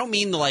thing. I don't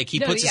mean like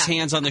he puts his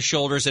hands on the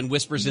shoulders and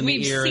whispers in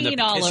the ear. We've seen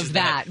and all of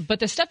that. But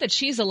the stuff that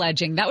she's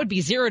alleging, that would be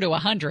 0 to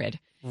 100.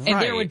 Right.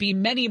 And there would be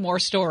many more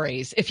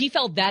stories. If he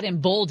felt that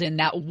emboldened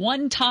that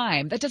one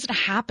time, that doesn't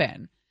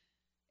happen.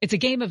 It's a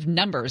game of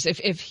numbers.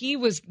 If he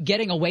was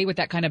getting away with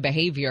that kind of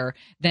behavior,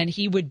 then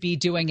he would be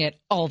doing it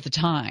all the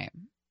time.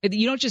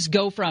 You don't just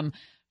go from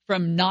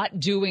not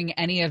doing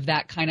any of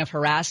that kind of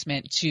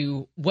harassment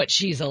to what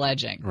she's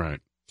alleging.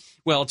 Right.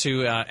 Well,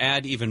 to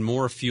add even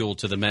more fuel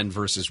to the men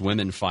versus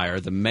women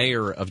fire, the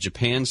mayor of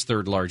Japan's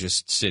third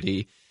largest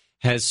city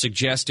has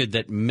suggested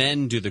that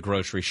men do the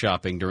grocery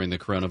shopping during the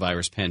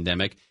coronavirus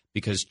pandemic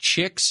because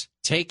chicks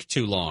take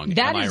too long.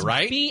 That Am is I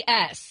right?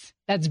 BS.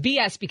 That's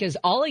BS because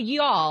all of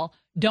y'all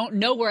don't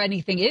know where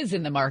anything is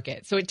in the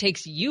market, so it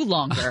takes you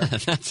longer.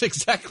 That's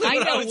exactly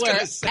what I was where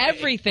gonna say.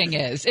 everything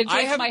is. It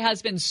takes my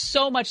husband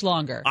so much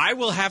longer. I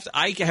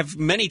have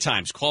many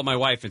times called my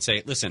wife and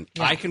say, listen,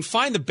 I can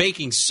find the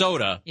baking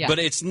soda, but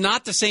it's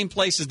not the same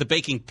place as the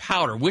baking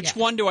powder. Which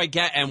one do I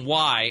get and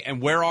why and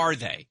where are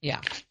they?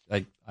 Yeah.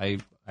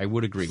 I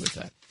would agree with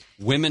that.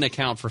 Women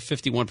account for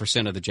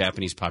 51% of the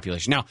Japanese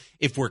population. Now,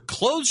 if we're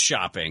clothes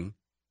shopping,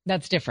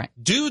 that's different.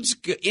 Dudes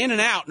in and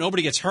out,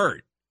 nobody gets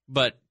hurt.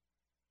 But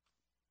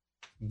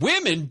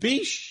women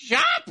be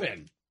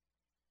shopping.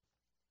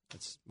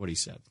 That's what he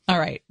said. All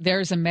right.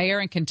 There's a mayor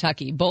in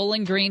Kentucky,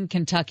 Bowling Green,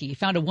 Kentucky. He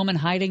found a woman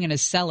hiding in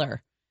his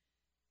cellar.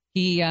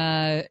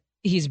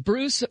 He's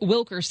Bruce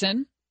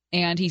Wilkerson,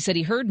 and he said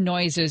he heard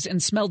noises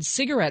and smelled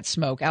cigarette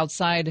smoke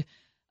outside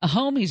a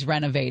home he's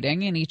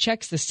renovating, and he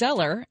checks the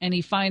cellar, and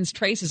he finds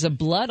traces of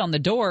blood on the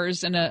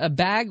doors and a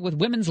bag with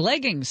women's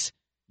leggings.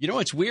 You know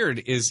what's weird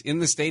is in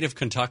the state of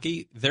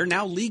Kentucky, they're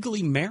now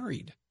legally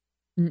married.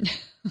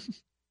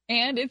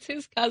 And it's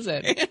his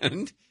cousin.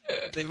 And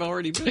they've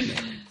already been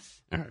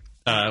married.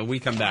 All right. We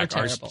come back.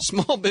 Our terrible.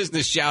 small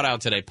business shout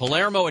out today.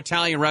 Palermo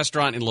Italian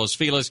restaurant in Los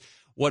Feliz.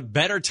 What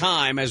better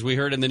time, as we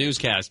heard in the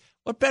newscast,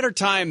 what better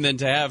time than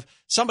to have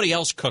somebody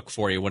else cook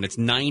for you when it's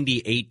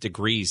 98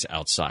 degrees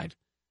outside?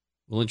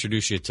 We'll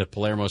introduce you to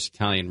Palermo's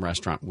Italian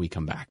restaurant when we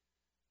come back.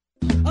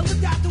 I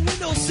looked out the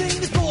window, seen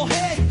his bald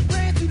head.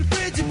 Ran through the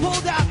fridge and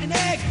pulled out an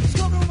egg.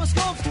 Scooped on my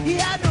scopes, he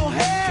had no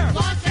hair.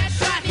 Lost that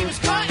shot, he was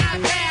caught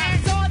out there.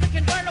 Saw the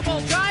convertible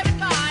driving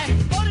by.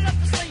 Loaded up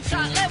the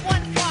slingshot, let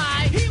one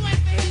fly. He went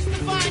for his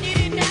to find, he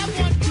didn't have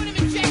one. Put him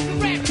in check,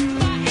 correct.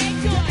 My egg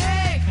to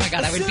egg. Oh my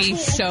God, I would be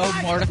so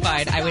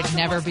mortified. I would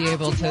never be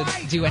able to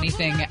do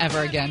anything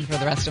ever again for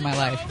the rest of my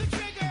life.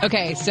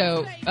 Okay,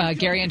 so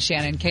Gary and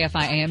Shannon,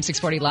 KFI AM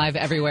 640 live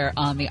everywhere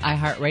on the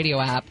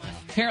iHeartRadio app.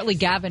 Apparently,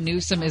 Gavin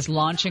Newsom is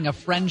launching a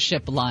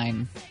friendship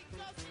line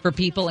for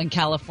people in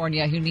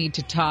California who need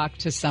to talk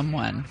to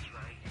someone.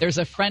 There's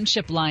a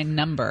friendship line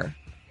number.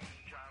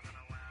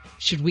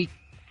 Should we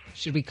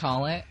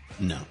call it?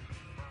 No.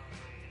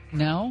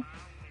 No?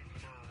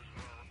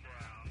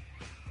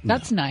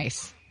 That's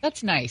nice.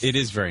 That's nice. It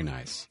is very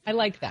nice. I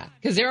like that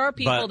because there are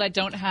people that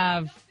don't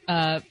have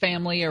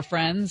family or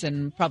friends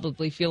and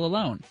probably feel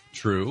alone.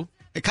 True.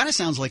 It kind of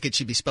sounds like it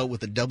should be spelled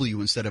with a W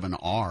instead of an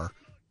R.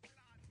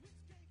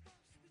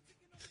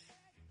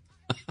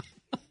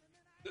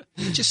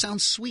 It just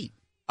sounds sweet.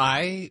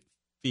 I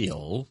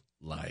feel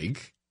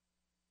like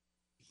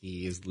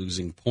he is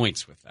losing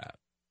points with that.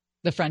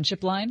 The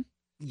friendship line?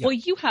 Yep. Well,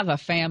 you have a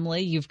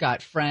family. You've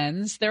got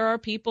friends. There are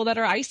people that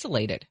are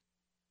isolated.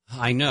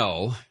 I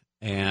know.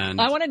 And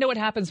I want to know what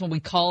happens when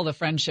we call the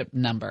friendship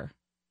number.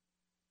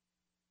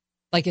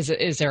 Like,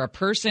 is there a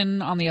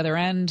person on the other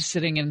end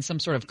sitting in some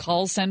sort of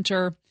call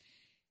center?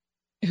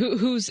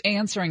 Who's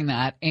answering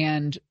that?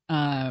 And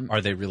are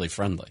they really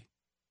friendly?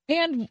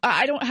 And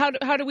I don't.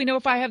 How do we know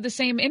if I have the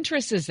same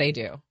interests as they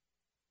do?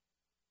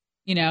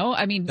 You know,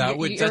 I mean,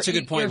 that's a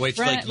good point. Wait,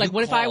 like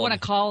what if I want to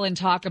call and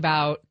talk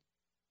about,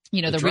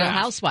 the Real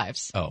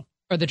Housewives? Oh,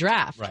 or the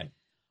draft? Right.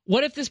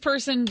 What if this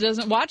person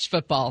doesn't watch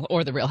football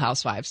or the Real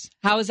Housewives?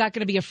 How is that going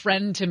to be a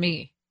friend to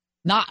me?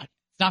 It's not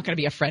going to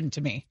be a friend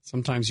to me.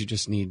 Sometimes you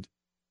just need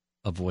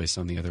a voice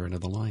on the other end of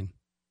the line.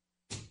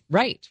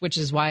 Right, which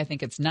is why I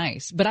think it's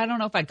nice. But I don't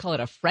know if I'd call it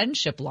a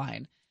friendship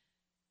line.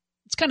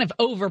 It's kind of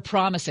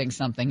over-promising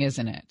something,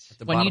 isn't it?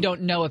 When you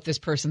don't know if this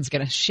person's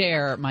going to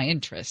share my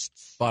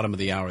interests. Bottom of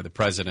the hour, the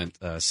president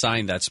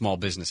signed that small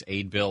business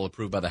aid bill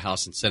approved by the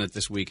House and Senate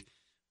this week.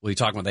 We'll be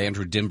talking with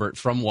Andrew Dimbert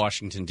from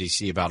Washington,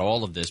 D.C. about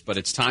all of this. But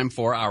it's time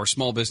for our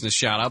small business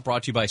shout-out,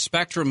 brought to you by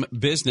Spectrum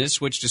Business.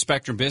 Switch to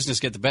Spectrum Business.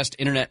 Get the best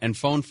internet and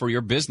phone for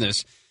your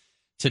business.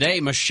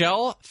 Today,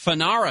 Michelle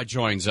Fanara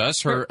joins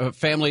us. Her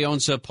family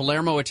owns a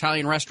Palermo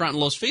Italian restaurant in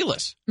Los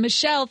Feliz.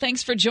 Michelle,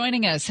 thanks for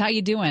joining us. How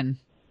you doing?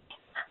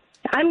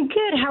 I'm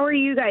good. How are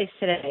you guys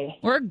today?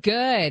 We're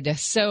good.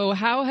 So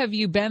how have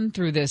you been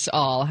through this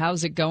all?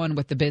 How's it going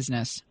with the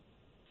business?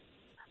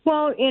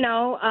 Well,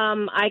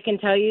 I can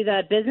tell you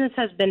that business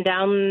has been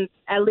down,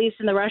 at least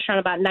in the restaurant,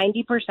 about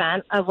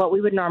 90% of what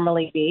we would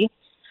normally be.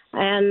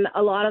 And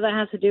a lot of that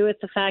has to do with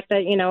the fact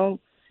that,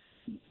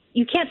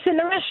 you can't sit in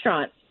a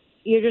restaurant.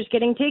 You're just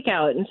getting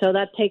takeout. And so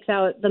that takes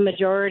out the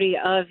majority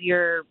of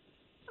your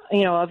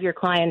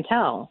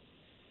clientele.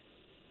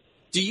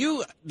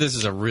 This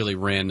is a really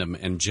random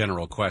and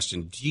general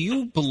question. Do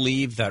you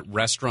believe that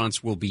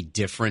restaurants will be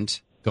different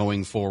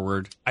going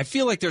forward? I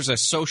feel like there's a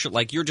social,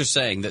 like you're just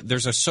saying, that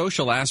there's a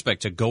social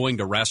aspect to going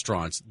to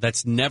restaurants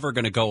that's never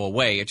going to go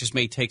away. It just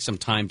may take some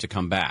time to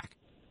come back.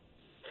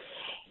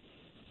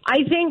 I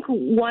think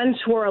once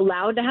we're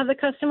allowed to have the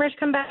customers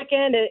come back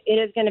in, it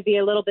is going to be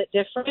a little bit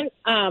different.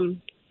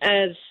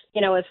 As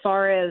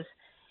far as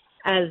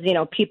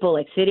people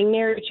like sitting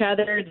near each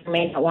other, they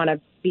may not want to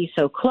be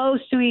so close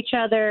to each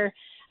other.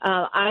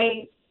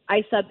 I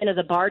sub in as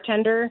a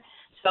bartender,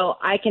 so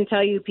I can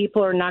tell you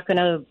people are not going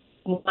to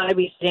want to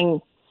be sitting,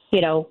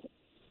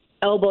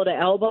 elbow to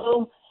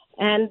elbow,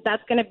 and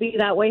that's going to be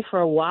that way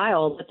for a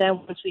while. But then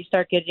once we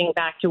start getting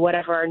back to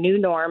whatever our new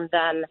norm,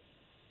 then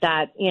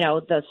that,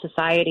 the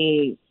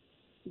society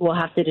will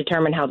have to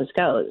determine how this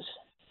goes.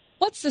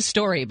 What's the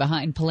story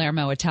behind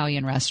Palermo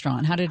Italian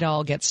Restaurant? How did it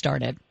all get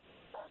started?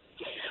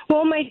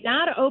 Well, my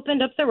dad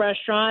opened up the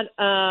restaurant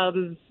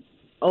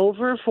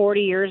over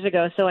 40 years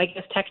ago, so I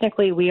guess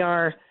technically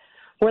we're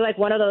like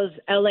one of those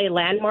LA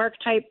landmark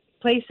type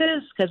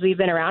places because we've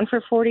been around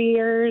for 40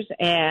 years,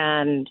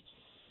 and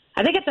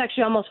I think it's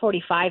actually almost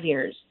 45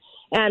 years.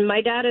 And my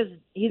dad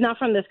he's not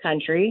from this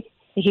country.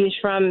 He's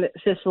from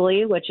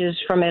Sicily, which is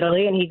from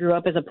Italy, and he grew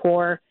up as a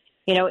poor,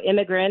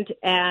 immigrant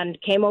and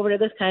came over to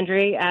this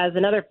country as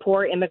another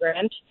poor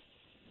immigrant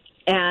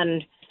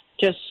and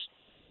just,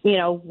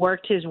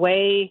 worked his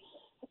way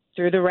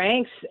through the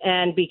ranks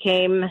and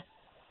became,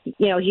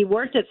 he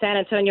worked at San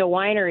Antonio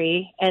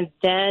Winery, and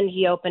then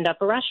he opened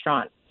up a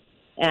restaurant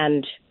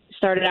and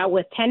started out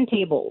with 10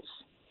 tables.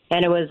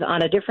 And it was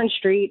on a different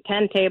street,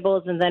 10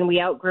 tables, and then we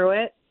outgrew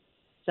it.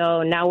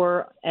 So now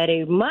we're at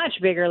a much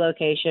bigger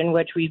location,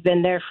 which we've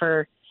been there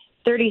for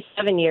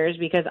 37 years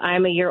because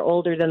I'm a year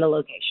older than the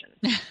location.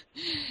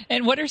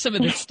 And what are some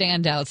of the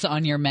standouts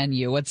on your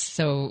menu?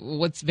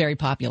 What's very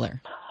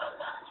popular?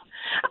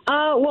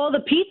 Well, the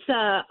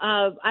pizza,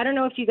 I don't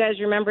know if you guys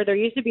remember, there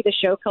used to be the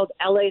show called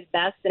LA's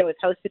Best, and it was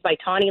hosted by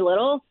Tawny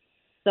Little.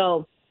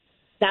 So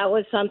that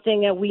was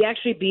something that we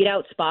actually beat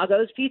out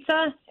Spago's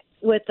Pizza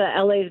with the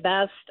LA's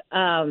Best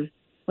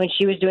when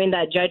she was doing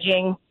that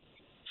judging.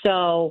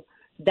 So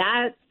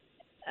that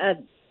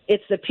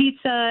it's the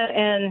pizza,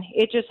 and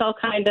it just all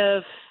kind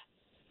of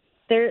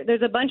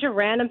there's a bunch of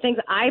random things.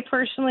 I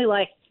personally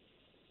like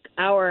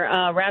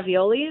our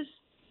raviolis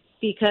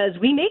because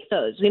we make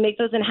those. We make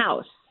those in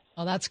house.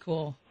 Oh, that's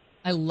cool.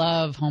 I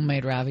love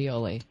homemade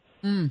ravioli.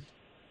 When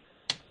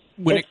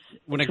it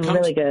comes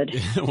really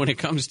good. When it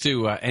comes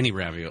to any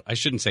ravioli, I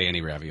shouldn't say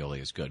any ravioli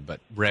is good,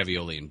 but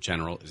ravioli in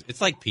general,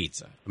 it's like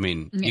pizza. I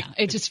mean,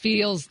 it just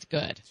feels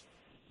good.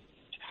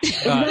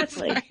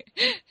 Exactly.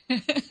 You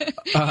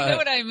know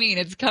what I mean?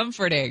 It's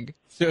comforting.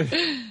 So,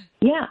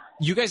 yeah.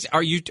 You guys,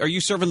 are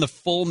you serving the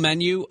full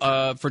menu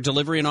for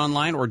delivery and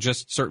online, or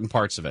just certain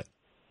parts of it?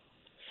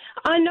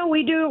 No,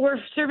 we do. We're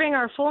serving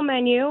our full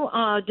menu,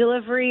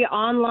 delivery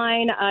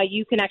online.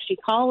 You can actually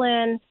call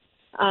in.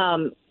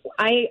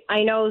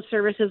 I know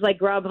services like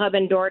Grubhub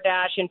and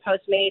DoorDash and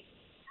Postmates,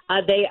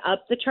 they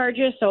up the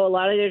charges. So a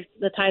lot of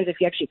the times if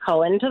you actually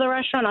call into the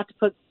restaurant, not to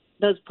put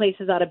those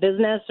places out of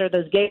business or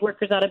those gig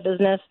workers out of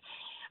business,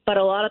 but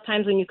a lot of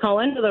times when you call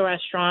into the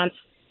restaurants,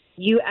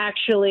 you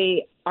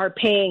actually are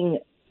paying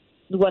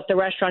what the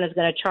restaurant is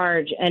going to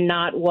charge and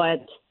not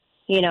what,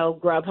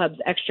 Grubhub's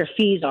extra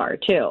fees are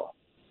too.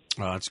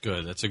 Oh, that's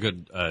good. That's a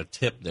good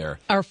tip there.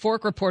 Our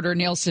Fork reporter,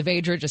 Neil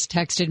Saavedra, just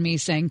texted me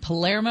saying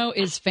Palermo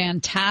is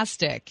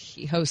fantastic.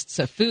 He hosts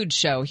a food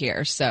show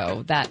here,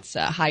 so that's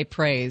high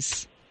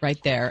praise right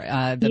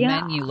there. The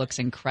menu looks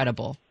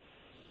incredible.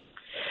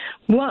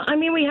 Well, I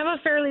mean, we have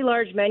a fairly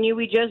large menu.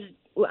 We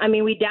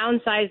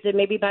downsized it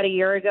maybe about a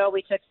year ago.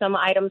 We took some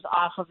items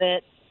off of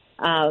it.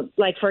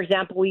 Like, for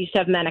example, we used to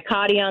have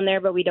manicotti on there,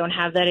 but we don't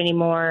have that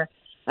anymore.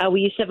 We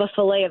used to have a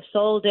filet of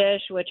sole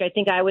dish, which I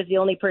think I was the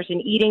only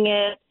person eating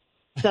it.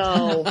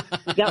 So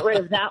we got rid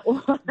of that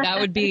one. That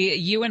would be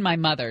you and my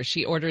mother.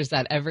 She orders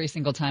that every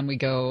single time we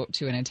go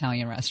to an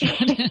Italian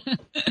restaurant.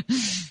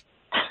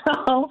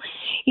 Oh,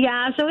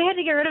 yeah. So we had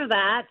to get rid of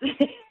that.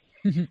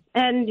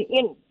 And,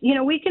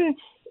 we can,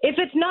 if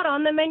it's not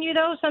on the menu,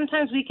 though,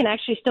 sometimes we can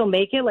actually still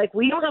make it. Like,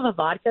 we don't have a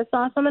vodka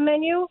sauce on the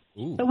menu,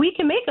 but we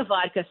can make a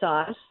vodka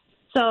sauce.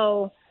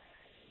 So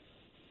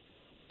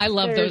I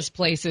love those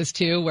places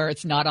too, where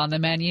it's not on the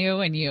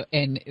menu and you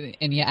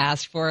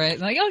ask for it.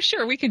 And like, oh,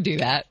 sure, we can do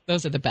that.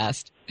 Those are the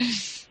best.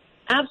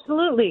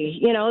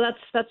 Absolutely.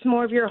 That's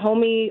more of your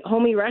homey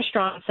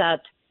restaurants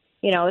that,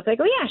 it's like,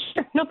 oh yeah,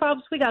 sure, no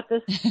problems, we got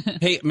this.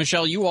 Hey,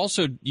 Michelle, you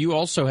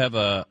also have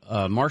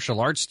a martial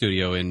arts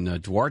studio in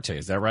Duarte.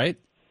 Is that right?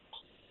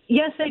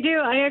 Yes, I do.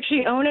 I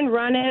actually own and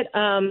run it.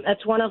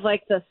 That's one of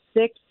like the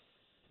 6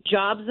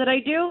 jobs that I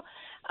do.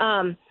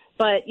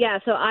 But yeah,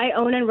 so I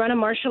own and run a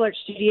martial arts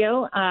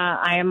studio.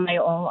 I'm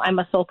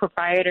a sole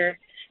proprietor.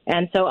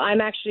 And so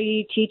I'm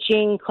actually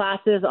teaching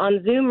classes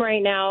on Zoom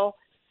right now,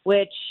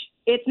 which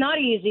it's not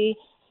easy.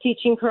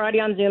 Teaching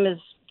karate on Zoom is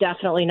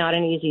definitely not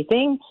an easy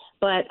thing,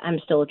 but I'm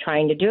still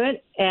trying to do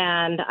it.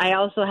 And I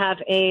also have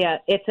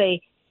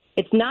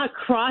it's not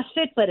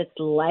CrossFit, but it's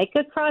like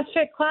a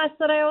CrossFit class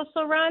that I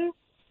also run.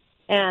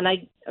 And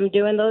I'm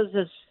doing those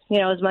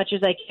as much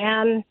as I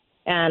can.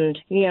 And,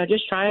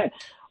 just trying to.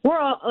 We're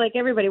all, like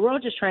everybody, we're all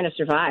just trying to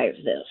survive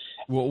this.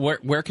 Well,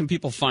 where can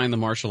people find the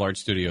martial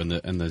arts studio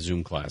and the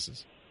Zoom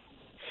classes?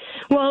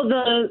 Well,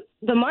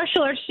 the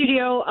martial arts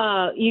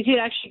studio, you could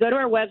actually go to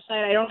our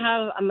website.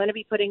 I'm going to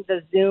be putting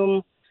the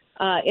Zoom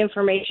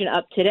information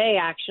up today,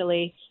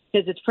 actually,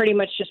 because it's pretty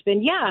much just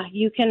been,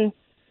 you can,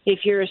 if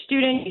you're a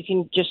student, you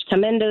can just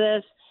come into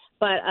this.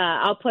 But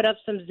I'll put up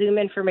some Zoom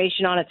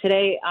information on it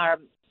today.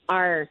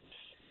 Our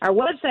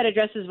website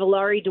address is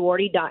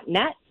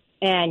valariduarte.net,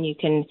 and you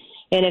can.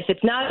 And if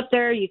it's not up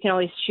there, you can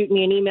always shoot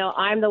me an email.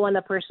 I'm the one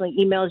that personally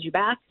emails you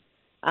back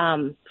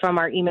from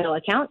our email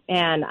account,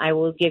 and I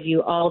will give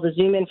you all the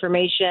Zoom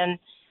information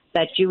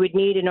that you would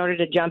need in order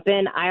to jump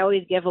in. I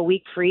always give a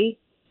week free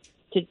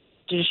to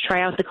just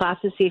try out the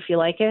classes, see if you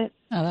like it.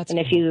 Oh, that's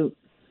cool.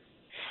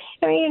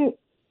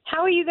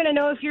 How are you going to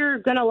know if you're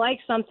going to like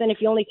something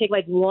if you only take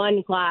like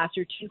 1 class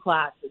or 2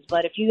 classes?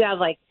 But if you have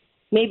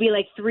maybe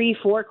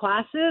 3-4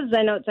 classes,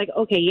 then it's like,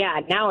 okay, yeah,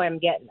 now I'm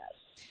getting this.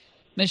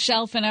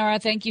 Michelle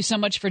Fanara, thank you so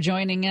much for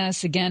joining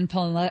us. Again,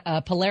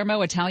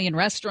 Palermo Italian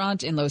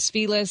Restaurant in Los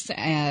Feliz,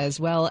 as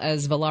well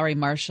as Valari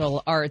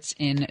Martial Arts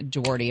in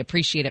Duarte.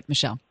 Appreciate it,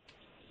 Michelle.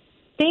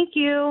 Thank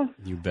you.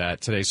 You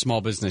bet. Today's Small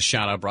Business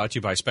Shout-Out brought to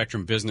you by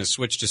Spectrum Business.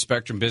 Switch to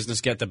Spectrum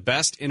Business. Get the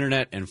best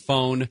internet and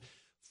phone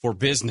for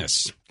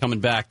business. Coming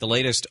back, the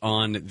latest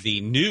on the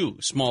new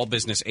Small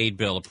Business Aid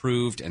Bill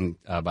approved and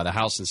by the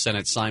House and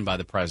Senate, signed by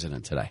the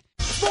President today.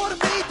 More to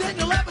me than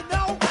you'll ever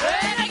know.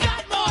 And I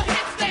got more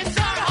hits than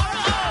Sarah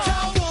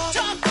Horror.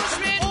 Tom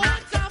Bushman,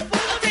 non-stop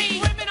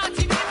foolery. Women on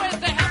TV with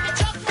the help of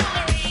Chuck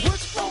Woolery.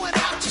 Words flowing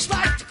out just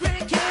like the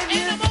Grand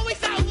Canyon. And I'm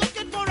always out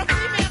looking for a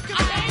female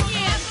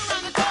companion.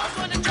 Around the doors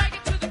when I drag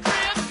it to the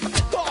crib.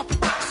 Stop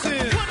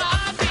boxing. Put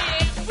on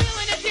big.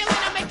 Wheeling and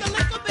dealing, I make a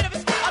little bit of a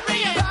steal. I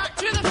bring it back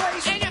to the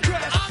place. And I'm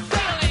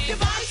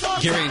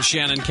feeling. Gary and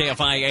Shannon,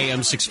 KFI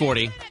AM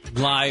 640,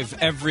 live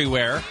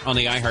everywhere on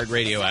the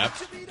iHeartRadio app.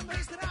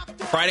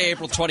 Friday,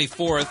 April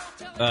 24th,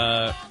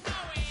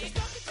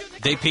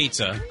 Day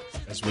Pizza,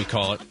 as we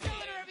call it.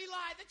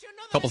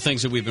 A couple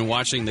things that we've been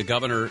watching. The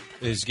governor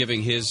is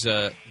giving his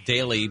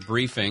daily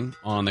briefing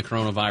on the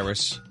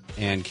coronavirus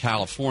and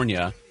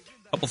California.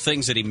 A couple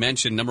things that he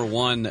mentioned. Number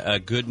one,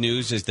 good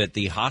news is that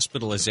the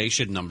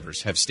hospitalization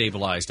numbers have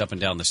stabilized up and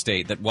down the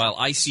state. That while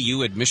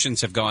ICU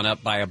admissions have gone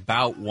up by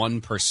about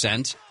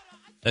 1%,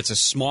 that's a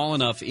small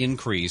enough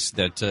increase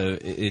that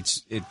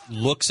it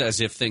looks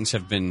as if things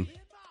have been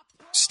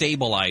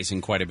stabilizing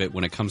quite a bit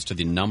when it comes to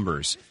the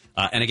numbers.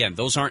 And again,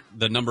 those aren't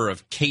the number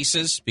of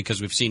cases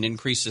because we've seen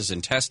increases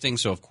in testing.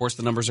 So, of course,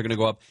 the numbers are going to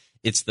go up.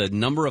 It's the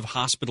number of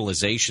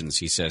hospitalizations,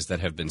 he says, that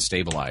have been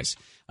stabilized.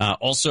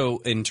 Also,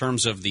 in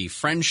terms of the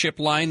friendship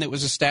line that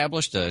was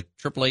established, a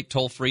 888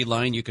 toll-free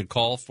line you could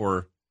call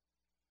for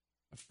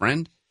a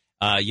friend,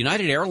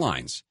 United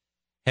Airlines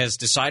has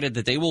decided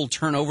that they will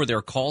turn over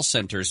their call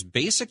centers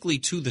basically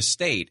to the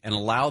state and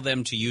allow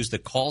them to use the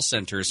call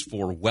centers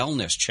for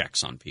wellness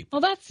checks on people.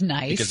 Well, that's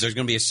nice. Because there's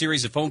going to be a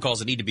series of phone calls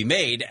that need to be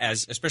made,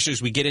 especially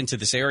as we get into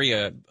this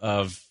area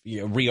of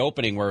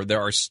reopening where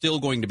there are still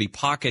going to be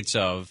pockets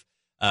of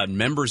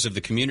members of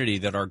the community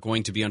that are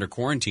going to be under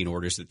quarantine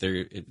orders, that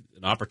there's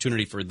an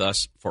opportunity for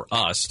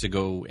us to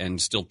go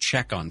and still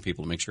check on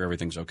people to make sure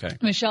everything's okay.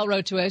 Michelle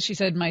wrote to us. She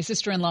said, my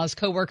sister-in-law's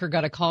coworker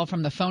got a call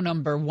from the phone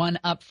number one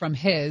up from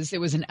his. It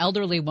was an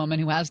elderly woman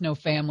who has no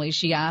family.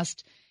 She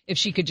asked if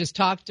she could just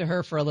talk to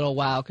her for a little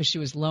while because she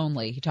was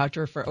lonely. He talked to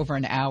her for over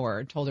an hour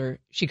and told her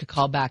she could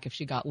call back if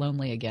she got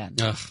lonely again.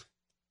 Ugh.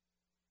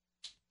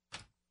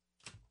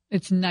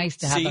 It's nice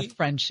to have a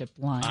friendship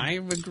line. I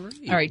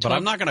agree. All right, but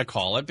I'm not going to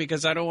call it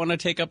because I don't want to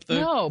take up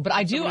the... No, but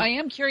I do. I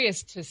am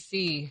curious to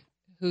see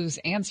who's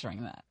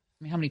answering that.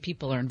 I mean, how many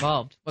people are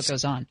involved? What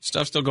goes on?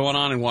 Stuff still going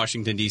on in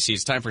Washington, D.C.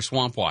 It's time for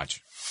Swamp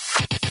Watch.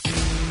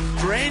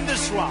 Drain the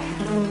swamp.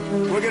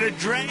 We're going to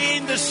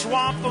drain the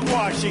swamp of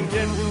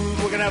Washington.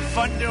 We're going to have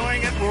fun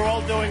doing it. We're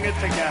all doing it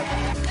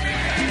together.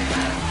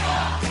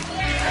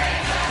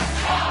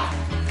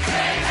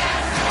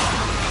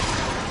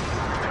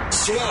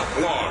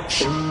 Swamp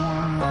Watch.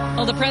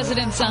 Well, the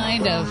president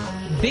signed a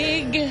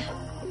big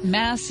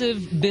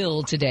massive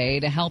bill today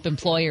to help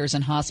employers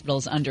and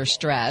hospitals under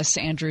stress.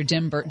 Andrew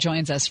Dimbert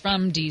joins us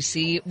from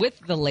D.C. with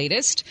the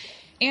latest.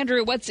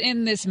 Andrew, what's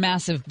in this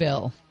massive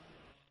bill?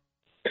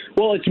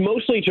 Well, it's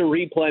mostly to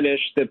replenish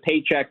the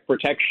Paycheck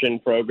Protection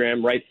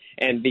Program, right?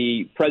 And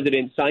the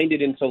president signed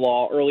it into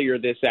law earlier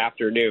this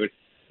afternoon.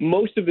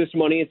 Most of this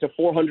money, it's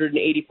a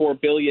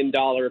 $484 billion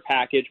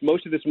package.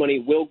 Most of this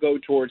money will go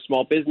towards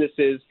small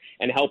businesses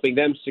and helping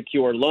them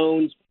secure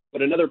loans,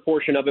 but another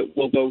portion of it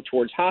will go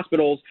towards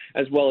hospitals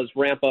as well as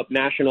ramp up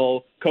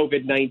national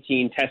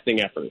COVID-19 testing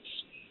efforts.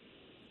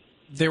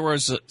 There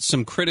was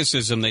some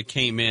criticism that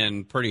came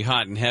in pretty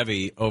hot and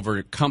heavy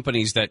over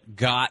companies that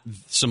got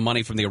some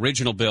money from the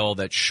original bill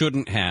that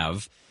shouldn't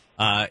have,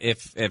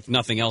 if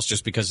nothing else,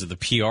 just because of the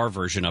PR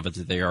version of it,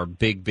 that they are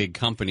big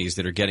companies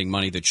that are getting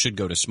money that should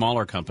go to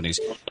smaller companies.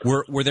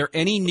 Were there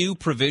any new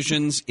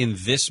provisions in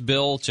this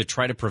bill to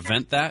try to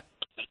prevent that?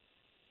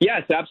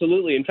 Yes,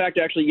 absolutely. In fact,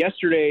 actually,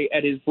 yesterday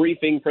at his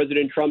briefing,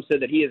 President Trump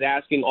said that he is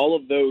asking all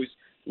of those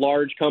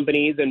large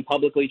companies and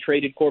publicly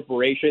traded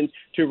corporations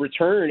to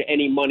return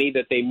any money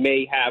that they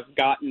may have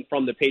gotten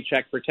from the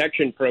Paycheck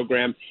Protection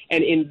Program.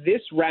 And in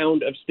this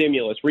round of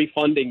stimulus,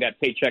 refunding that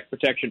Paycheck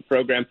Protection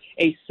Program,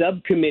 a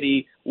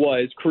subcommittee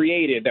was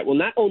created that will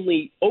not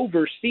only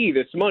oversee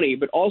this money,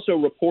 but also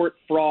report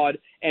fraud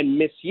and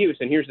misuse.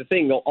 And here's the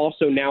thing, they'll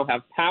also now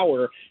have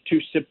power to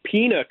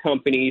subpoena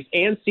companies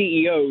and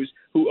CEOs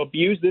who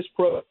abuse this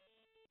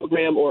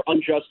program or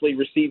unjustly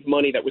receive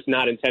money that was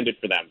not intended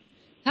for them.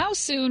 How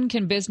soon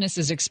can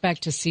businesses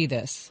expect to see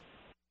this?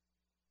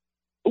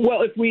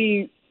 Well, if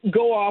we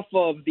go off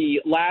of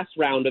the last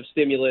round of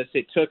stimulus,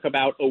 it took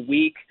about a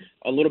week,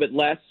 a little bit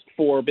less,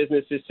 for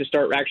businesses to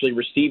start actually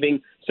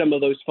receiving some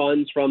of those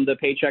funds from the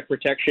Paycheck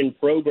Protection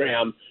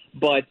Program.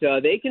 But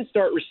they can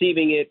start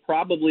receiving it,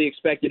 probably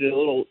expected in a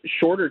little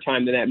shorter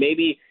time than that,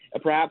 maybe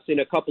perhaps in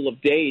a couple of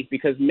days,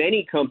 because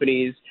many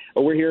companies,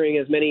 we're hearing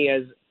as many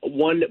as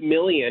 1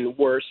 million,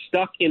 were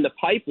stuck in the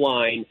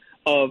pipeline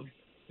of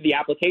the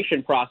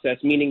application process,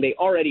 meaning they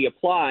already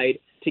applied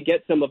to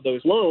get some of those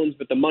loans,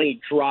 but the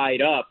money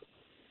dried up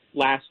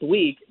last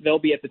week. They'll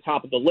be at the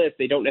top of the list.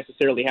 They don't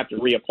necessarily have to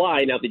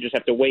reapply. Now they just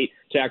have to wait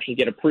to actually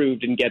get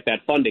approved and get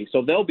that funding.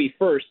 So they'll be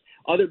first.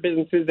 Other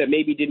businesses that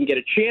maybe didn't get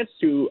a chance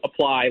to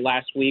apply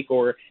last week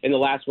or in the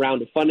last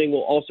round of funding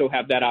will also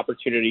have that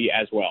opportunity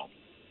as well.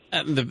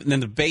 Then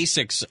the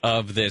basics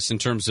of this in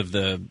terms of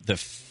the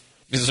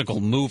physical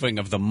moving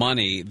of the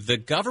money, the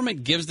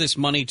government gives this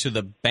money to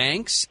the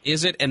banks,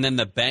 is it? And then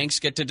the banks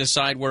get to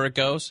decide where it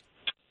goes?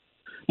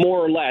 More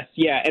or less,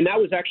 yeah. And that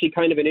was actually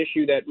kind of an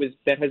issue that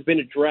has been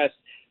addressed.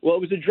 Well,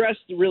 it was addressed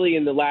really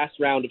in the last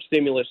round of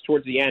stimulus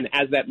towards the end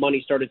as that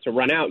money started to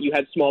run out. You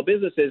had small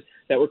businesses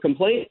that were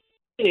complaining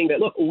that,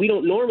 look, we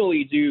don't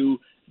normally do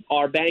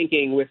our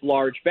banking with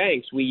large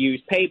banks. We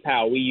use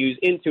PayPal. We use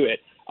Intuit.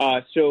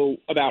 So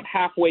about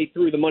halfway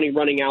through the money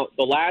running out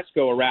the last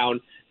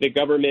go-around, the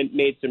government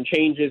made some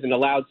changes and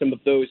allowed some of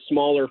those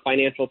smaller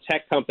financial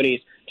tech companies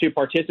to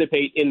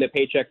participate in the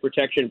Paycheck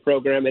Protection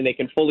Program, and they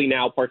can fully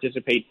now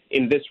participate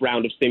in this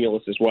round of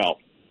stimulus as well.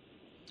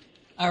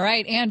 All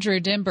right, Andrew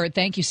Dimbert,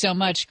 thank you so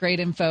much. Great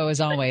info as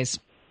always.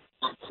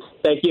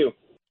 Thank you.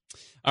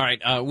 All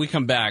right, we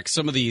come back.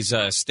 Some of these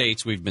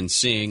states we've been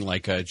seeing,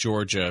 like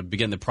Georgia,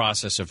 begin the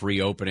process of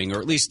reopening,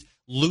 or at least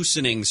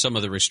loosening some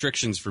of the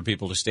restrictions for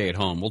people to stay at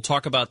home. We'll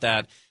talk about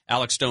that.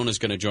 Alex Stone is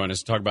going to join us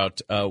to talk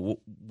about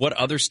what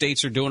other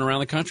states are doing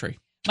around the country.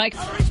 Mike.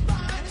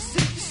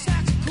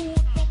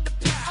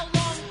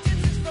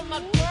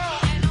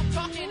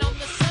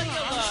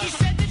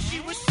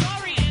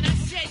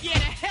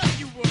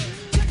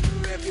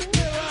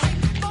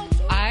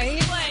 I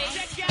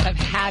have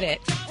had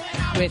it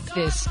with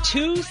this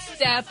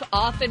two-step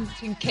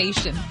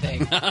authentication thing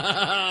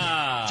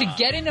to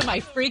get into my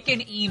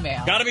freaking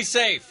email. Gotta be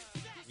safe.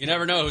 You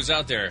never know who's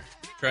out there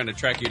trying to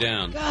track you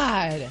down.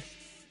 God.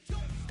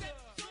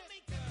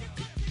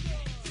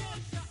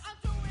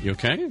 You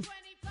okay?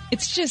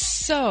 It's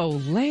just so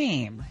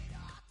lame.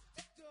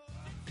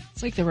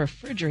 It's like the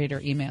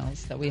refrigerator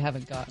emails that we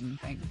haven't gotten,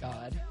 thank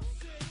God.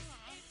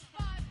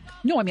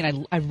 No, I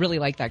mean, I really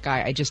like that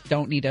guy. I just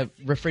don't need a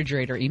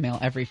refrigerator email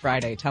every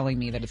Friday telling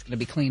me that it's going to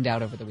be cleaned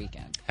out over the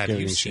weekend. Have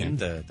you seen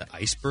the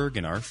iceberg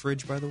in our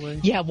fridge, by the way?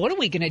 Yeah, what are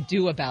we going to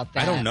do about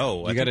that? I don't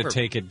know. You got to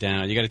take it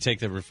down. You got to take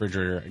the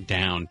refrigerator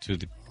down to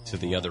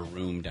the other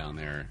room down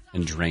there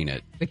and drain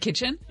it. The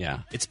kitchen? Yeah.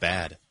 It's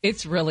bad.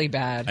 It's really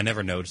bad. I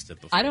never noticed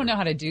it before. I don't know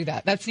how to do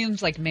that. That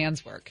seems like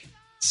man's work.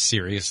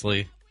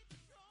 Seriously?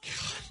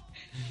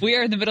 We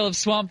are in the middle of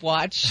Swamp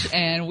Watch,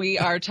 and we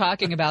are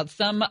talking about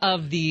some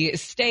of the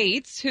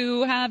states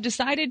who have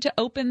decided to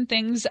open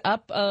things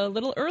up a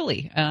little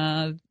early,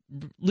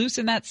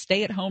 loosen that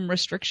stay-at-home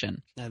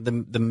restriction.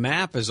 The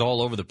map is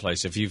all over the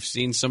place. If you've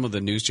seen, some of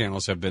the news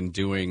channels have been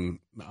doing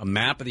a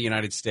map of the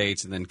United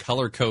States and then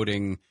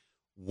color-coding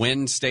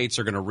when states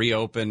are going to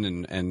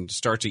reopen and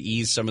start to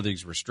ease some of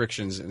these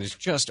restrictions, and it's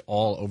just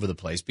all over the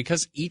place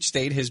because each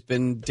state has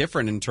been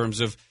different in terms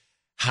of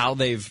how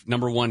they've,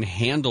 number one,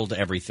 handled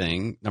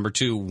everything, number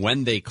two,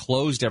 when they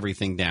closed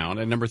everything down,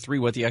 and number three,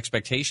 what the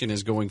expectation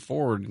is going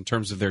forward in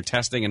terms of their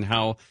testing and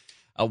how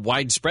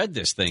widespread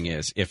this thing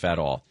is, if at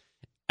all.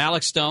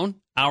 Alex Stone,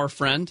 our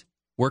friend,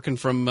 working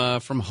from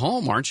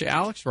home, aren't you,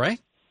 Alex, right?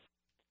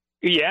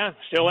 Yeah,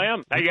 still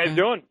am. How you guys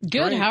doing? Good.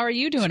 Great. How are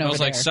you doing Smells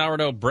over like there?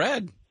 sourdough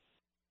bread.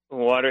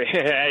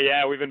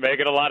 Yeah, we've been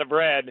making a lot of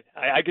bread.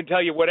 I can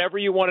tell you whatever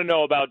you want to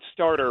know about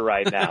starter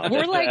right now.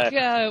 We're like,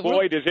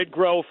 boy, does it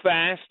grow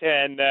fast,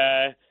 and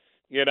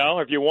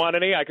if you want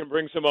any, I can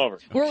bring some over.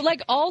 We're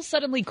like all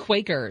suddenly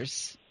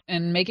Quakers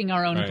and making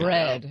our own Right.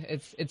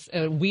 bread. It's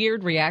a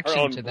weird reaction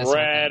Our own to this. whole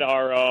bread, thing.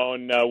 our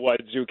own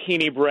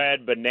zucchini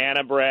bread,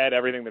 banana bread,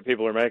 everything that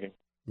people are making.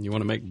 You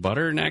want to make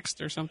butter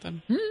next or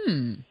something?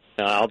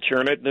 I'll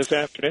churn it this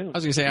afternoon. I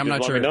was going to say, I'm You not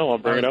just sure. Let me know. I'll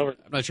bring it over.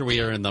 I'm not sure we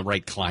are in the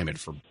right climate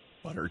for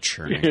butter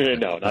churning.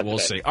 No, not we'll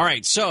today. see. All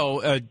right,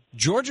 so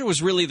Georgia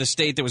was really the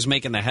state that was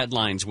making the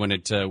headlines when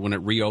it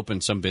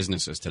reopened some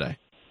businesses today.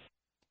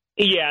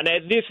 Yeah,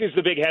 and this is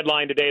the big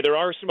headline today. There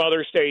are some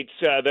other states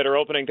that are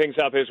opening things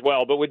up as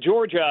well. But with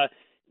Georgia,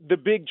 the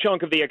big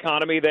chunk of the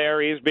economy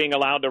there is being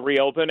allowed to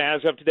reopen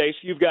as of today.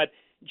 So you've got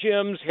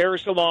gyms, hair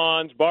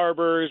salons,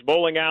 barbers,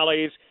 bowling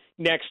alleys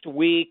next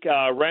week,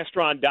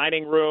 restaurant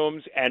dining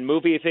rooms, and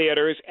movie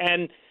theaters.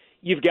 And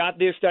you've got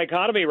this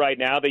dichotomy right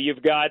now that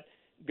you've got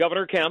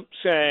Governor Kemp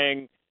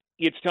saying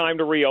it's time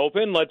to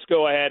reopen, let's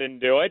go ahead and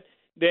do it.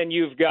 Then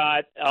you've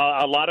got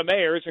a lot of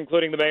mayors,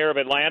 including the mayor of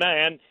Atlanta,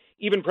 and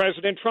even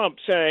President Trump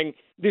saying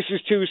this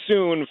is too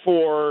soon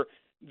for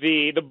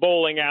the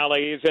bowling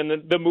alleys and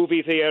the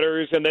movie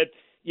theaters, and that,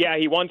 yeah,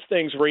 he wants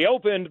things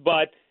reopened,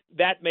 but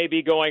that may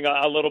be going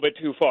a little bit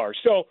too far.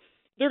 So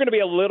they're going to be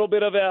a little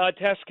bit of a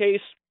test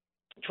case,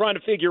 trying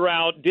to figure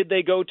out, did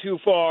they go too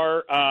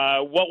far?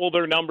 What will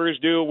their numbers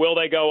do? Will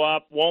they go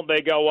up? Won't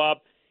they go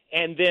up?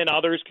 And then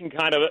others can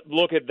kind of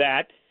look at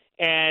that.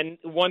 And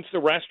once the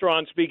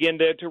restaurants begin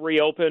to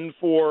reopen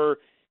for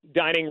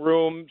dining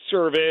room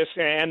service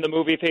and the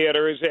movie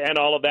theaters and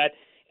all of that,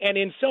 and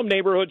in some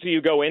neighborhoods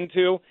you go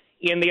into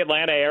in the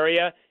Atlanta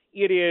area,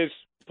 it is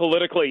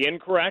politically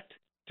incorrect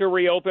to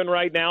reopen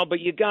right now, but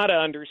you got to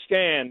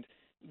understand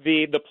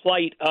the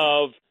plight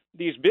of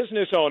these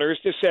business owners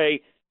to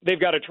say they've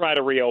got to try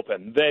to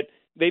reopen, that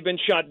they've been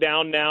shut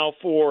down now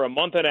for a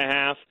month and a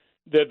half,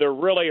 that they're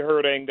really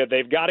hurting, that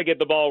they've got to get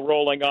the ball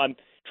rolling on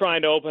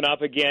trying to open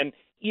up again,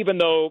 even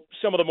though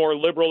some of the more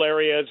liberal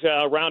areas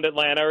around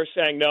Atlanta are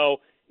saying, no,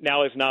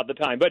 now is not the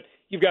time. But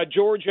you've got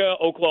Georgia,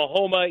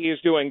 Oklahoma is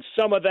doing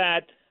some of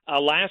that.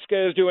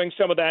 Alaska is doing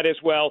some of that as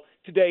well.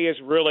 Today is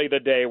really the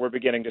day we're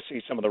beginning to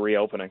see some of the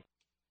reopening.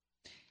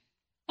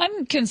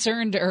 I'm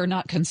concerned, or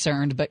not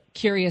concerned, but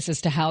curious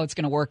as to how it's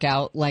going to work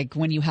out, like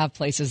when you have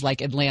places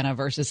like Atlanta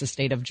versus the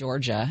state of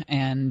Georgia,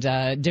 and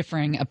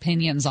differing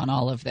opinions on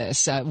all of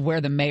this, where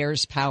the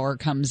mayor's power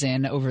comes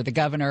in over the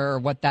governor, or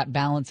what that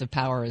balance of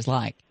power is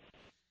like.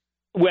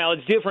 Well,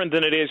 it's different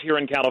than it is here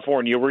in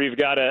California, where you've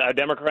got a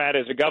Democrat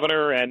as a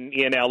governor, and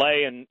in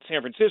L.A. and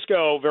San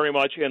Francisco very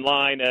much in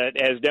line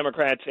as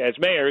Democrats as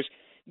mayors,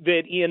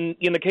 that in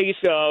the case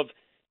of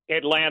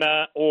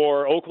Atlanta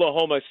or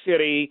Oklahoma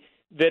City,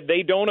 that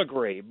they don't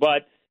agree.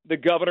 But the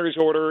governor's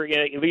order,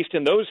 at least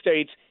in those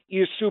states,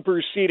 is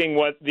superseding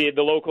what the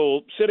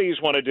local cities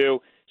want to do.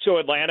 So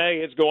Atlanta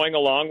is going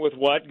along with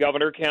what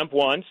Governor Kemp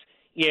wants.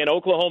 In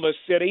Oklahoma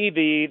City,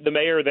 the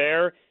mayor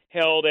there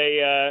held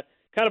a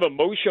kind of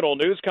emotional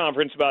news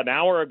conference about an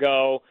hour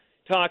ago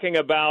talking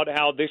about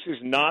how this is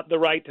not the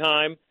right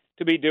time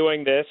to be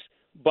doing this,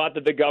 but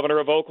that the governor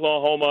of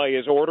Oklahoma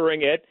is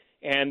ordering it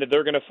and that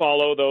they're going to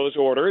follow those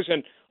orders.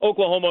 And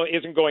Oklahoma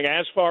isn't going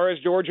as far as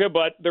Georgia,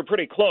 but they're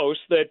pretty close,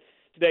 that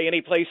today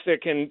any place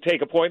that can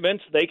take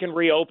appointments, they can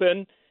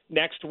reopen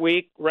next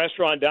week.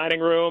 Restaurant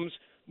dining rooms,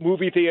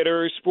 movie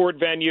theaters, sport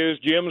venues,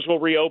 gyms will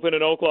reopen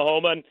in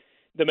Oklahoma. And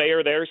the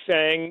mayor there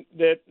saying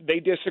that they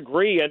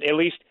disagree, at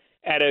least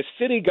at a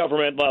city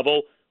government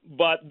level,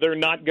 but they're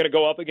not going to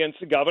go up against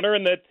the governor,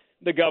 and that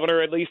the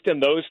governor, at least in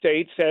those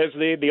states, has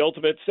the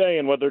ultimate say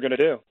in what they're going to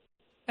do.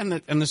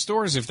 And the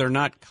stores, if they're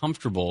not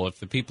comfortable, if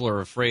the people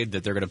are afraid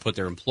that they're going to put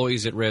their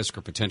employees at risk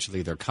or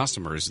potentially their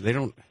customers, they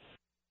don't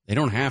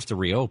have to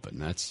reopen.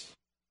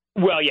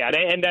 Well, yeah,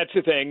 and that's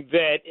the thing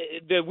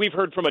that we've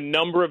heard from a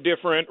number of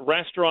different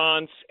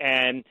restaurants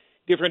and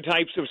different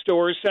types of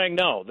stores saying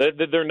no,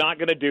 that they're not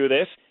going to do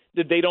this,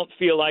 that they don't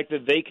feel like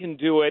that they can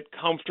do it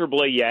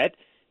comfortably yet,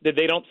 that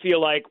they don't feel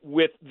like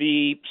with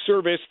the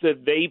service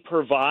that they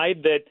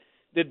provide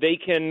that they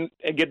can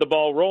get the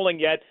ball rolling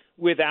yet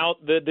without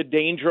the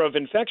danger of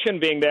infection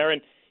being there.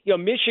 And,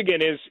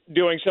 Michigan is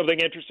doing something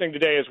interesting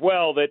today as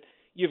well, that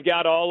you've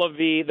got all of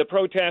the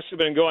protests have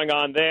been going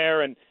on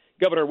there, and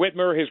Governor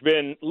Whitmer has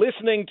been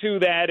listening to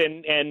that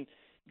and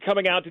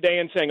coming out today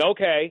and saying,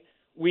 okay,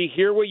 we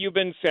hear what you've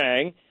been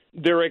saying.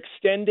 They're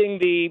extending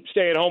the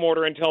stay-at-home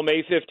order until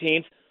May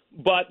 15th,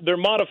 but they're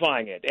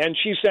modifying it. And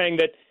she's saying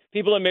that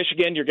people in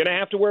Michigan, you're going to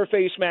have to wear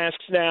face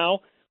masks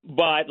now,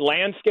 but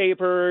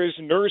landscapers,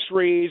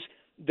 nurseries,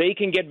 they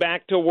can get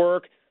back to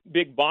work.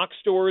 Big box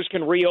stores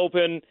can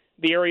reopen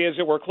the areas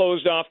that were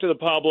closed off to the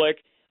public.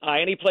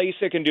 Any place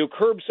that can do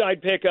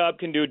curbside pickup,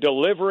 can do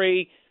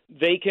delivery,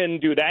 they can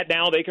do that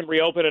now. They can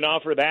reopen and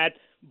offer that.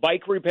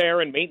 Bike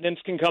repair and maintenance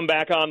can come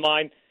back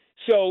online.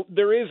 So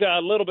there is a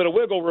little bit of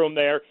wiggle room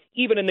there,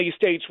 even in these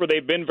states where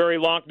they've been very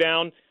locked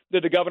down,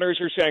 that the governors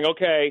are saying,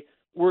 okay,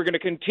 we're going to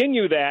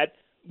continue that,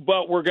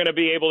 but we're going to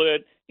be able to,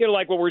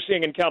 like what we're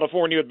seeing in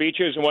California with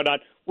beaches and whatnot,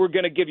 we're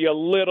going to give you a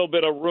little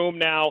bit of room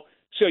now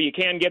so you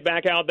can get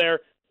back out there,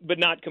 but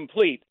not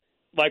complete,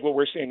 like what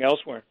we're seeing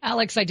elsewhere.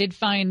 Alex, I did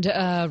find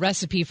a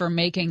recipe for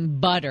making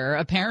butter.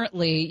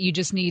 Apparently, you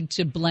just need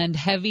to blend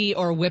heavy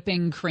or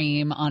whipping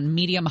cream on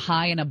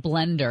medium-high in a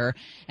blender,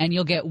 and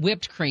you'll get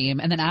whipped cream.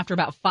 And then after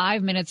about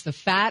 5 minutes, the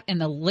fat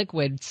and the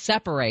liquid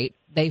separate.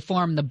 They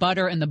form the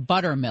butter and the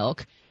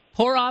buttermilk.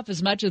 Pour off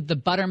as much of the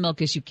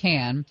buttermilk as you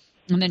can,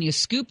 and then you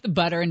scoop the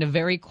butter into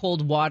very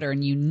cold water,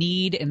 and you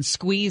knead and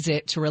squeeze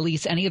it to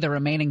release any of the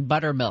remaining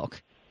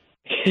buttermilk.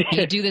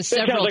 You do this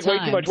several times. That sounds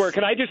like way too much work.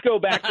 Can I just go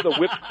back to the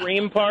whipped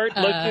cream part?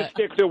 Let's just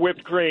stick to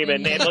whipped cream,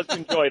 and let's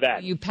enjoy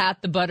that. You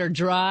pat the butter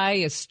dry,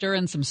 you stir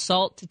in some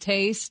salt to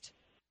taste,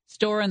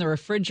 store in the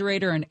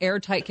refrigerator in an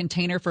airtight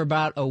container for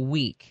about a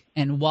week,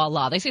 and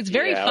voila. They say it's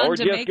very fun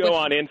to make. Or just go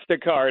on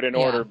Instacart and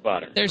order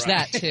butter. There's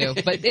that, too.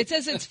 But it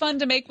says it's fun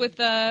to make with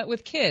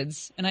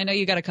kids, and I know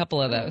you got a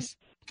couple of those.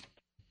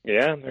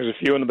 Yeah, there's a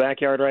few in the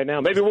backyard right now.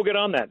 Maybe we'll get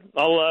on that.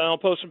 I'll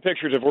post some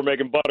pictures if we're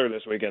making butter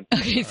this weekend.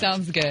 Okay,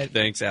 sounds good.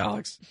 Thanks,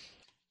 Alex.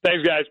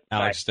 Thanks, guys.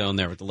 Alex Stone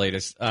there with the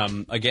latest.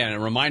 Again, a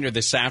reminder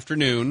this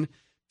afternoon,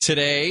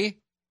 today,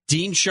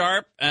 Dean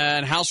Sharp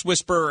and House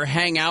Whisperer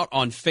hang out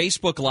on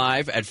Facebook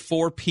Live at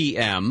 4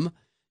 p.m.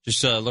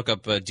 Just look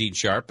up Dean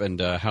Sharp and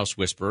House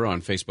Whisperer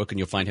on Facebook, and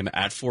you'll find him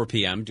at 4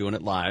 p.m. doing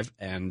it live,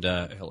 and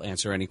he'll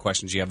answer any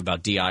questions you have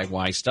about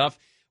DIY stuff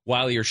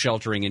while you're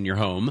sheltering in your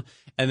home.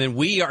 And then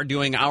we are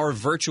doing our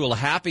virtual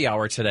happy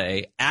hour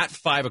today at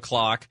 5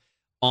 o'clock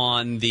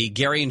on the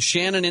Gary and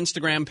Shannon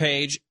Instagram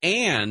page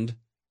and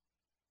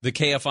the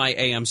KFI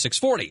AM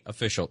 640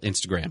 official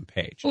Instagram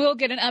page. We'll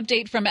get an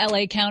update from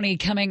L.A. County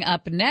coming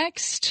up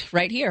next,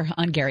 right here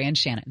on Gary and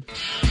Shannon.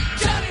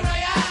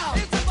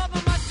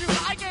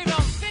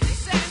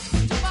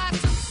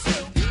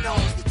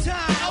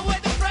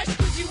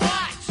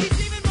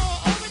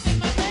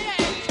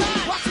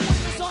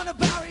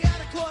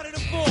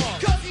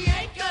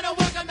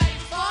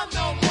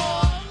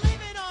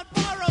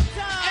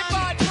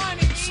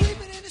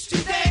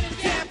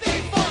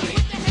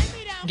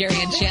 Gary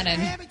and Shannon,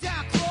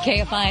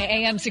 KFI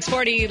AM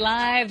 640,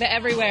 live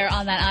everywhere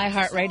on that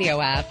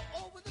iHeartRadio app.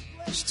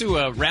 Just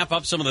to wrap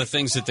up some of the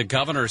things that the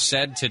governor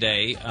said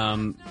today,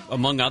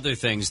 among other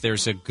things,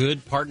 there's a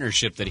good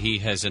partnership that he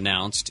has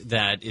announced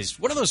that is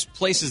one of those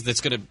places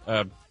that's going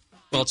to,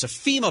 it's a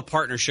FEMA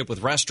partnership with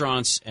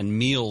restaurants and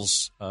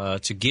meals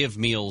to give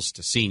meals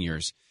to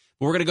seniors.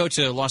 We're going to go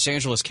to Los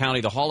Angeles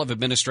County, the Hall of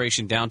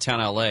Administration,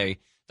 downtown L.A.,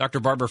 Dr.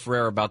 Barbara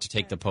Ferrer about to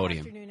take the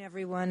podium. Good afternoon,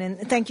 everyone, and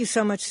thank you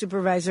so much,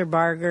 Supervisor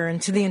Barger,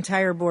 and to the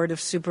entire Board of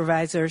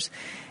Supervisors.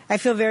 I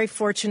feel very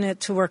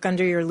fortunate to work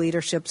under your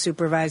leadership,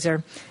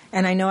 Supervisor,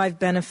 and I know I've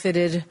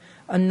benefited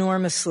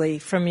enormously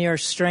from your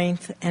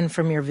strength and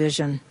from your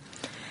vision.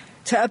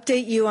 To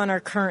update you on our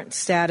current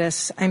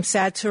status, I'm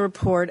sad to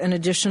report an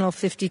additional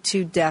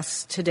 52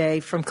 deaths today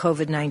from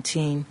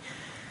COVID-19.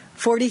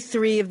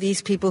 43 of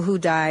these people who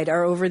died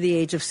are over the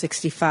age of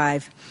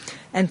 65,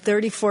 and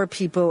 34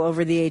 people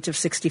over the age of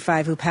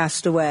 65 who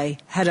passed away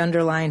had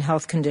underlying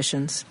health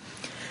conditions.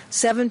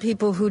 7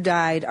 people who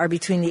died are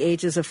between the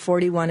ages of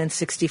 41 and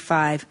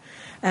 65,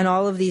 and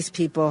all of these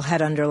people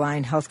had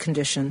underlying health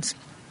conditions.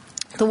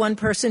 The one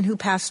person who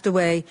passed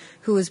away,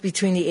 who was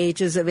between the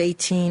ages of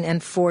 18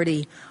 and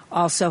 40,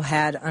 also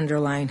had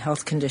underlying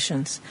health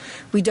conditions.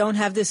 We don't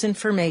have this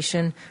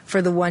information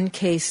for the one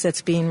case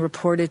that's being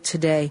reported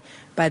today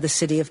by the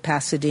city of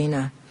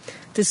Pasadena.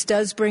 This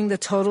does bring the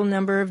total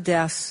number of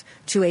deaths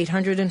to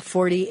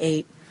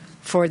 848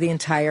 for the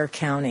entire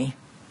county.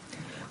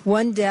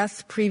 One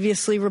death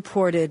previously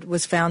reported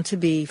was found to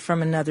be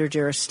from another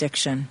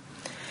jurisdiction.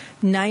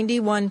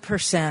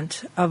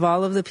 91% of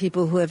all of the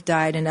people who have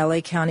died in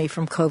L.A. County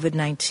from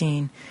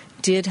COVID-19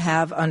 did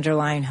have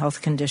underlying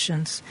health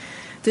conditions.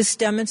 This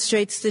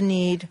demonstrates the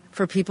need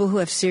for people who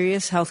have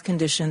serious health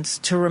conditions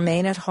to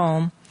remain at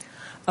home,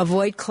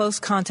 avoid close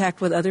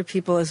contact with other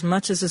people as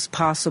much as is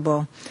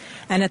possible,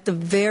 and at the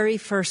very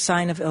first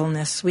sign of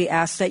illness, we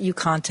ask that you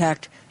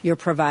contact your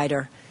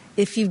provider.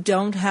 If you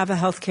don't have a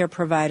healthcare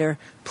provider,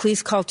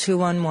 please call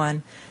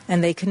 211,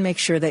 and they can make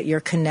sure that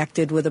you're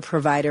connected with a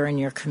provider in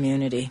your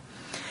community.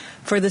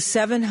 For the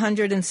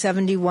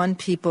 771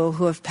 people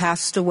who have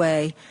passed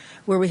away,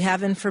 where we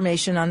have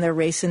information on their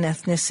race and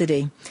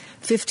ethnicity,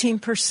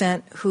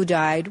 15% who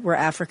died were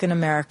African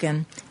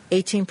American,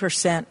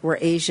 18% were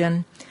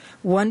Asian,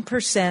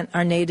 1%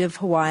 are Native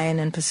Hawaiian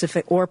and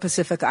Pacific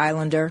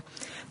Islander,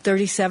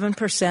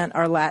 37%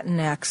 are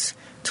Latinx,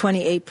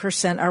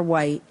 28% are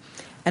white,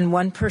 and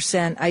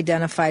 1%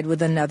 identified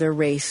with another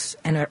race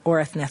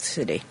or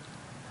ethnicity.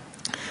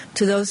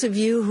 To those of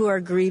you who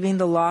are grieving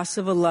the loss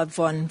of a loved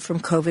one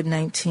from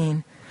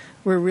COVID-19,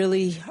 We're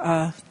really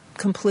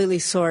completely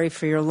sorry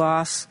for your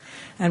loss,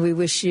 and we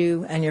wish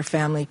you and your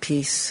family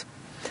peace.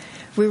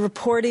 We're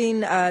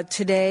reporting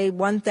today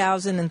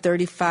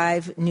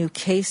 1,035 new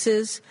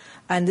cases,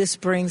 and this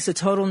brings the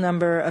total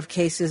number of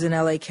cases in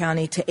LA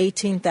County to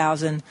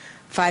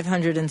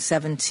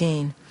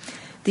 18,517.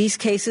 These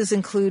cases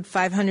include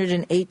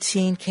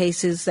 518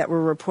 cases that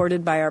were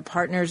reported by our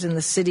partners in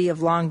the city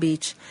of Long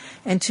Beach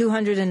and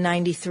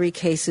 293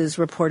 cases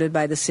reported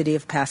by the city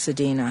of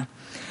Pasadena.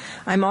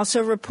 I'm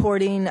also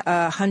reporting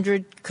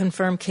 100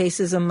 confirmed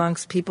cases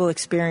amongst people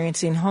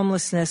experiencing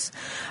homelessness.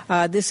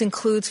 This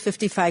includes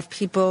 55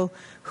 people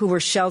who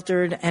were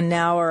sheltered and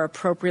now are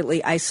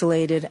appropriately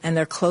isolated, and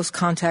their close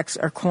contacts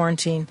are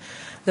quarantined.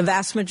 The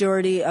vast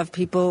majority of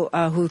people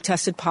who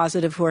tested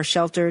positive who are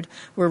sheltered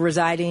were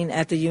residing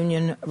at the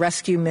Union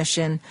Rescue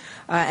Mission,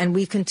 and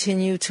we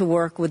continue to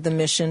work with the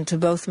mission to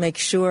both make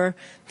sure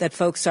that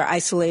folks are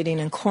isolating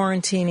and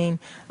quarantining,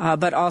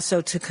 but also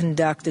to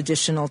conduct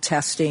additional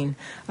testing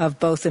of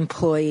both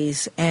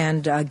employees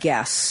and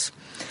guests.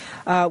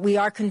 We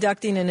are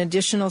conducting an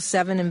additional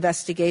 7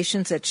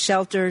 investigations at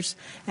shelters,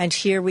 and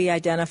here we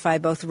identify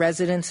both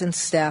residents and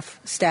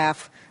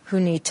staff who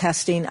need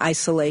testing,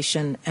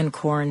 isolation, and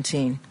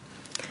quarantine.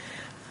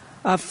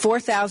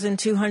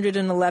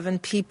 4,211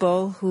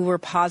 people who were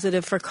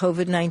positive for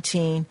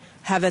COVID-19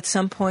 have at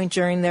some point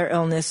during their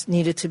illness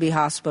needed to be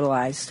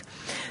hospitalized.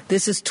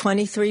 This is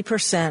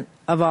 23%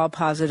 of all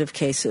positive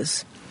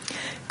cases.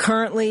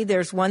 Currently,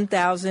 there's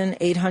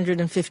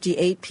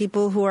 1,858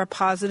 people who are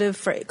positive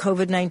for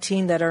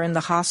COVID-19 that are in the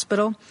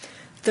hospital.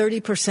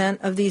 30%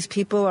 of these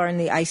people are in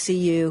the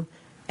ICU,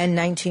 and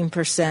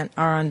 19%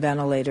 are on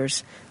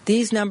ventilators.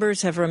 These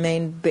numbers have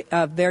remained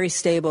very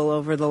stable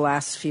over the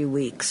last few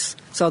weeks.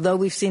 So although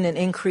we've seen an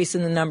increase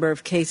in the number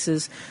of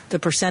cases, the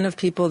percent of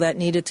people that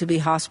needed to be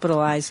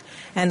hospitalized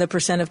and the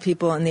percent of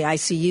people in the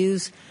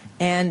ICUs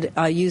and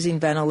using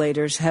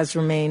ventilators has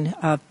remained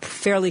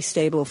fairly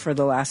stable for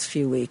the last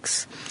few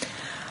weeks.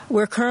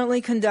 We're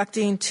currently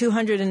conducting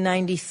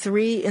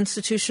 293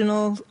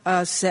 institutional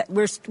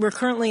we're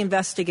currently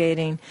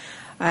investigating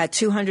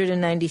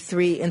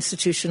 293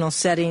 institutional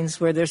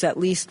settings where there's at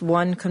least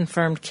one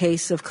confirmed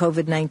case of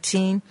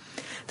COVID-19.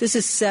 This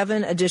is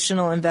 7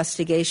 additional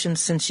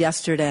investigations since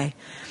yesterday.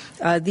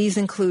 These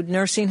include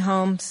nursing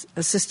homes,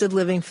 assisted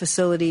living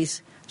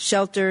facilities,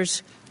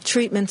 shelters,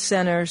 treatment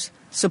centers,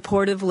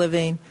 supportive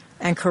living,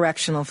 and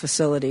correctional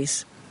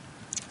facilities.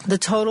 The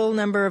total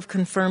number of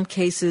confirmed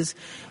cases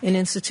in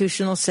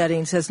institutional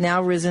settings has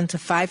now risen to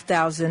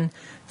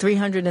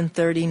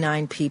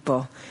 5,339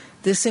 people.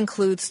 This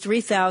includes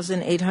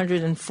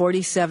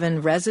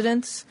 3,847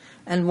 residents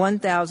and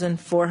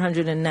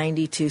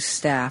 1,492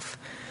 staff.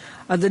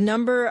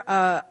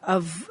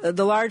 The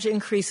large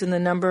increase in the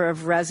number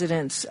of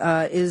residents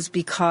is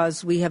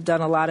because we have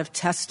done a lot of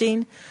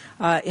testing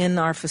in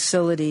our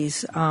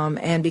facilities,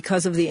 and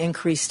because of the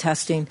increased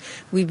testing,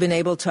 we've been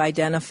able to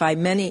identify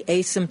many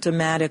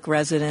asymptomatic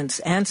residents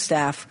and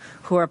staff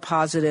who are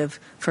positive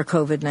for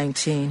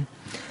COVID-19.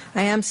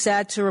 I am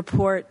sad to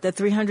report that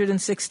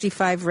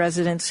 365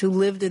 residents who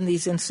lived in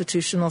these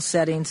institutional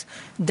settings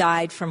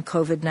died from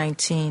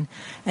COVID-19,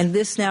 and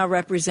this now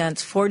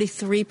represents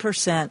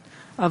 43%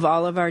 of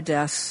all of our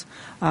deaths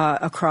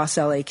across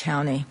LA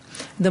County.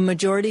 The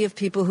majority of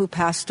people who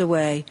passed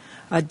away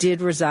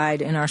did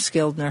reside in our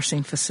skilled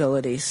nursing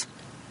facilities.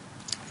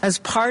 As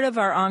part of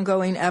our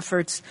ongoing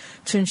efforts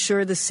to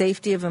ensure the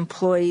safety of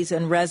employees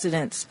and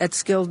residents at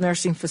skilled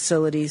nursing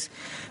facilities,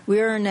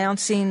 we are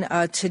announcing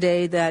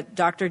today that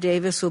Dr.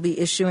 Davis will be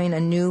issuing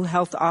a new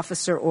health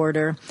officer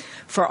order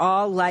for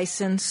all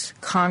licensed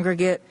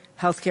congregate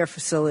healthcare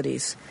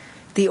facilities.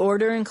 The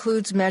order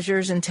includes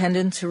measures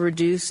intended to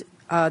reduce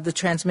the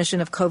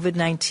transmission of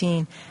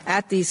COVID-19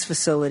 at these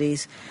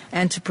facilities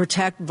and to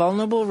protect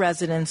vulnerable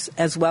residents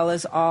as well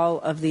as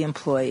all of the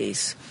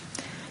employees.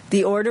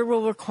 The order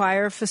will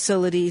require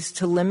facilities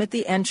to limit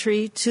the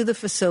entry to the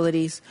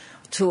facilities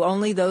to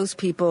only those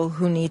people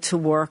who need to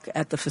work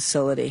at the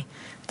facility.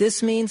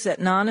 This means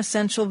that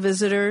non-essential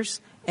visitors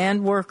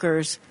and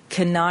workers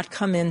cannot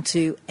come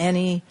into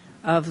any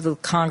of the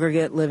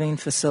congregate living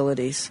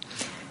facilities.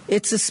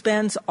 It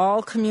suspends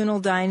all communal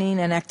dining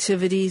and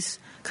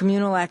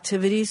communal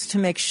activities to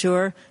make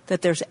sure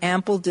that there's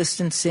ample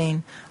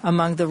distancing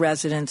among the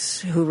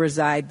residents who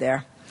reside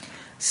there.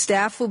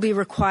 Staff will be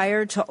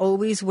required to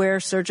always wear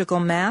surgical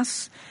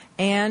masks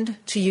and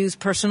to use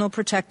personal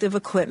protective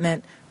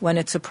equipment when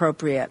it's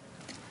appropriate.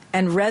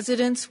 And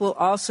residents will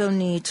also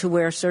need to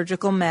wear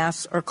surgical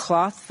masks or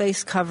cloth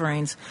face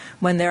coverings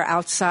when they're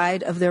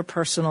outside of their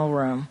personal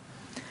room.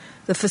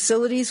 The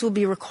facilities will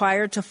be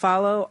required to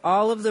follow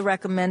all of the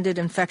recommended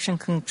infection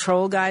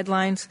control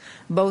guidelines,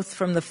 both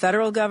from the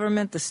federal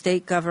government, the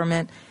state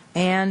government,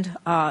 and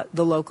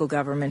the local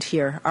government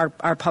here,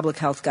 our public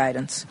health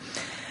guidance.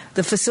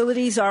 The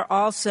facilities are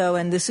also,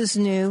 and this is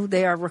new,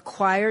 they are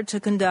required to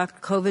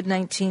conduct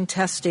COVID-19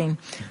 testing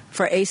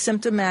for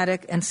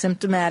asymptomatic and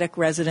symptomatic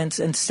residents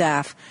and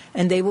staff,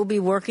 and they will be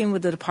working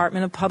with the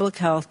Department of Public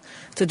Health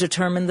to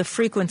determine the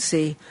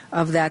frequency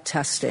of that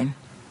testing.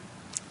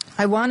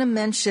 I want to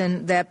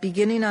mention that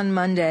beginning on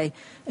Monday,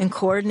 in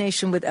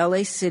coordination with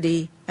LA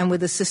City and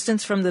with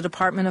assistance from the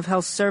Department of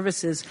Health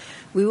Services,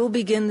 we will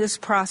begin this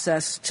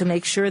process to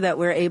make sure that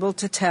we're able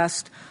to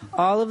test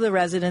all of the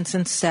residents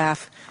and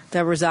staff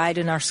that reside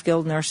in our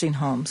skilled nursing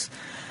homes.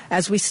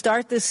 As we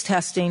start this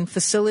testing,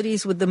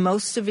 facilities with the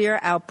most severe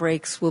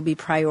outbreaks will be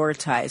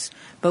prioritized,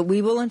 but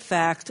we will, in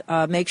fact,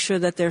 make sure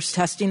that there's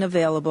testing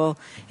available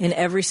in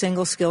every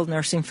single skilled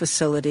nursing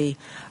facility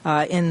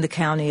in the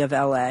county of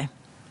LA.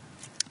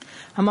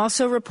 I'm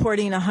also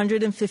reporting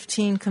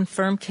 115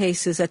 confirmed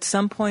cases at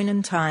some point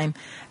in time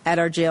at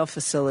our jail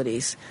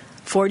facilities.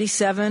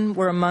 47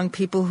 were among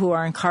people who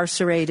are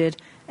incarcerated,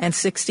 and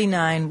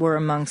 69 were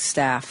among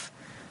staff.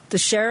 The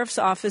Sheriff's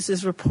Office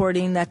is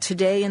reporting that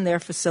today in their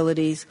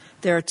facilities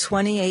there are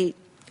 28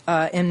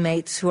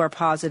 inmates who are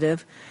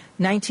positive,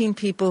 19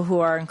 people who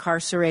are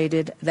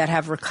incarcerated that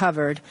have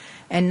recovered,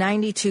 and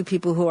 92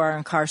 people who are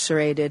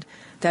incarcerated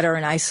that are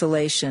in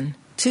isolation.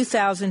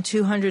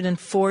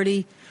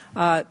 2,240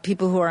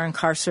 people who are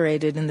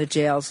incarcerated in the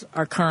jails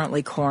are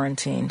currently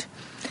quarantined.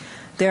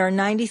 There are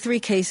 93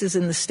 cases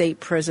in the state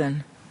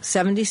prison.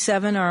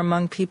 77 are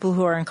among people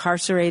who are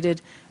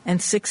incarcerated, and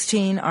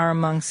 16 are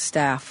among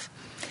staff.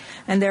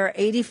 And there are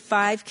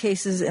 85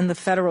 cases in the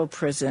federal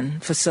prison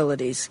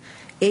facilities.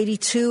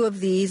 82 of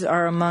these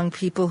are among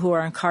people who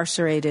are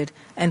incarcerated,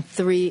 and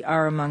 3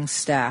 are among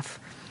staff.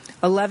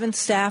 11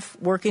 staff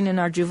working in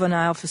our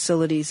juvenile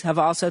facilities have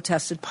also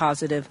tested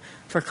positive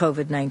for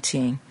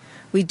COVID-19.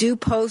 We do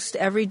post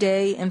every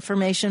day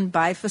information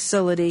by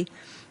facility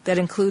that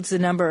includes the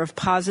number of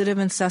positive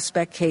and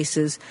suspect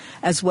cases,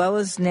 as well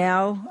as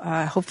now,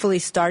 hopefully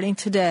starting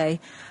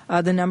today,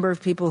 the number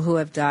of people who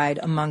have died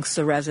amongst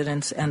the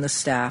residents and the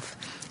staff.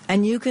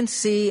 And you can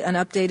see an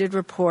updated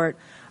report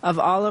of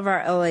all of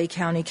our LA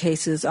County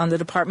cases on the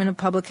Department of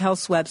Public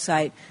Health's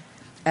website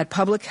at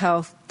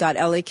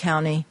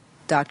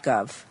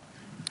publichealth.lacounty.gov.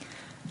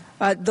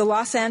 The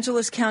Los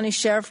Angeles County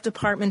Sheriff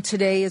Department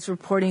today is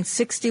reporting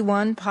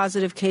 61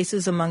 positive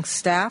cases among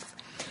staff.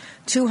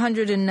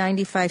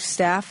 295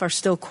 staff are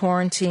still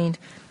quarantined,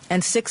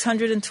 and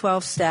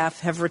 612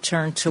 staff have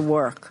returned to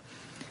work.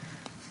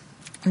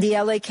 The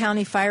LA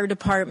County Fire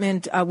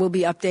Department will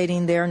be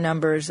updating their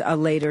numbers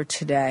later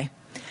today.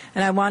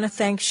 And I want to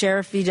thank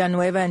Sheriff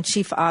Villanueva and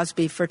Chief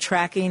Osby for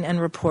tracking and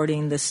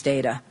reporting this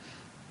data.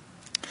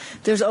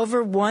 There's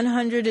over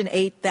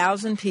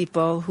 108,000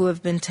 people who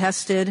have been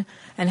tested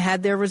and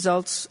had their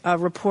results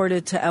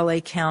reported to LA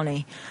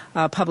County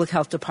Public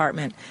Health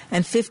Department,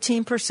 and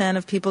 15%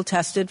 of people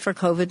tested for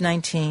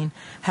COVID-19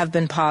 have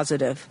been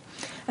positive.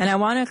 And I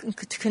want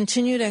to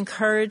continue to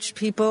encourage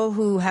people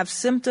who have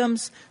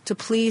symptoms to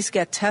please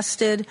get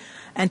tested,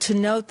 and to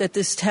note that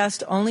this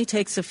test only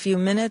takes a few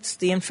minutes.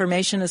 The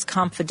information is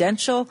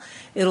confidential.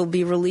 It'll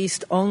be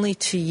released only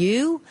to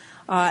you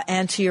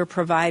and to your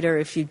provider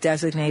if you've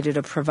designated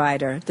a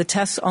provider. The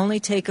tests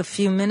only take a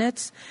few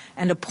minutes,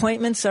 and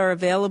appointments are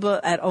available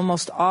at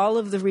almost all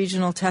of the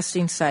regional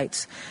testing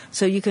sites.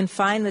 So you can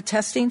find the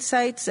testing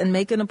sites and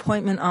make an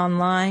appointment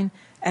online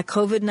at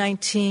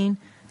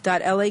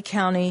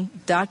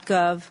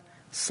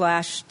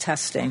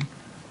covid19.lacounty.gov/testing.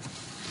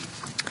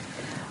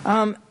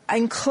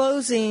 In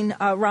closing,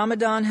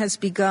 Ramadan has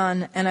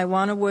begun, and I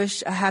want to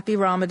wish a happy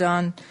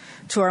Ramadan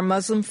to our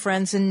Muslim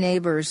friends and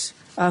neighbors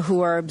who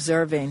are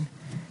observing.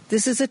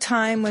 This is a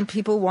time when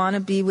people want to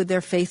be with their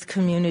faith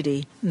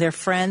community, their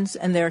friends,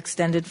 and their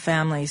extended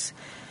families.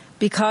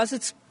 Because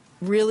it's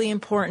really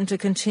important to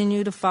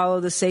continue to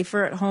follow the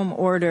safer at home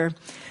order,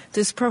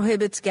 this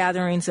prohibits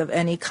gatherings of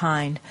any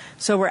kind.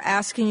 So we're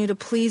asking you to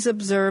please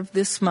observe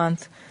this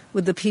month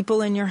with the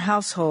people in your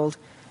household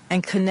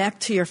and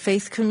connect to your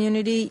faith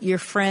community, your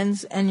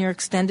friends, and your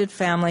extended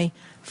family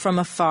from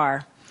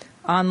afar,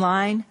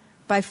 online,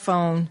 by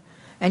phone,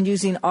 and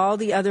using all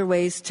the other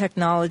ways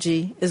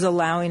technology is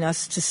allowing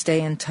us to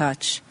stay in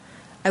touch.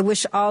 I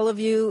wish all of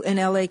you in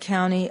LA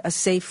County a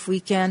safe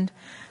weekend.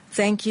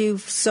 Thank you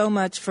so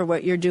much for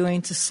what you're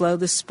doing to slow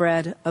the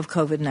spread of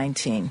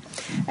COVID-19.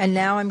 And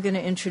now I'm going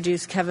to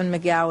introduce Kevin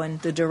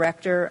McGowan, the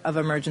Director of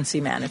Emergency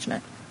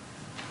Management.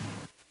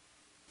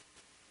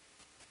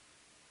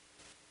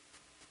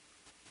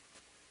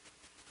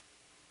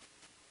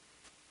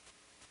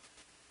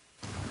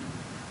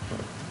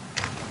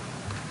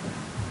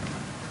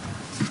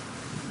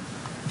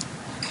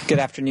 Good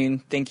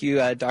afternoon. Thank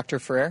you, Dr.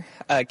 Ferrer.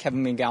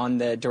 Kevin McGowan,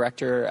 the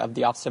Director of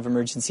the Office of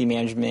Emergency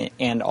Management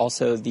and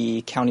also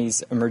the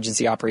county's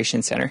Emergency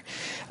Operations Center.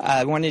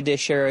 I wanted to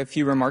share a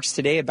few remarks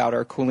today about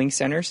our cooling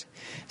centers.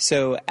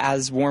 So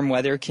as warm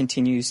weather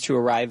continues to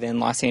arrive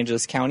in Los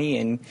Angeles County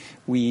and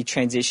we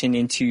transition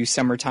into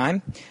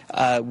summertime,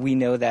 we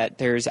know that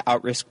there's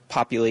at-risk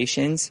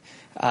populations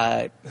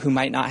who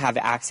might not have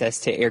access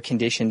to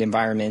air-conditioned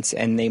environments,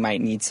 and they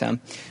might need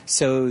some.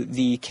 So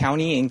the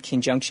county, in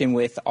conjunction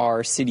with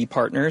our city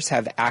partners,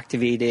 have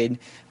activated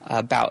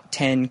about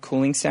 10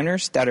 cooling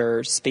centers that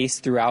are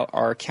spaced throughout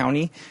our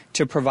county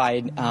to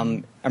provide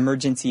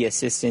emergency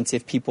assistance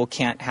if people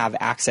can't have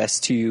access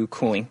to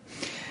cooling.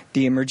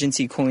 The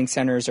emergency cooling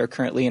centers are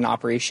currently in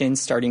operation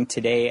starting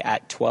today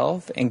at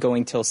 12 and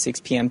going till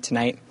 6 p.m.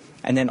 tonight,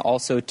 and then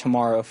also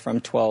tomorrow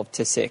from 12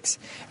 to 6.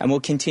 And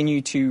we'll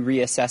continue to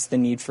reassess the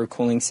need for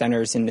cooling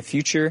centers in the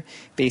future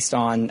based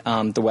on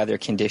the weather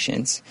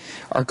conditions.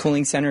 Our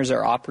cooling centers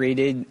are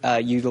operated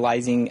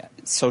utilizing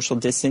social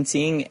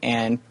distancing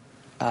and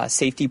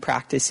safety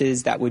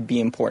practices that would be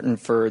important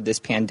for this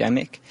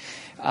pandemic.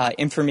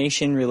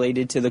 Information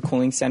related to the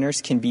cooling centers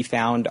can be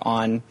found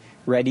on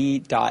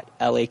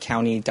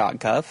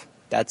ready.lacounty.gov.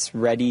 That's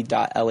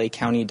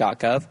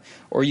ready.lacounty.gov.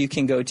 Or you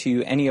can go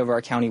to any of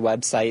our county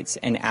websites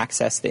and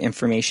access the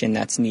information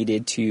that's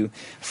needed to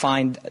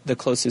find the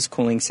closest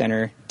cooling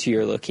center to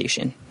your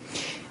location.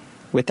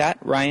 With that,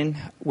 Ryan,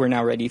 we're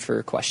now ready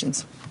for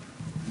questions.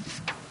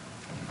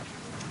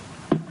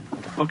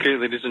 Okay,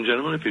 ladies and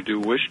gentlemen, if you do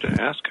wish to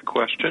ask a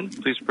question,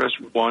 please press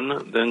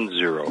 1, then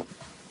 0.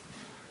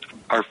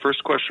 Our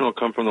first question will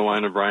come from the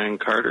line of Ryan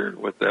Carter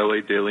with the LA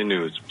Daily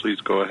News.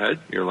 Please go ahead.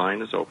 Your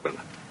line is open.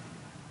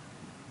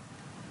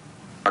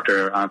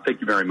 Doctor,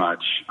 thank you very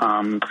much.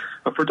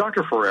 For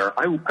Dr. Ferrer,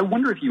 I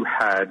wonder if you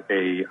had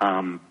a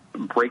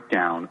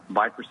breakdown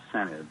by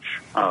percentage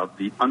of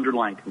the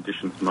underlying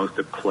conditions most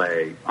at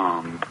play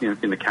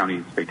in the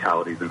county's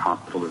fatalities and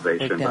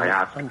hospitalizations. I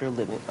asked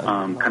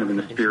kind of in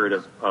the spirit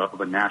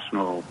of a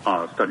national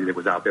study that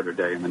was out the other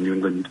day in the New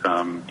England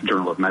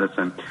Journal of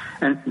Medicine.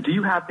 And do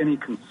you have any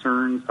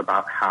concerns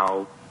about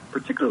how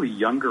particularly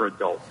younger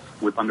adults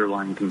with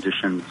underlying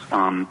conditions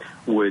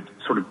would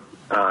sort of,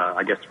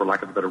 I guess for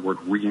lack of a better word,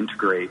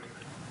 reintegrate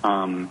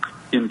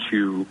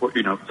into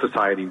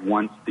society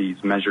once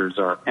these measures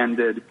are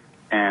ended,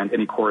 and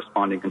any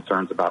corresponding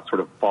concerns about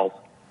sort of false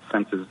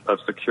senses of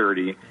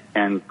security?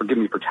 And forgive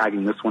me for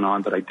tagging this one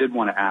on, but I did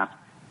want to ask,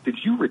 did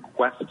you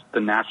request the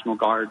National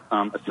Guard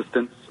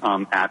assistance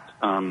at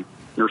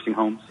nursing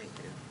homes?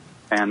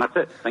 And that's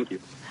it. Thank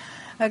you.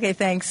 Okay,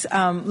 thanks.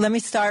 Let me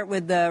start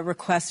with the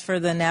request for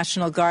the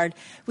National Guard.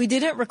 We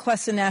didn't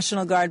request the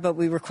National Guard, but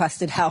we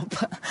requested help,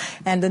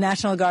 and the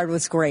National Guard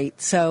was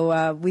great.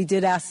 So we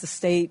did ask the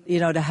state,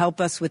 to help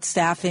us with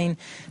staffing.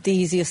 The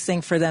easiest thing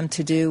for them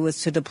to do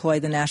was to deploy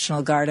the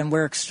National Guard, and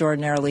we're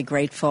extraordinarily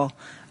grateful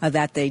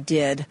that they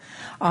did.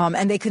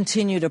 And they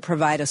continue to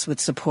provide us with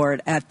support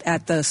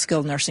at the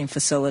skilled nursing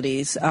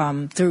facilities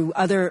through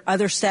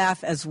other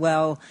staff, as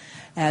well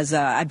as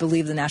I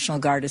believe the National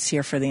Guard is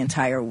here for the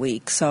entire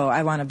week. So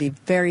I want to be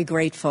very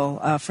grateful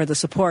for the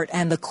support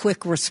and the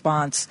quick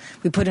response.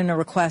 We put in a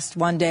request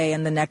one day,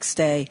 and the next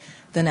day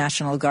the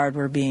National Guard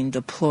were being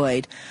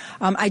deployed.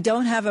 I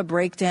don't have a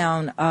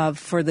breakdown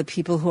for the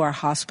people who are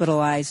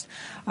hospitalized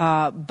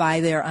by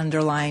their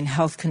underlying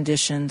health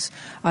conditions,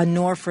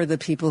 nor for the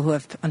people who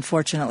have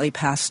unfortunately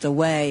passed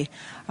away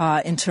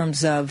in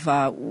terms of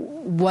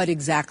what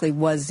exactly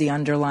was the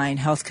underlying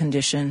health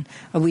condition.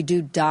 We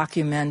do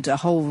document a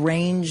whole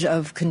range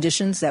of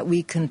conditions that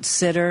we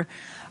consider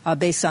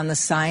based on the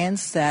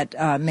science that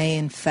may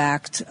in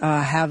fact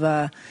have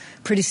a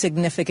pretty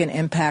significant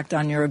impact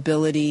on your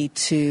ability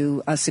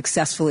to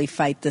successfully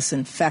fight this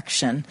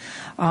infection.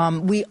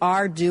 We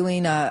are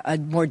doing a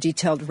more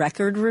detailed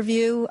record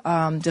review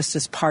just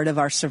as part of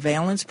our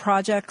surveillance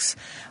projects.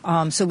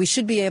 So we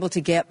should be able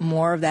to get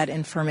more of that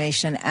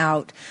information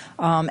out.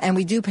 And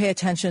we do pay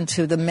attention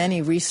to the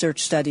many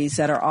research studies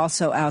that are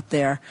also out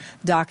there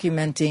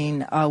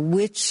documenting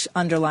which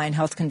underlying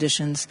health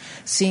conditions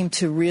seem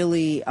to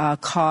really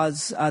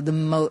cause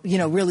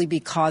really be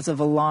cause of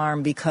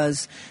alarm,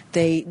 because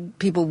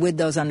people with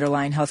those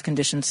underlying health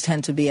conditions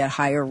tend to be at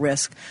higher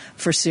risk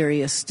for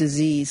serious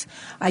disease.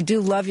 I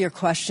do love your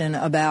question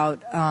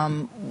about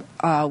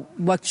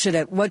what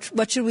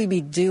should we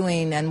be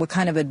doing and what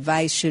kind of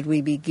advice should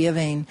we be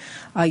giving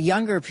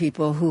younger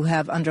people who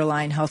have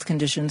underlying health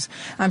conditions.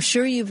 I'm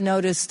sure you've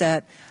noticed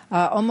that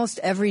almost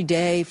every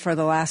day for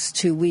the last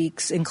 2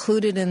 weeks,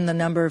 included in the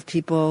number of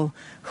people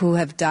who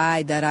have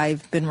died that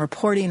I've been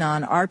reporting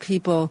on, are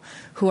people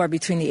who are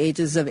between the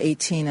ages of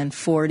 18 and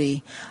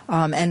 40.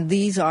 And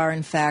these are,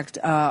 in fact,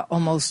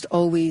 almost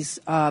always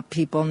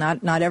people,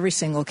 not every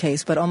single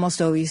case, but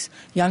almost always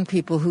young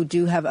people who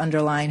do have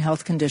underlying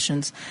health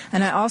conditions.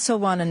 And I also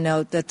want to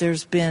note that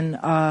there's been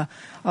a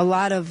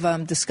lot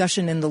of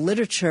discussion in the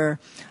literature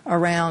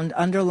around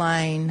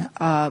underlying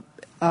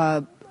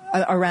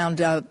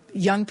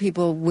young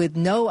people with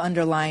no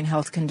underlying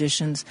health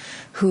conditions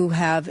who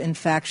have, in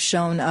fact,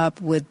 shown up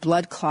with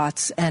blood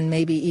clots and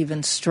maybe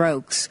even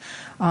strokes.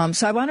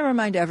 So I want to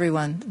remind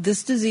everyone,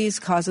 this disease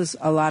causes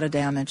a lot of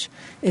damage.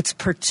 It's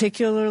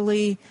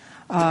particularly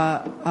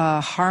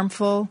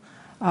harmful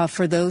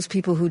for those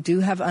people who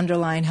do have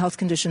underlying health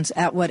conditions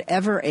at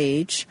whatever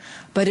age,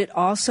 but it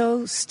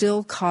also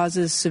still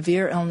causes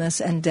severe illness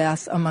and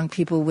death among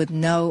people with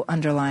no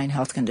underlying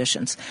health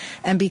conditions.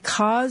 And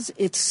because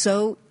it's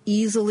so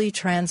easily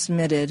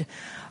transmitted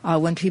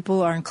when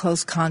people are in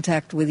close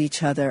contact with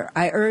each other,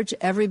 I urge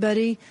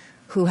everybody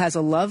who has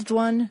a loved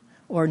one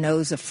or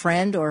knows a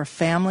friend or a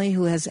family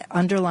who has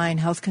underlying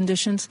health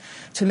conditions,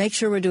 to make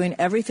sure we're doing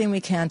everything we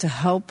can to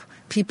help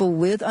people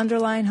with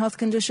underlying health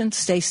conditions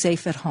stay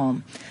safe at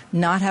home,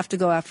 not have to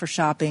go out for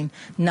shopping,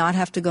 not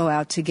have to go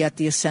out to get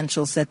the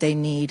essentials that they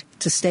need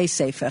to stay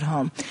safe at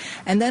home.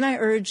 And then I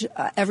urge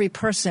every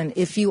person,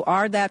 if you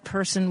are that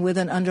person with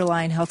an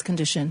underlying health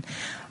condition,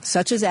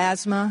 such as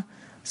asthma,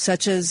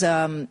 such as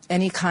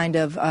any kind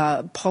of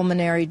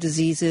pulmonary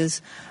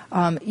diseases,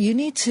 you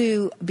need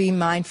to be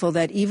mindful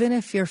that even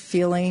if you're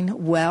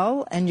feeling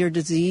well and your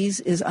disease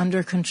is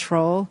under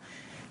control,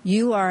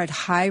 you are at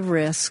high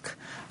risk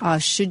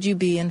should you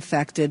be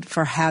infected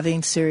for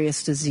having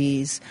serious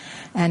disease.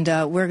 And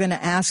we're going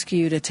to ask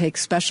you to take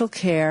special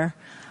care,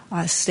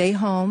 stay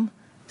home,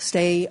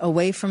 stay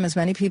away from as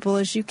many people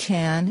as you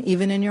can.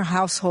 Even in your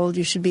household,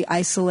 you should be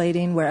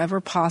isolating wherever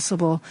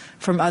possible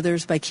from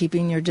others by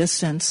keeping your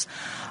distance,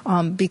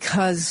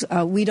 because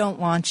we don't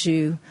want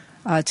you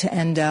to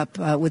end up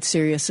with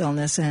serious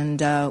illness, and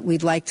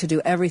we'd like to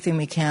do everything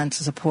we can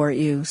to support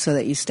you so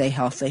that you stay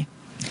healthy.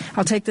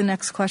 I'll take the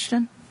next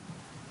question.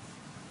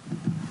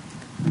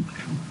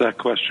 That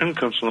question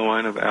comes from the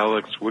line of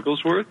Alex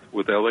Wigglesworth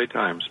with LA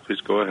Times. Please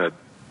go ahead.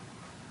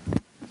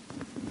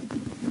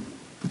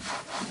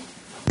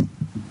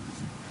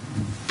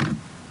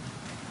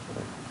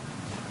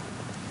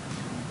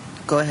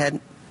 Go ahead.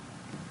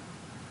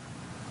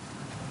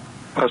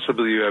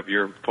 Possibly you have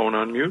your phone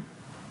on mute.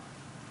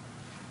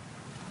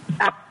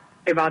 Sorry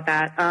about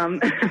that.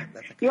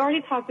 You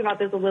already talked about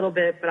this a little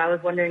bit, but I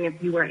was wondering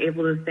if you were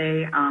able to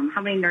say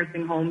how many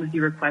nursing homes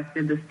you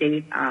requested the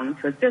state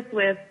to assist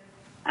with,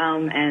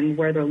 and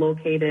where they're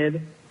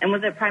located. And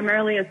was it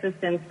primarily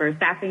assistance for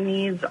staffing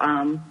needs,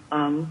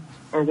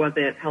 or was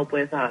it help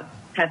with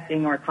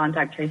testing or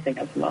contact tracing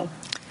as well?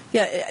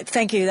 Yeah,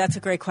 thank you. That's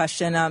a great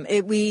question.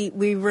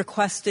 We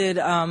requested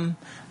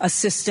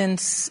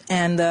assistance,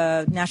 and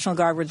the National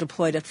Guard were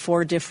deployed at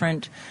 4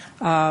 different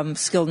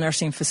skilled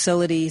nursing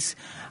facilities.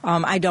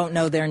 I don't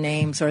know their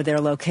names or their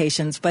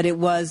locations, but it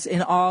was,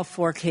 in all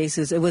 4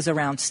 cases, it was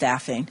around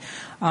staffing.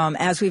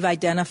 As we've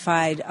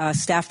identified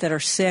staff that are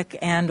sick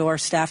and or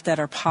staff that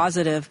are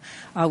positive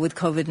with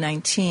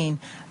COVID-19,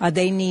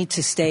 they need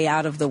to stay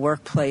out of the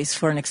workplace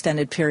for an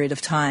extended period of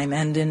time.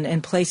 And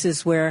in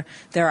places where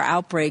there are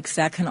outbreaks,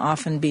 that can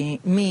often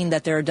mean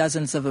that there are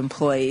dozens of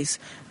employees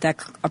that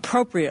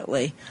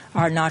appropriately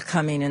are not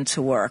coming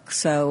into work.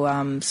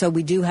 So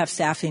we do have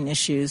staffing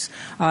issues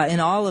in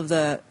all of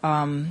the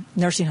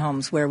nursing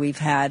homes where we've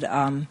had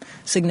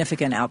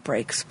significant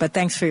outbreaks. But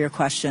thanks for your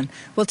question.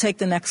 We'll take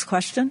the next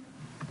question.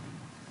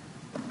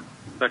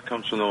 That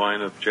comes from the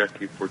line of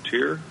Jackie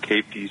Fortier,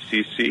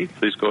 KPCC.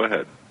 Please go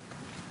ahead.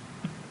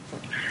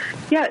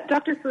 Yeah,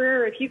 Dr.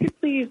 Ferrer, if you could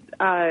please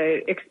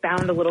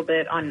expound a little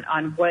bit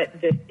on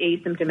what this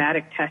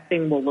asymptomatic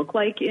testing will look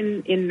like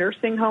in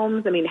nursing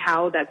homes. I mean,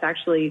 how that's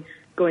actually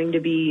going to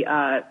be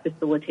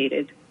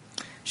facilitated.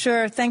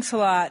 Sure. Thanks a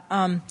lot.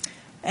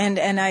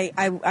 And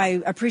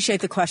I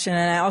appreciate the question,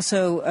 and I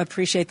also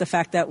appreciate the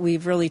fact that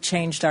we've really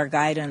changed our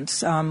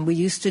guidance. We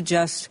used to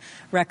just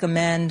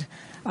recommend,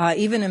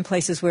 even in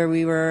places where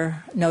we were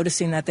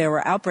noticing that there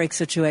were outbreak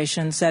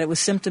situations, that it was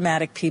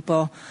symptomatic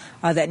people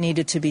that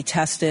needed to be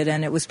tested,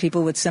 and it was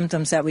people with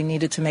symptoms that we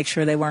needed to make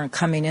sure they weren't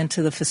coming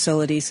into the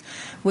facilities.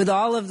 With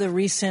all of the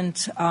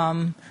recent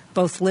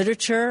both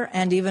literature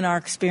and even our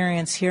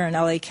experience here in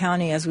LA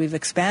County as we've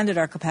expanded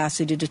our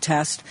capacity to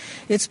test,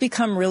 it's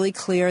become really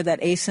clear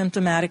that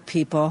asymptomatic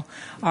people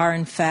are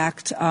in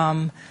fact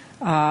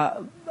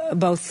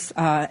both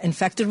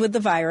infected with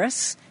the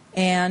virus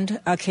and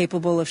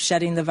capable of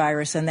shedding the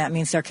virus, and that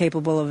means they're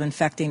capable of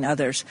infecting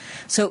others.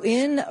 So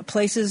in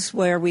places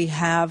where we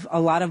have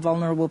a lot of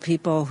vulnerable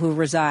people who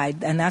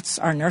reside, and that's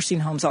our nursing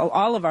homes,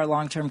 all of our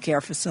long-term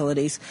care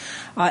facilities,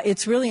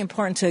 it's really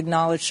important to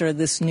acknowledge sort of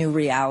this new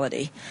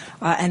reality.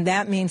 And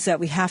that means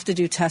that we have to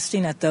do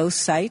testing at those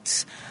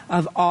sites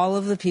of all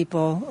of the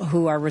people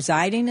who are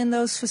residing in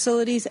those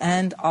facilities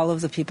and all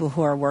of the people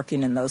who are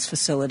working in those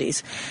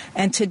facilities.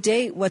 And to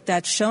date, what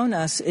that's shown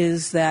us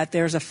is that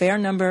there's a fair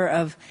number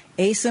of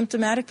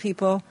asymptomatic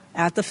people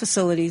at the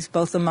facilities,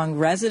 both among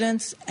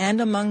residents and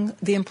among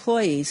the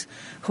employees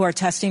who are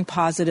testing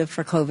positive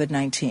for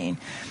COVID-19.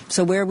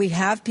 So where we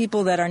have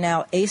people that are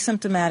now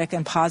asymptomatic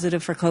and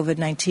positive for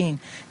COVID-19,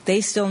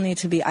 they still need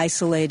to be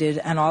isolated,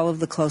 and all of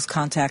the close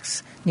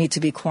contacts need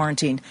to be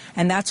quarantined.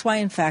 And that's why,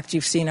 in fact,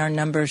 you've seen our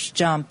numbers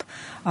jump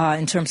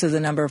in terms of the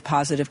number of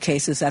positive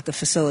cases at the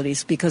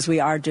facilities, because we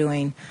are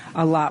doing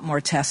a lot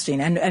more testing.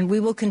 And we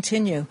will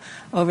continue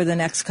over the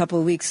next couple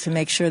of weeks to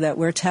make sure that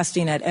we're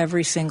testing at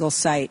every single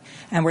site,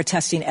 and we're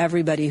testing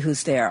everybody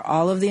who's there,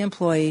 all of the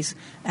employees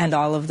and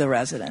all of the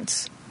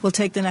residents. We'll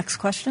take the next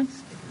question.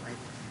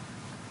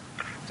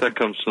 That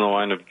comes from the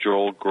line of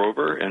Joel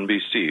Grover,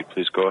 NBC.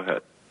 Please go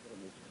ahead.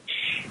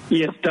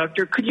 Yes,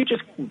 Doctor, could you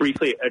just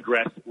briefly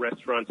address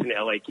restaurants in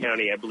L.A.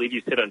 County? I believe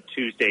you said on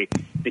Tuesday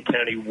the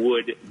county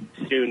would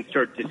soon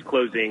start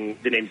disclosing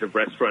the names of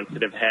restaurants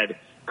that have had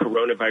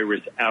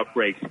coronavirus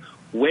outbreaks.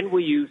 When will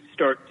you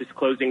start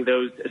disclosing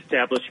those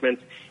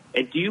establishments?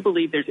 And do you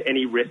believe there's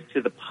any risk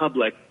to the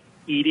public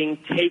eating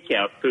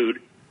takeout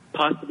food,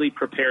 possibly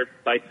prepared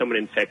by someone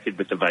infected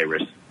with the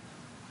virus?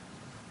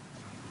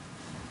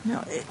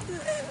 No,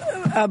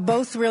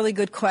 both really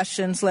good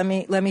questions. Let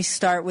me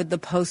start with the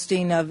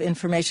posting of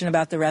information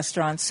about the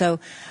restaurants. So,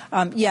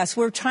 yes,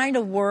 we're trying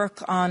to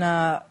work on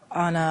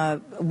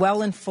a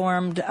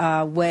well-informed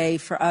way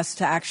for us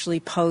to actually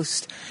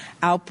post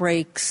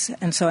outbreaks.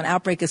 And so an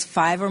outbreak is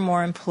 5 or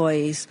more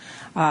employees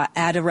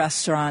at a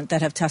restaurant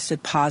that have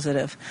tested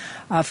positive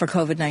for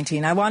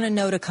COVID-19. I want to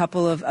note a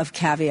couple of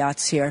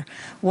caveats here.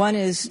 One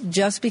is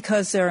just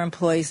because there are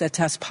employees that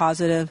test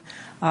positive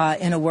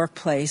in a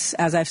workplace,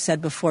 as I've said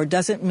before,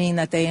 doesn't mean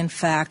that they, in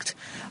fact,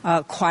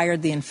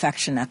 acquired the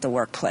infection at the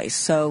workplace.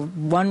 So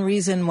one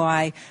reason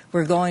why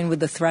we're going with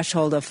the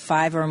threshold of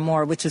 5 or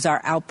more, which is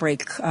our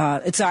outbreak,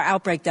 it's our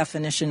outbreak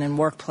definition in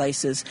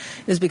workplaces,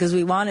 is because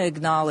we want to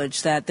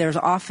acknowledge that there's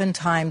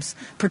oftentimes,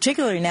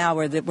 particularly now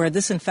where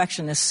this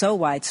infection is so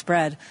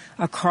widespread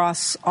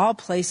across all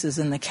places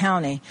in the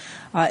county,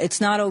 it's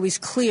not always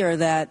clear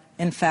that,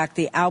 in fact,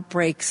 the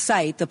outbreak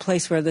site, the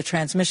place where the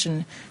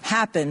transmission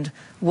happened,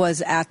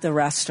 was at the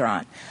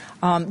restaurant.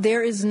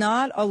 There is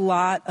not a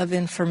lot of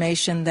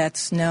information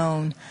that's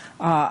known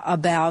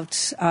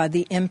about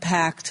the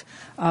impact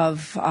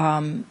of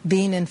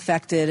being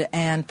infected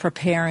and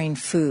preparing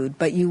food.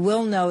 But you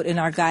will note in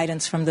our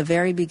guidance from the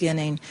very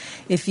beginning,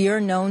 if you're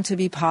known to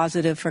be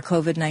positive for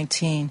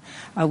COVID-19,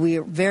 we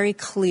are very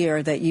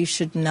clear that you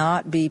should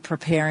not be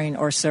preparing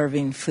or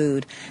serving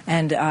food.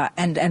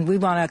 And we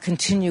want to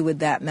continue with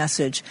that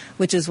message,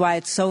 which is why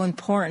it's so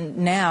important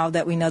now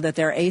that we know that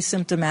there are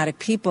asymptomatic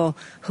people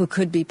who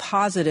could be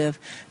positive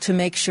to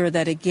make sure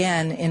that,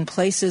 again, in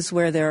places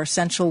where there are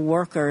essential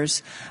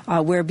workers,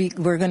 we're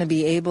going to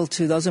be able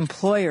to, those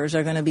employers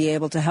are going to be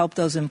able to help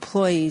those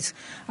employees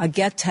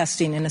get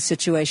testing in a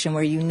situation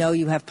where you know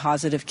you have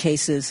positive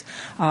cases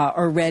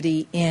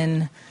already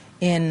in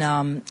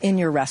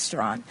your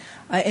restaurant.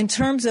 In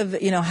terms of,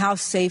 how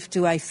safe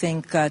do I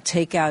think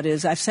takeout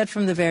is, I've said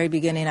from the very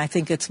beginning, I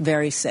think it's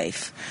very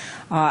safe.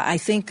 I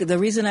think the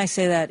reason I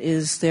say that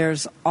is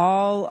there's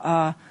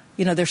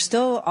there's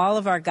still all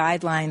of our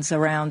guidelines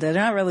around, they're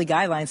not really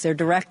guidelines, they're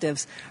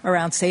directives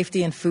around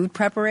safety and food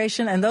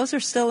preparation, and those are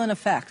still in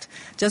effect.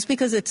 Just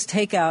because it's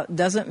takeout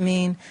doesn't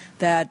mean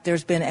that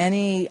there's been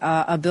any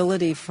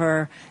ability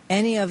for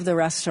any of the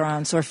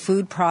restaurants or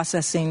food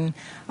processing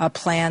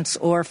plants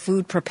or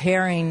food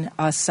preparing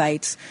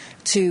sites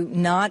to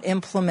not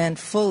implement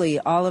fully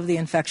all of the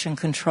infection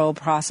control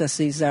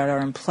processes that are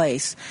in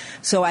place.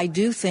 So I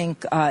do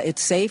think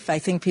it's safe. I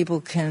think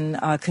people can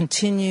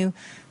continue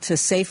to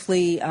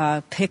safely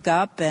pick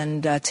up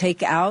and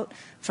take out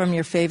from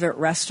your favorite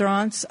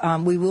restaurants.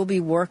 We will be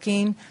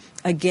working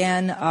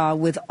again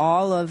with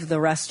all of the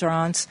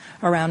restaurants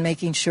around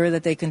making sure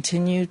that they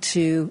continue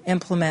to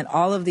implement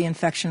all of the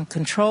infection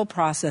control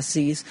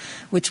processes,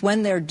 which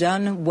when they're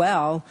done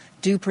well,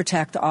 do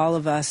protect all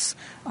of us,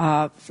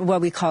 what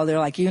we call, they're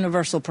like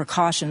universal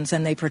precautions,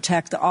 and they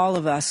protect all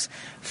of us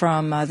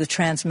from the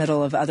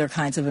transmittal of other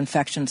kinds of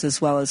infections as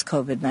well as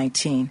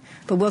COVID-19.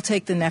 But we'll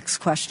take the next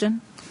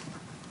question.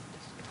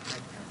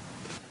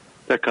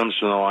 That comes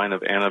from the line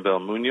of Annabelle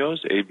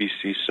Munoz,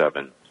 ABC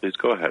 7. Please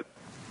go ahead.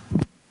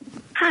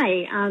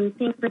 Hi,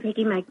 thanks for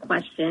taking my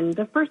question.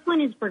 The first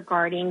one is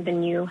regarding the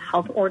new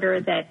health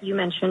order that you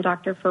mentioned,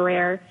 Dr.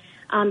 Ferrer.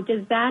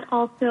 Does that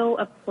also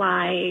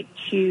apply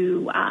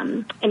to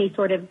any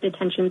sort of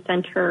detention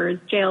centers,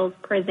 jails,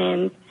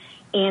 prisons?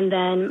 And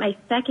then my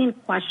second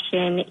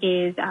question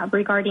is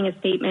regarding a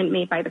statement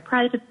made by the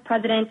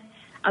president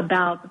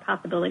about the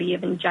possibility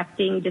of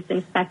injecting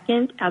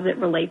disinfectant as it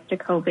relates to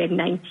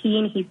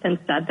COVID-19. He since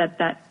said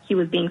that he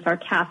was being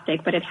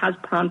sarcastic, but it has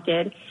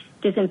prompted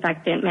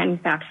disinfectant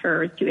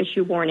manufacturers to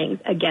issue warnings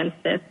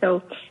against this.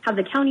 So have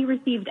the county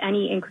received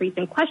any increase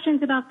in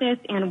questions about this,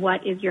 and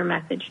what is your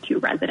message to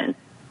residents?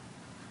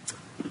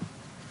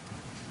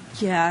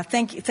 Yeah,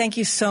 thank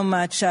you so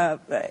much,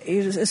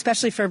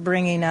 especially for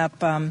bringing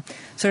up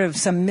sort of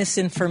some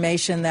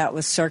misinformation that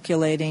was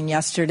circulating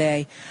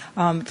yesterday.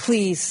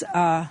 Please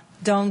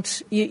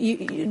don't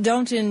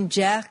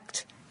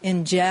inject,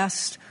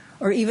 ingest,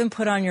 or even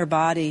put on your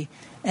body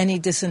any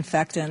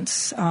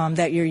disinfectants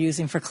that you're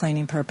using for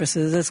cleaning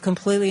purposes. It's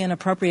completely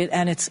inappropriate,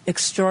 and it's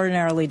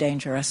extraordinarily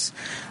dangerous.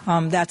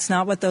 That's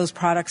not what those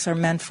products are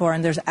meant for,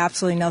 and there's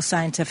absolutely no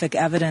scientific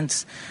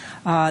evidence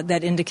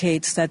that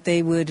indicates that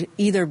they would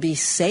either be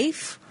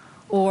safe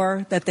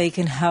or that they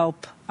can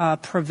help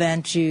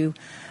prevent you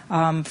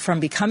from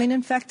becoming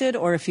infected,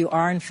 or if you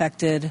are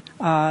infected,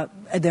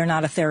 they're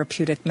not a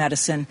therapeutic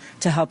medicine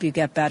to help you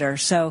get better.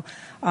 So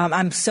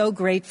I'm so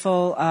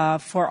grateful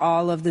for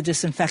all of the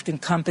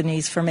disinfectant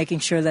companies for making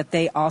sure that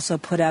they also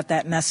put out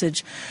that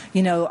message.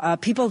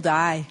 People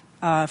die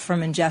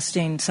from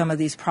ingesting some of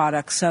these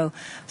products. So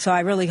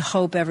I really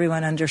hope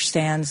everyone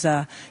understands.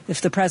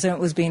 If the president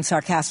was being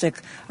sarcastic,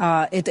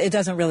 it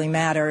doesn't really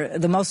matter.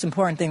 The most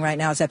important thing right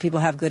now is that people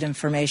have good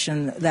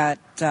information that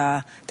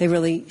they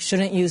really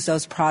shouldn't use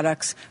those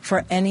products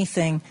for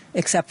anything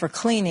except for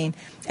cleaning.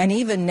 And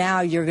even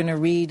now, you're going to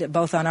read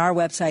both on our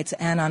websites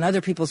and on other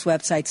people's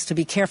websites to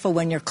be careful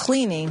when you're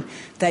cleaning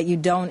that you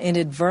don't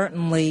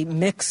inadvertently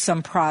mix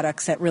some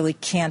products that really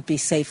can't be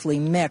safely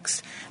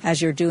mixed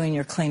as you're doing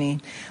your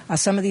cleaning.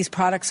 Some of these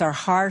products are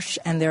harsh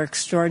and they're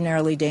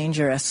extraordinarily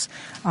dangerous.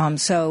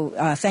 So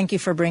thank you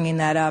for bringing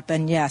that up.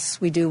 And yes,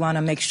 we do want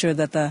to make sure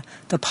that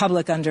the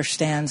public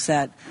understands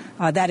that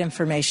that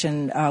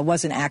information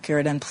wasn't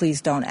accurate, and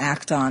please don't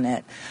act on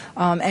it.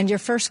 And your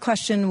first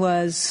question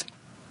was...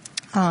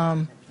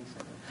 does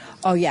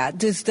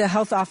the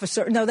health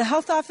officer... No, the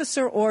health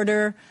officer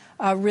order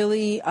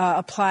really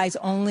applies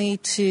only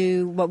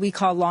to what we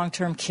call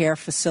long-term care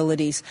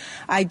facilities.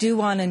 I do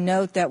want to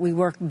note that we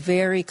work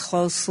very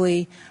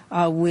closely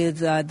with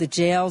the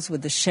jails,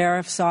 with the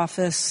sheriff's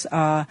office,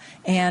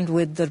 and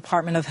with the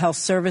Department of Health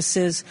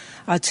Services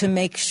to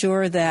make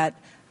sure that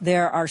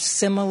there are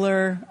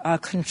similar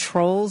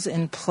controls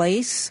in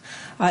place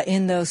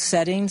in those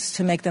settings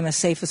to make them as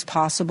safe as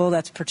possible.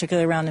 That's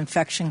particularly around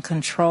infection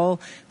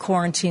control,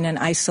 quarantine, and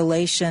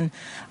isolation.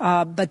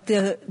 But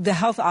the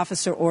health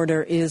officer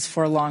order is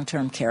for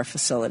long-term care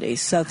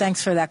facilities. So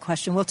thanks for that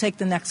question. We'll take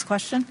the next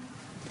question.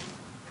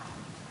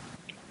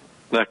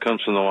 That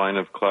comes from the line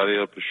of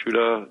Claudia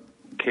Pashuta,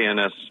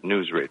 KNS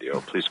News Radio.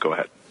 Please go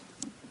ahead.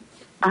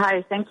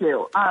 Hi, thank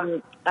you.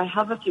 I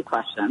have a few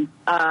questions.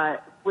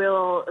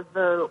 Will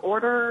the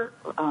order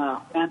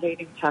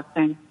mandating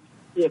testing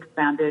be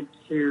expanded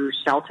to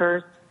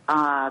shelters?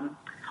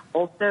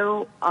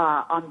 Also,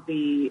 on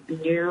the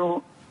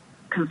new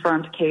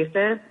confirmed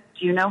cases,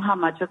 do you know how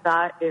much of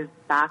that is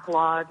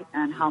backlog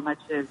and how much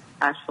is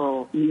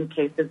actual new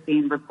cases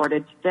being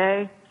reported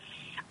today?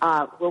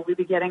 Will we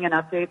be getting an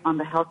update on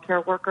the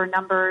healthcare worker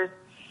numbers?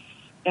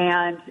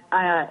 And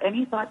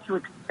any thought to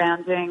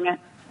expanding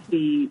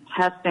the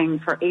testing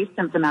for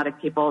asymptomatic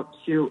people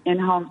to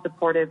in-home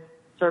supportive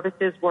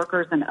services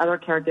workers and other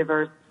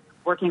caregivers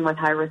working with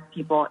high-risk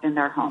people in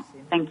their homes?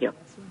 Thank you.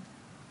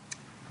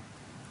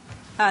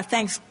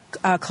 Thanks,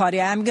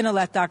 Claudia. I'm going to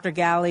let Dr.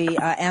 Galley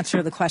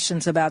answer the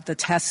questions about the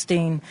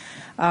testing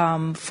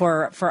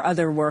for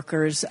other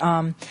workers.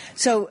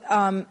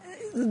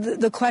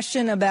 The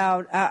question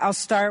about, I'll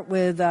start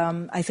with,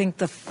 I think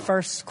the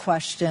first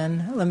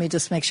question. Let me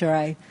just make sure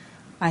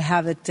I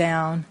have it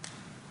down.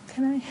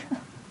 Can I?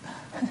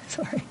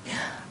 Sorry.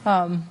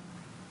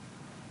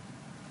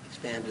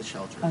 Expand the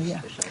shelters.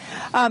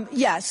 Oh,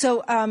 yeah.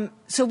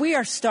 So we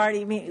are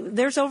starting. I mean,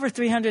 there's over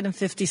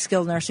 350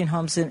 skilled nursing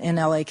homes in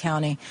LA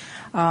County,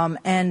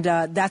 and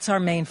that's our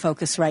main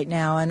focus right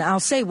now. And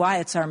I'll say why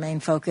it's our main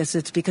focus.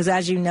 It's because,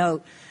 as you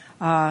note,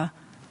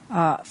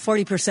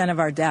 40% of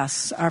our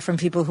deaths are from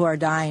people who are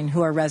dying,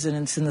 who are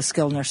residents in the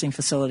skilled nursing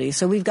facility.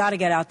 So we've got to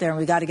get out there, and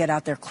we've got to get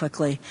out there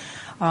quickly,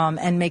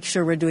 and make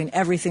sure we're doing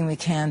everything we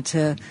can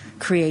to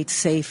create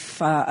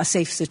a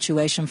safe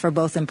situation for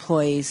both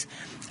employees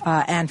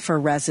and for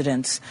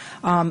residents.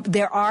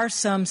 There are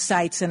some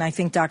sites, and I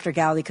think Dr.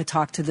 Galley could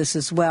talk to this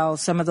as well,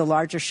 some of the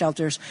larger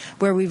shelters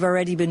where we've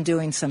already been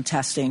doing some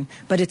testing,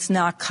 but it's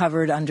not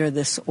covered under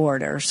this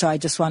order. So I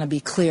just want to be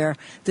clear.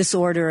 This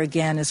order,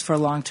 again, is for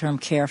long-term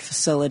care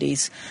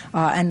facilities,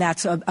 and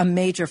that's a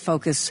major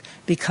focus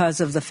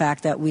because of the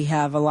fact that we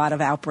have a lot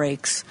of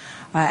outbreaks.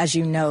 As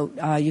you note,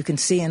 you can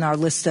see in our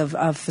list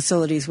of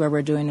facilities where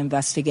we're doing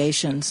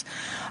investigations.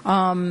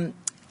 An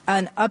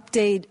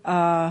update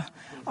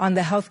on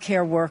the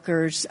healthcare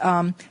workers,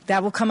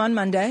 that will come on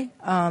Monday.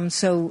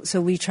 So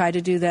we try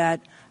to do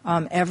that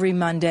every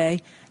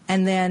Monday.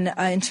 And then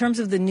in terms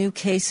of the new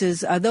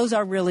cases, those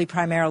are really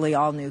primarily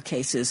all new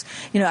cases.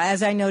 You know,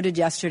 as I noted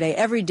yesterday,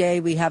 every day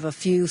we have a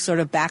few sort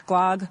of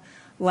backlog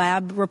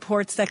lab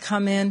reports that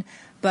come in,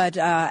 but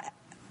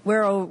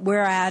we're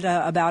at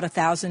about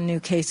 1,000 new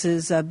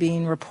cases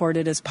being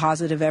reported as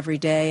positive every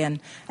day.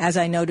 And as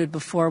I noted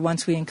before,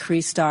 once we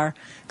increased our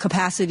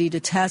capacity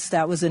to test,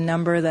 that was a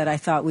number that I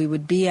thought we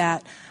would be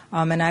at.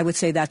 And I would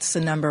say that's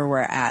the number we're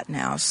at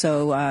now.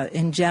 So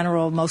in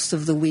general, most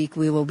of the week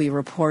we will be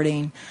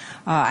reporting,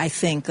 I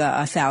think,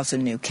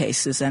 1,000 new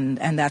cases. And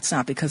that's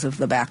not because of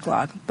the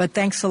backlog. But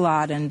thanks a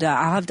lot. And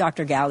I'll have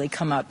Dr. Galley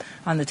come up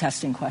on the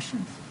testing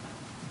questions.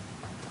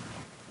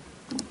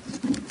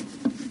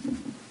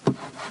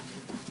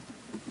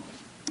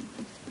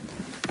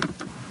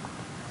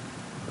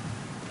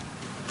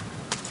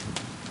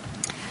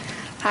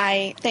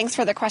 Hi. Thanks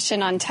for the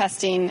question on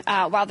testing.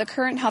 While the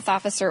current health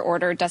officer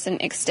order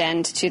doesn't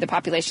extend to the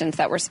populations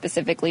that were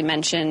specifically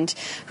mentioned,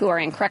 who are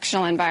in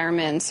correctional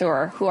environments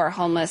or who are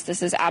homeless,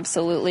 this is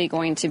absolutely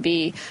going to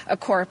be a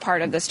core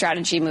part of the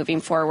strategy moving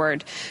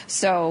forward.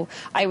 So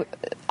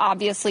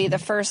obviously the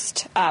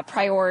first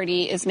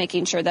priority is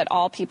making sure that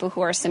all people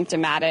who are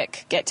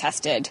symptomatic get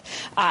tested.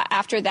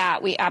 After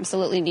that, we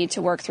absolutely need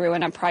to work through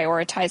in a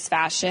prioritized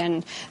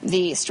fashion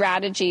the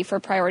strategy for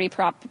priority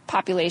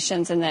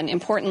populations, and then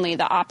importantly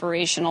the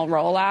operational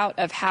rollout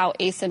of how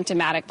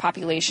asymptomatic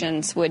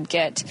populations would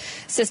get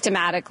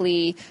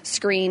systematically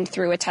screened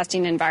through a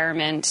testing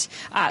environment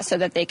so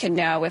that they can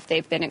know if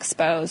they've been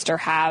exposed or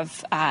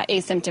have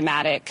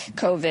asymptomatic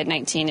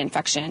COVID-19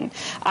 infection.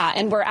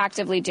 And we're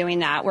actively doing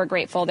that. We're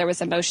grateful. There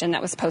was a motion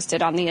that was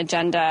posted on the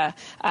agenda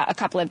a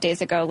couple of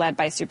days ago led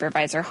by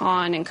Supervisor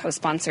Hahn and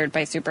co-sponsored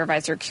by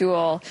Supervisor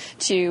Kuehl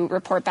to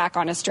report back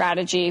on a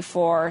strategy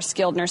for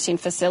skilled nursing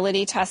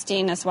facility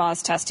testing as well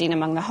as testing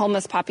among the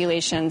homeless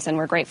populations,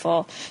 and we're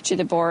grateful to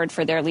the board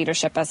for their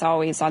leadership, as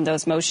always, on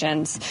those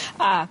motions.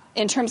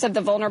 In terms of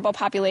the vulnerable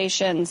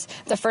populations,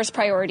 the first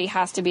priority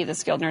has to be the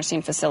skilled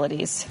nursing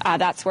facilities.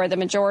 That's where the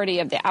majority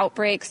of the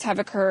outbreaks have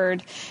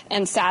occurred,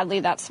 and sadly,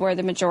 that's where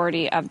the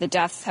majority of the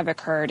deaths have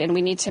occurred. And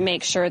we need to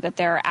make sure that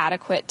there are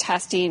adequate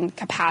testing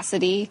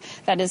capacity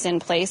that is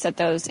in place at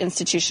those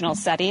institutional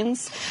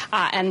settings,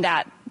 and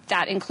that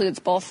includes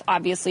both,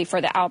 obviously, for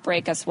the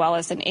outbreak as well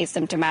as an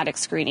asymptomatic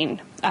screening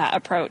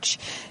approach.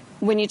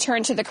 When you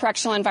turn to the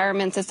correctional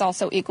environments, it's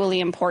also equally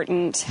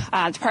important.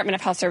 Department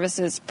of Health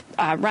Services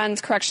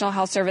runs correctional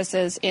health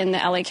services in the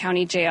LA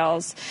County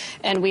jails,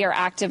 and we are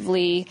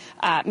actively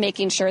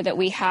making sure that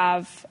we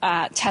have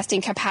testing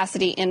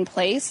capacity in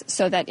place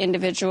so that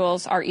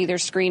individuals are either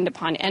screened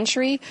upon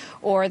entry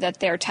or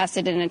that they're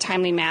tested in a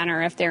timely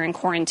manner if they're in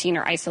quarantine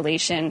or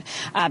isolation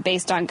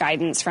based on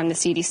guidance from the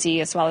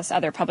CDC as well as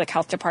other public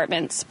health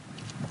departments.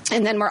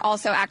 And then we're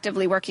also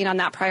actively working on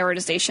that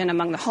prioritization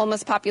among the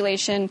homeless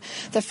population.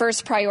 The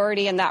first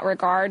priority in that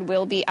regard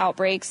will be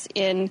outbreaks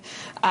in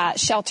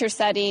shelter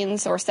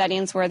settings or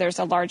settings where there's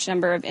a large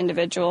number of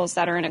individuals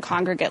that are in a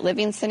congregate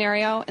living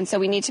scenario. And so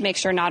we need to make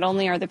sure not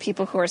only are the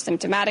people who are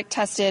symptomatic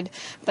tested,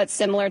 but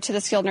similar to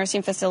the skilled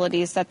nursing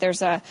facilities, that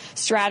there's a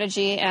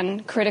strategy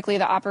and critically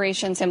the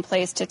operations in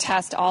place to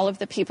test all of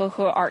the people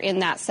who are in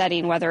that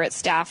setting, whether it's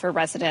staff or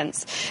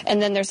residents. And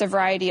then there's a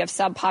variety of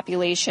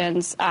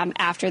subpopulations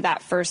after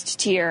that first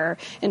tier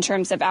in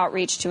terms of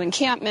outreach to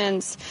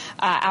encampments,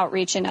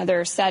 outreach in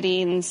other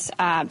settings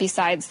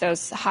besides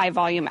those high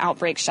volume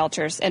outbreak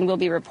shelters, and we'll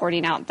be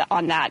reporting out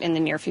on that in the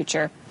near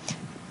future.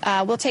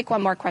 We'll take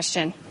one more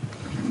question.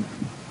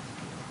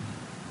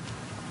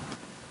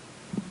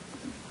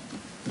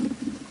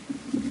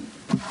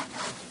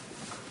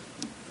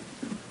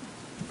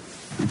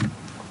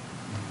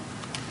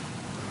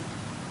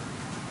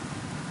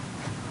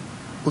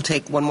 We'll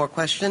take one more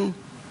question.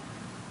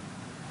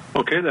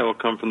 Okay, that will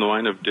come from the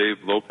line of Dave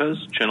Lopez,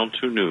 Channel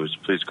 2 News.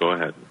 Please go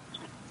ahead.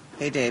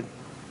 Hey, Dave.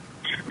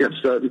 Yes,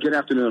 good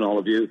afternoon, all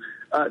of you.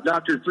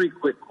 Doctor, 3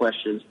 quick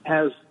questions.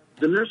 Has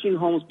the nursing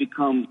homes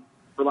become,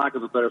 for lack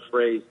of a better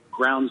phrase,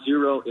 ground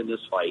zero in this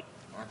fight?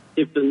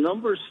 If the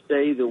numbers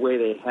stay the way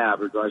they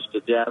have, regards to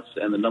deaths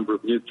and the number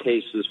of new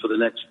cases for the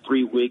next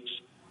 3 weeks,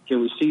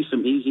 can we see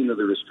some easing of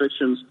the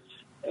restrictions?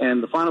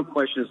 And the final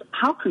question is,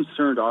 how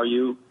concerned are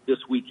you this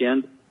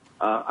weekend?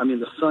 I mean,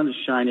 the sun is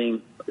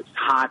shining, it's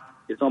hot.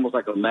 It's almost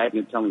like a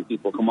magnet telling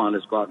people, come on,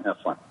 let's go out and have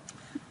fun.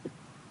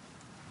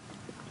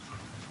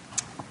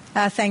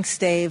 Thanks,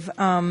 Dave.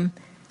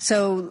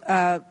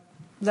 So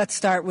let's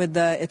start with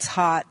it's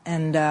hot,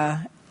 and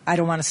I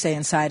don't want to stay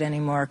inside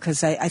anymore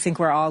because I think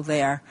we're all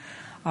there.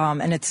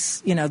 And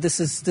it's,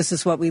 this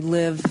is what we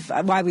live,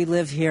 why we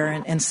live here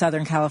in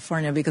Southern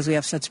California, because we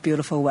have such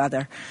beautiful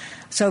weather.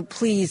 So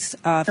please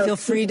feel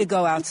free to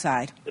go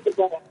outside.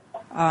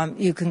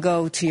 You can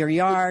go to your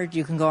yard,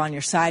 you can go on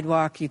your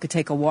sidewalk, you could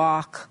take a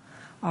walk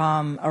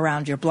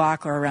around your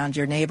block or around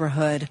your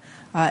neighborhood.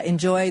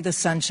 Enjoy the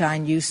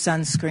sunshine, use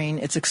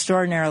sunscreen. It's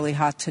extraordinarily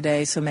hot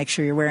today, so make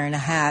sure you're wearing a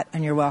hat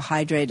and you're well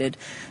hydrated.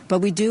 But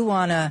we do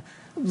want to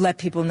let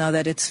people know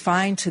that it's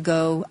fine to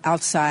go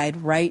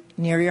outside right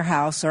near your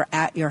house or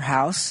at your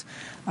house.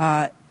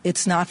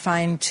 It's not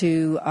fine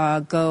to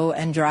go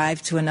and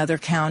drive to another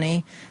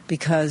county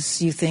because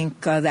you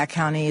think that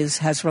county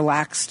has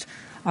relaxed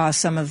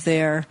some of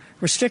their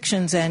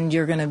restrictions, and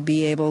you're going to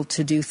be able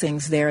to do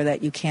things there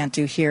that you can't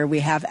do here. We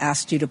have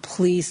asked you to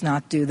please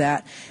not do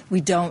that. We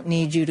don't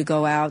need you to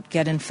go out,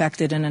 get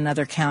infected in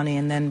another county,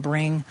 and then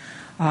bring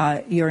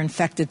your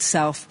infected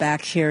self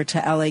back here to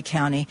LA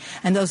County.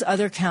 And those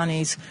other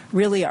counties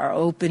really are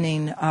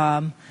opening,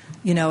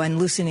 and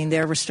loosening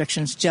their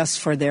restrictions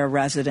just for their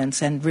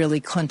residents, and really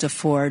couldn't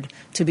afford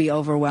to be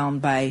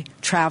overwhelmed by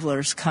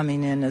travelers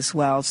coming in as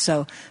well.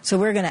 So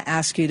we're going to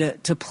ask you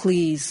to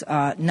please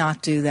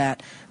not do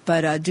that.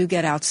 But do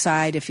get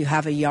outside. If you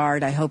have a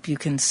yard, I hope you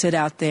can sit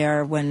out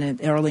there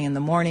early in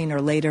the morning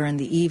or later in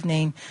the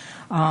evening.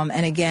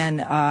 And again,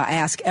 I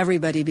ask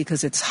everybody,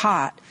 because it's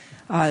hot,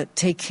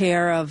 take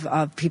care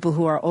of people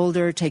who are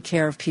older, take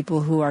care of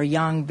people who are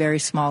young, very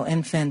small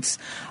infants,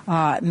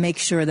 make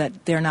sure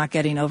that they're not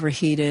getting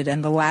overheated.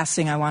 And the last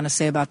thing I want to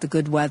say about the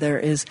good weather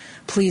is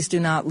please do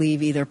not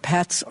leave either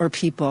pets or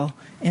people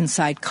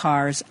inside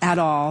cars at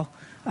all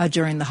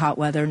during the hot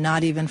weather,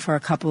 not even for a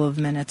couple of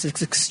minutes.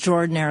 It's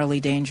extraordinarily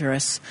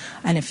dangerous.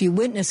 And if you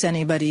witness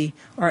anybody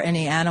or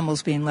any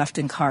animals being left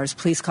in cars,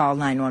 please call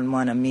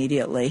 911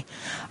 immediately.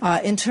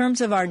 In terms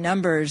of our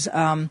numbers,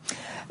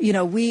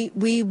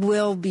 we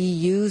will be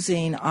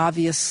using,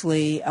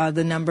 obviously,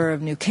 the number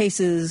of new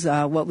cases,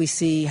 what we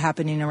see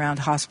happening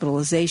around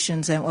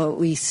hospitalizations, and what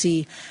we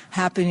see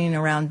happening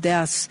around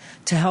deaths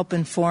to help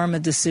inform a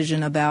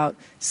decision about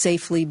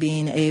safely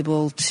being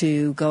able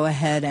to go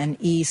ahead and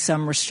ease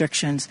some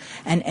restrictions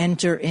and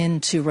enter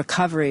into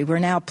recovery. We're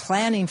now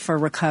planning for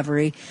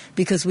recovery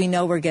because we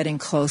know we're getting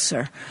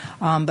closer.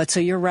 But so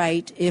you're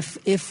right.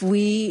 If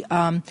we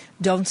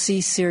don't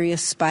see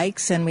serious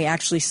spikes and we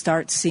actually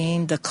start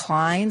seeing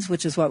declines,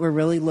 which is what we're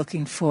really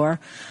looking for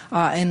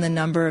in the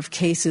number of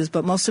cases,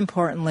 but most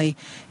importantly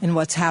in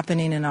what's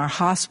happening in our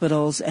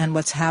hospitals and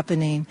what's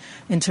happening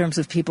in terms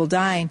of people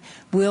dying,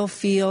 we'll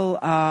feel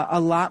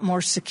a lot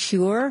more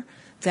secure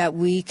that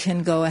we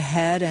can go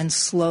ahead and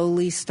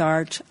slowly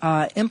start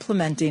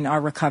implementing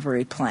our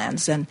recovery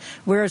plans. And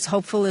we're as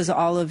hopeful as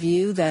all of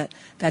you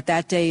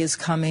that day is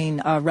coming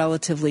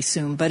relatively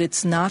soon. But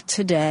it's not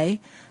today.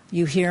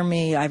 You hear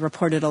me, I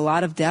reported a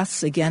lot of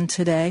deaths again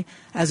today.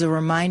 As a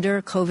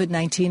reminder,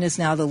 COVID-19 is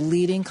now the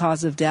leading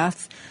cause of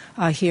death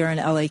here in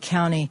LA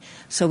County.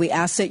 So we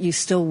ask that you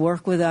still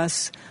work with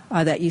us,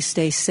 that you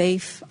stay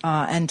safe,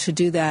 and to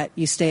do that,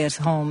 you stay at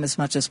home as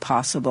much as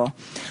possible.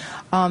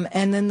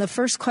 And then the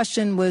first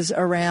question was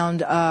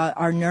around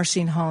our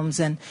nursing homes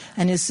and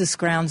is this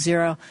ground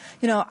zero?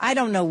 I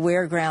don't know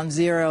where ground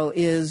zero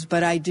is,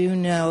 but I do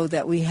know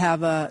that we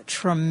have a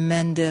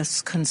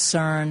tremendous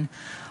concern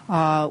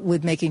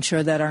with making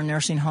sure that our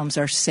nursing homes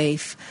are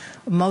safe.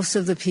 Most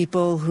of the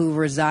people who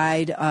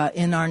reside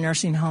in our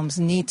nursing homes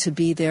need to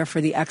be there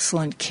for the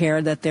excellent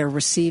care that they're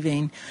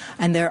receiving,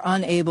 and they're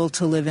unable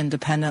to live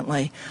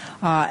independently.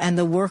 And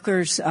the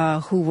workers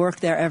who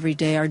work there every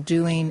day are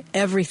doing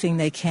everything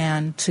they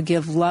can to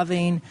give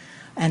loving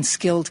and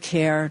skilled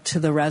care to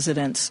the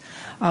residents.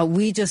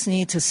 We just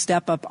need to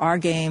step up our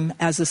game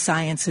as the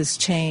science has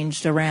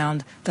changed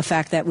around the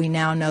fact that we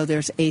now know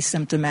there's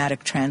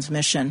asymptomatic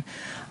transmission.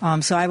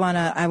 So I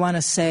want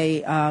to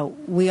say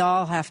we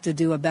all have to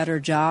do a better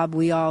job,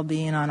 we all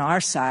being on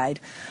our side,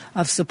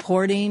 of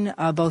supporting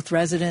both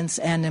residents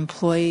and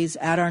employees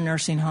at our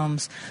nursing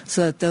homes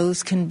so that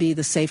those can be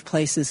the safe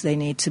places they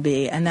need to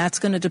be. And that's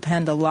going to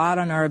depend a lot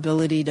on our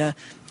ability to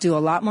do a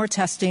lot more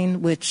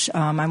testing, which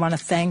I want to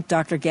thank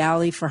Dr.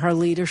 Galley for her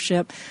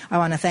leadership. I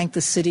want to thank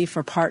the city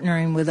for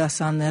partnering with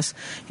us on this.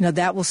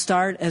 That will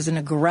start as an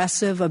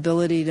aggressive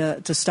ability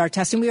to start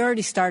testing. We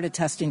already started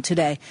testing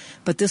today,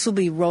 but this will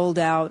be rolled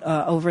out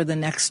over the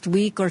next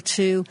week or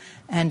two,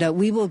 and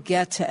we will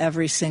get to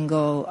every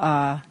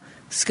single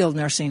skilled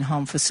nursing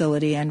home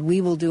facility, and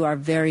we will do our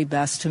very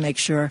best to make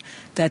sure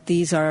that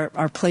these are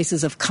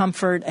places of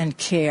comfort and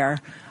care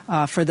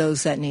for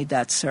those that need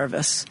that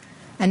service.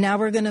 And now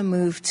we're going to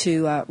move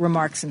to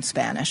remarks in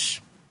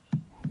Spanish.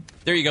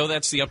 There you go.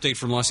 That's the update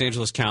from Los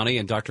Angeles County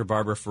and Dr.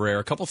 Barbara Ferrer.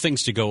 A couple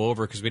things to go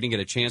over because we didn't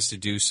get a chance to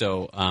do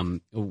so.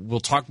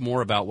 We'll talk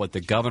more about what the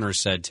governor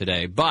said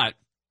today. But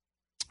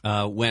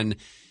when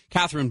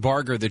Catherine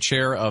Barger, the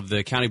chair of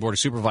the County Board of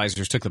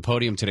Supervisors, took the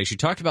podium today, she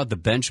talked about the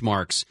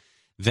benchmarks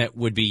that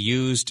would be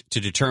used to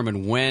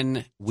determine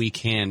when we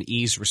can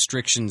ease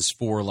restrictions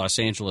for Los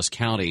Angeles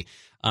County.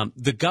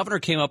 The governor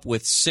came up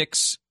with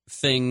 6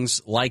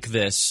 things like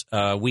this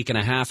a week and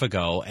a half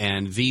ago,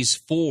 and these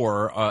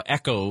 4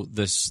 echo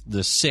the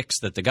 6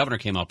 that the governor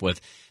came up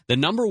with. The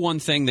number one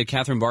thing that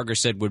Catherine Barger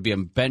said would be a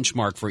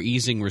benchmark for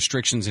easing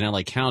restrictions in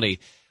LA County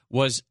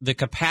was the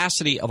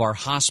capacity of our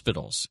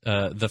hospitals.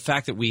 The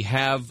fact that we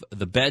have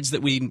the beds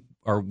that we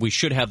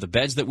should have the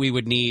beds that we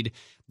would need,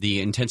 the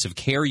intensive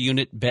care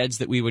unit beds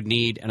that we would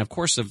need, and of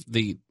course,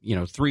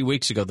 3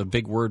 weeks ago, the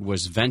big word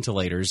was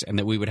ventilators, and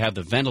that we would have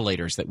the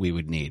ventilators that we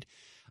would need.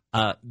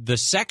 The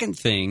second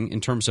thing,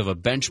 in terms of a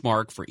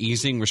benchmark for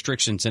easing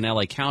restrictions in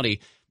LA County,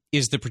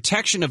 is the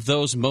protection of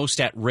those most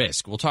at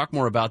risk. We'll talk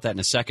more about that in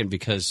a second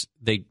because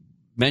they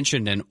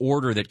mentioned an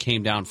order that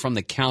came down from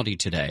the county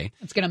today.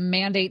 It's going to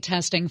mandate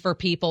testing for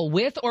people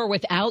with or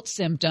without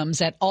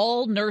symptoms at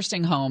all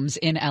nursing homes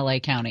in LA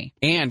County.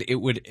 And it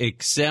would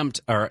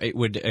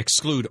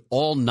exclude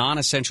all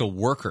non-essential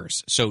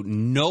workers. So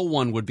no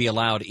one would be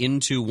allowed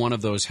into one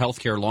of those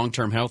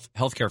long-term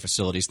healthcare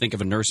facilities. Think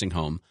of a nursing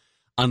home.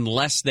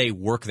 Unless they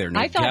work there.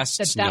 No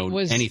guests, no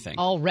was anything.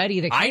 Already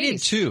the case. I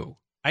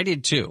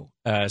did too.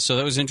 So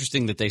that was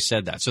interesting that they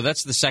said that. So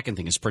that's the second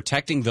thing, is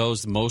protecting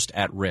those most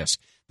at risk.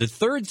 The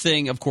third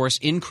thing, of course,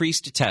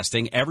 increased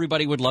testing.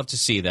 Everybody would love to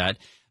see that.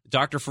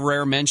 Dr.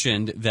 Ferrer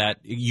mentioned that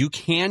you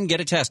can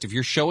get a test. If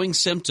you're showing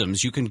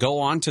symptoms, you can go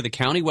on to the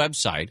county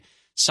website,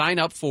 sign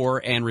up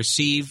for and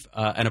receive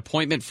an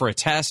appointment for a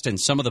test. And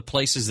some of the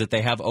places that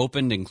they have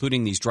opened,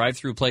 including these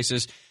drive-through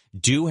places,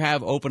 do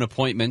have open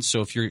appointments.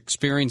 So if you're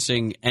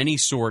experiencing any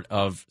sort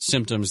of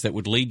symptoms that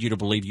would lead you to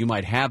believe you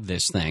might have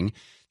this thing,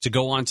 to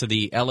go onto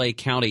the LA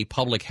County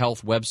Public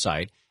Health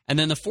website. And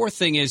then the fourth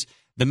thing is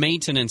the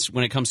maintenance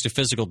when it comes to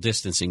physical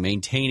distancing,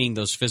 maintaining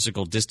those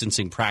physical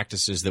distancing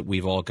practices that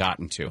we've all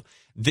gotten to.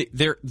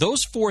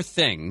 Those four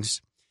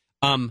things,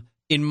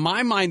 in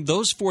my mind,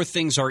 those four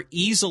things are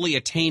easily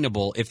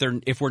attainable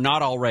if we're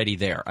not already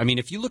there. I mean,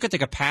 if you look at the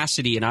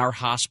capacity in our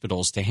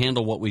hospitals to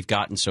handle what we've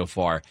gotten so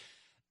far,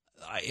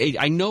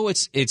 I know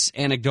it's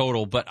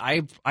anecdotal, but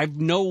I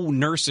know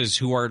nurses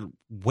who are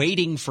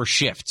waiting for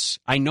shifts.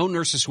 I know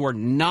nurses who are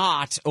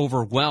not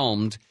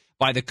overwhelmed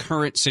by the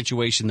current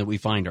situation that we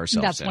find ourselves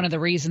in. That's one of the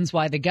reasons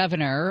why the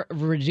governor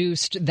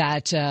reduced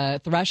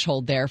that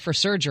threshold there for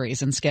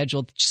surgeries and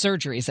scheduled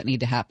surgeries that need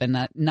to happen,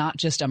 that not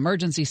just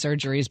emergency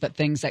surgeries, but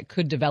things that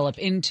could develop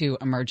into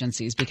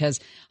emergencies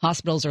because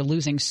hospitals are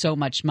losing so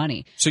much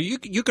money. So you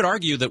could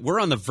argue that we're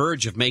on the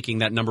verge of making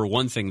that number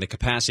one thing, the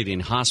capacity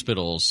in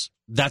hospitals.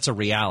 That's a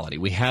reality.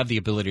 We have the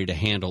ability to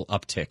handle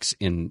upticks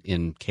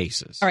in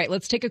cases. All right,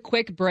 let's take a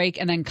quick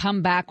break and then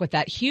come back with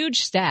that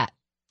huge stat.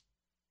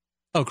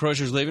 Oh,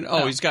 Crozier's leaving?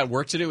 Oh, he's got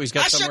work to do? He's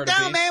got somewhere to be?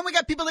 Shut down, man. We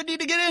got people that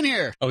need to get in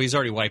here. Oh, he's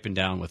already wiping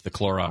down with the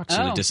Clorox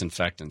and the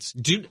disinfectants.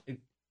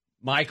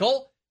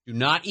 Michael, do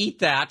not eat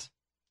that.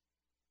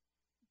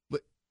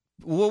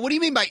 Well, what do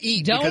you mean by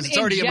eat? Because it's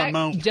already in my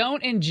mouth.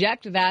 Don't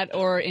inject that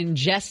or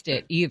ingest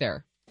it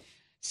either.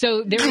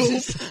 So there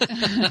was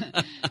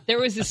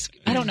this,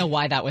 I don't know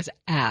why that was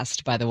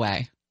asked, by the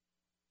way.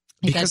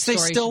 Because they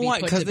still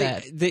want, because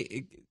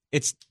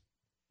it's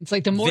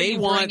like the more you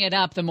bring it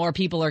up, the more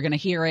people are going to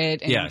hear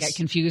it and get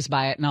confused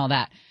by it and all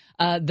that.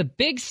 The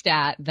big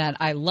stat that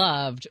I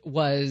loved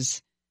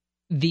was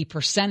the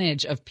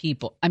percentage of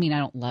people. I mean, I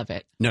don't love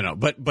it. No,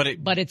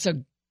 but it's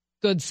a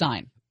good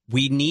sign.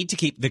 We need to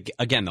keep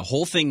the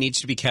whole thing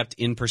needs to be kept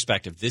in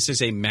perspective. This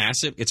is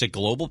it's a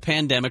global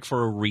pandemic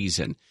for a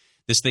reason.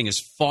 This thing is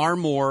far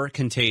more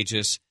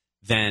contagious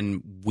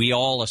than we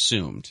all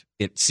assumed,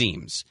 it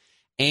seems.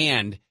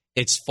 And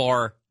it's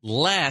far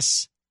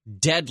less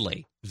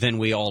deadly than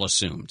we all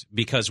assumed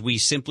because we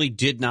simply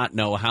did not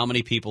know how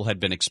many people had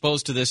been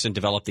exposed to this and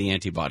developed the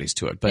antibodies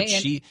to it. But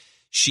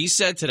she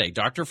said today,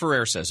 Dr.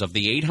 Ferrer says, of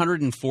the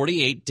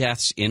 848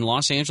 deaths in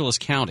Los Angeles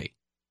County,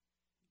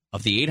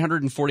 of the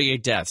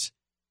 848 deaths,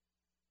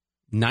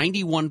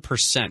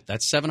 91%,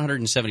 that's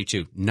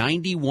 772,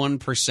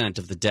 91%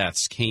 of the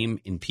deaths came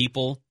in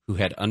people who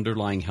had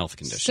underlying health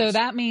conditions. So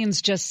that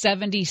means just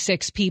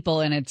 76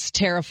 people, and it's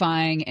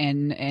terrifying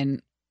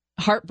and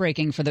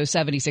heartbreaking for those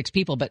 76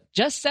 people, but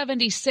just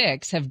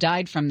 76 have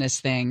died from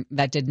this thing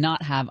that did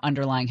not have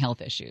underlying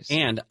health issues.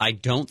 And I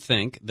don't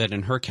think that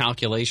in her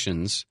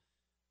calculations,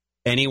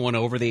 anyone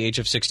over the age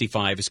of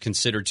 65 is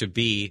considered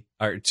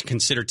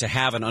to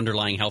have an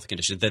underlying health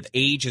condition. That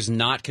age is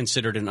not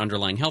considered an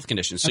underlying health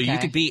condition. So you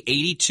could be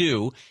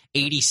 82,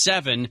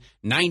 87,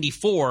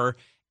 94,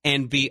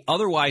 and be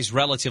otherwise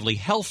relatively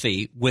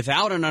healthy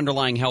without an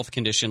underlying health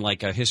condition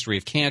like a history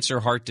of cancer,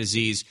 heart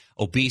disease,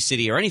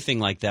 obesity, or anything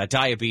like that,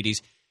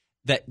 diabetes,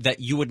 that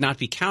you would not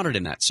be counted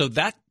in that. So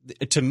that,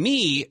 to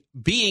me,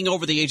 being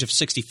over the age of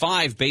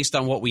 65, based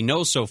on what we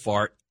know so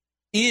far,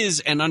 is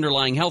an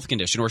underlying health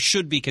condition or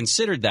should be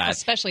considered that.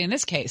 Especially in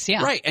this case,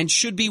 yeah. Right, and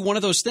should be one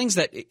of those things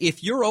that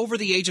if you're over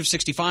the age of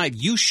 65,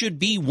 you should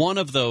be one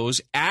of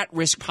those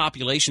at-risk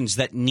populations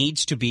that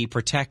needs to be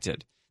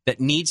protected, that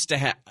needs to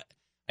have...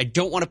 I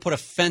don't want to put a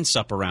fence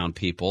up around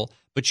people,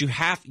 but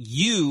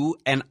you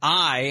and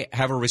I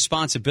have a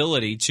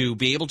responsibility to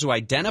be able to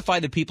identify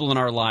the people in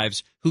our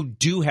lives who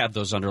do have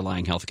those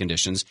underlying health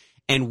conditions,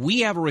 and we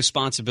have a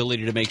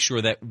responsibility to make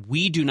sure that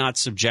we do not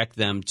subject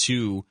them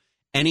to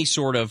any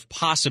sort of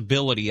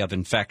possibility of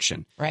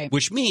infection. Right.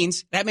 Which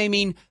means, that may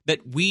mean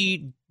that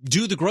we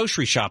do the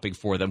grocery shopping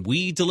for them,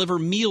 we deliver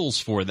meals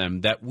for them,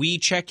 that we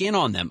check in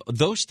on them.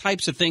 Those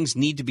types of things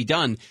need to be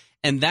done.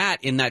 And that,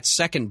 in that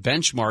second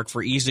benchmark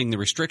for easing the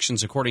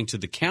restrictions according to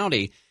the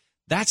county,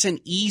 that's an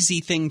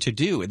easy thing to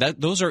do.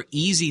 Those are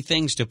easy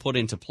things to put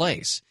into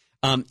place.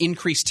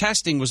 Increased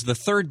testing was the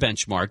third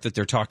benchmark that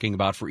they're talking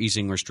about for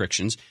easing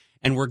restrictions,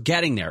 and we're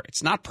getting there.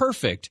 It's not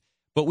perfect,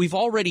 but we've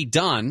already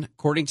done,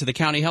 according to the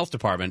county health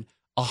department,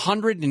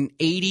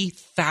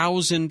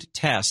 180,000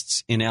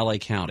 tests in LA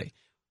County.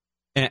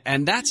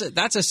 And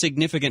that's a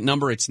significant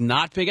number. It's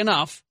not big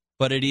enough,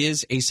 but it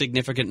is a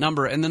significant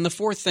number. And then the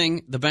fourth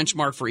thing, the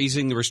benchmark for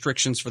easing the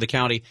restrictions for the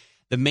county,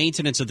 the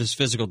maintenance of this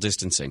physical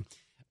distancing.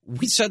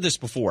 We said this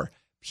before.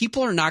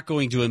 People are not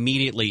going to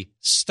immediately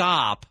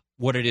stop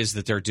what it is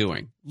that they're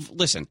doing.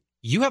 Listen,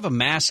 you have a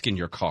mask in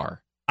your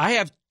car. I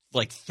have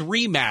like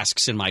 3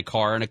 masks in my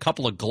car and a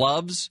couple of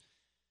gloves.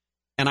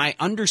 And I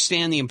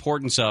understand the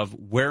importance of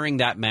wearing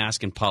that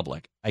mask in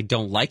public. I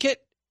don't like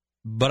it,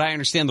 but I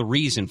understand the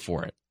reason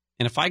for it.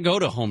 And if I go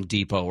to Home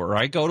Depot or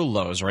I go to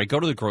Lowe's or I go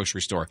to the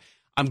grocery store,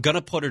 I'm going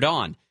to put it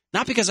on.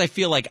 Not because I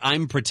feel like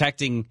I'm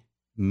protecting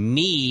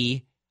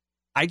me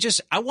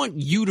I want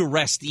you to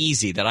rest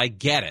easy that I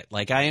get it.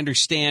 Like, I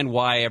understand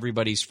why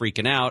everybody's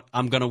freaking out.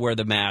 I'm going to wear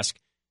the mask.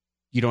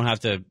 You don't have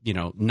to,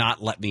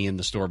 not let me in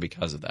the store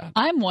because of that.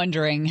 I'm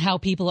wondering how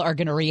people are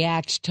going to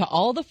react to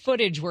all the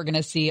footage we're going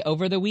to see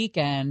over the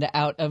weekend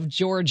out of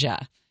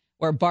Georgia,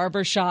 where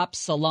barbershops,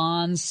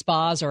 salons,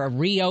 spas are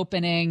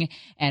reopening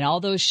and all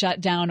those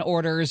shutdown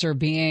orders are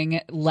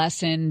being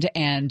lessened.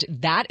 And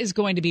that is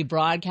going to be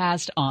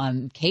broadcast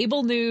on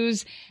cable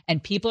news.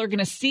 And people are going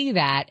to see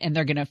that and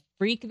they're going to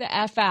freak the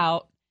F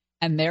out.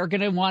 And they're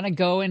going to want to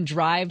go and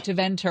drive to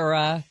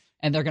Ventura.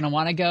 And they're going to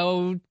want to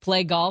go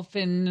play golf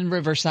in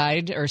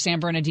Riverside or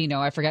San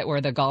Bernardino. I forget where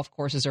the golf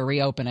courses are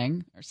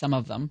reopening, or some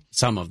of them.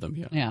 Some of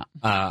them, yeah.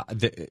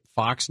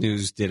 Fox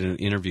News did an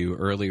interview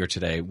earlier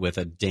today with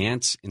a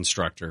dance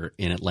instructor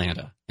in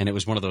Atlanta. And it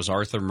was one of those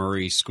Arthur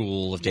Murray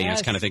School of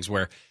Dance kind of things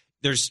where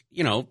there's,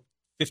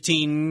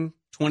 15,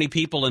 20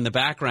 people in the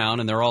background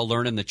and they're all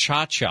learning the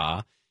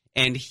cha-cha.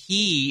 And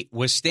he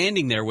was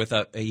standing there with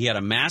he had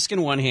a mask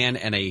in one hand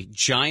and a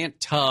giant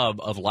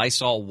tub of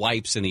Lysol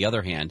wipes in the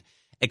other hand,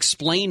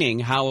 explaining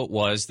how it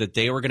was that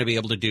they were going to be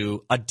able to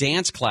do a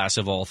dance class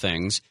of all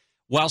things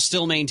while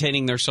still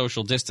maintaining their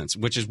social distance,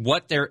 which is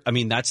what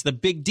that's the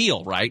big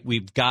deal, right?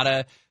 We've got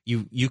to,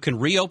 you can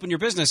reopen your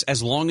business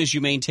as long as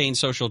you maintain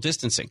social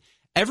distancing.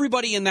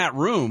 Everybody in that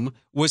room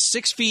was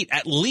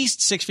at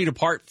least 6 feet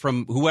apart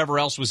from whoever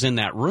else was in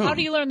that room. How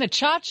do you learn the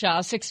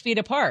cha-cha 6 feet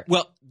apart?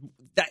 Well,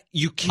 that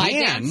you can. My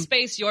dance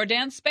space, your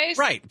dance space?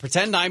 Right.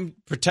 Pretend my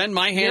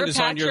hand is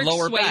on your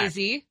lower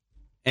Swayze. back.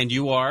 And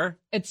you are?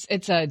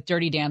 It's a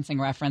Dirty Dancing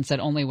reference that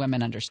only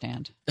women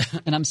understand.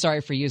 And I'm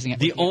sorry for using it.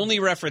 The only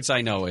reference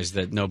I know is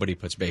that nobody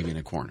puts baby in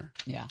a corner.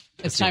 Yeah.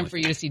 It's time for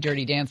you to see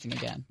Dirty Dancing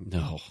again.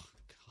 No.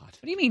 God. What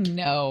do you mean,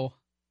 no?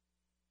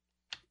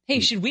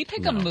 Hey, should we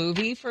pick a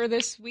movie for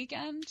this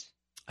weekend?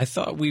 I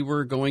thought we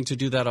were going to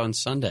do that on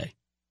Sunday.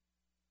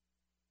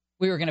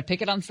 We were going to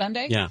pick it on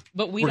Sunday? Yeah.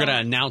 But we're going to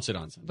announce it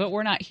on Sunday. But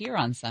we're not here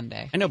on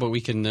Sunday. I know, but we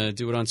can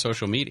do it on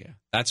social media.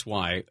 That's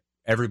why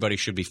everybody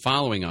should be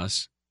following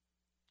us.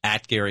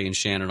 At Gary and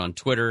Shannon on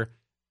Twitter,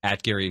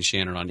 at Gary and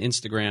Shannon on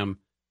Instagram,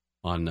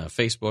 on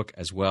Facebook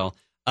as well.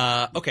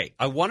 Okay,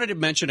 I wanted to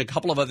mention a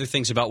couple of other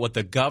things about what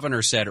the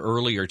governor said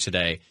earlier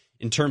today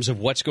in terms of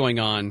what's going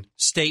on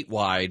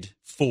statewide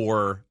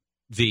for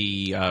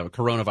the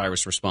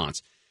coronavirus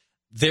response.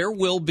 There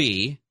will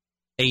be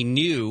a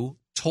new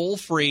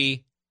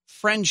toll-free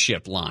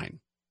friendship line,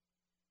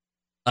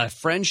 a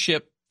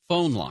friendship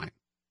phone line,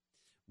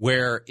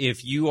 where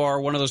if you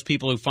are one of those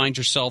people who find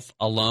yourself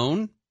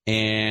alone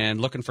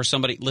and looking for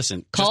somebody,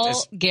 listen.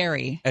 Call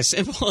Gary. As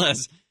simple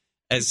as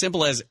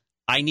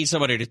I need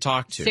somebody to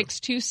talk to.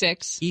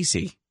 626.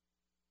 Easy.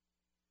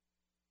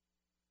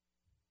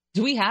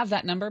 Do we have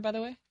that number, by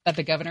the way, that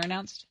the governor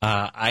announced?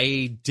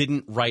 I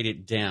didn't write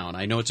it down.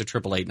 I know it's a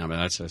 888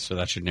 number, so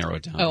that should narrow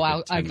it down. Oh,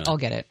 I'll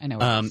get it. I know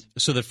it is.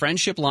 So the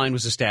friendship line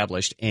was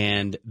established,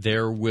 and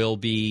there will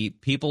be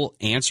people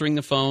answering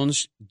the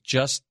phones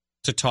just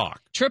to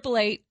talk.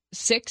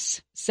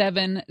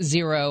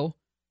 888-670-1360.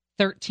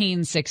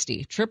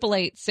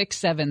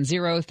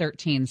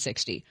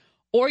 888-670-1360.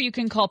 Or you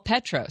can call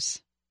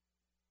Petros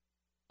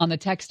on the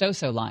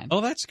Textoso line.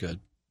 Oh, that's good.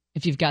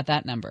 If you've got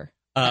that number.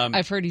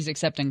 I've heard he's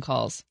accepting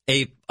calls.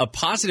 A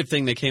positive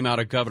thing that came out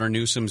of Governor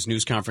Newsom's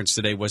news conference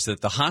today was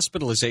that the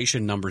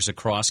hospitalization numbers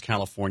across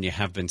California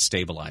have been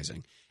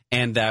stabilizing.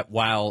 And that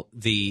while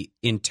the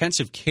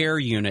intensive care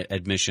unit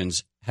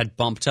admissions had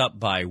bumped up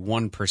by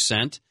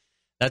 1%,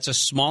 that's a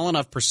small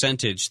enough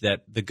percentage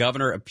that the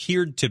governor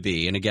appeared to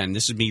be, and again,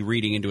 this is me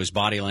reading into his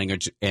body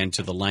language and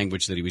to the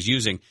language that he was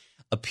using,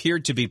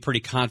 appeared to be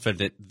pretty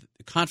confident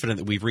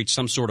that we've reached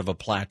some sort of a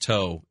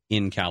plateau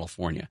in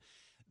California.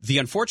 The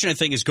unfortunate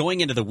thing is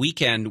going into the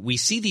weekend, we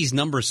see these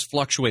numbers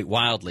fluctuate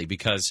wildly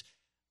because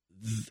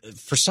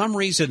for some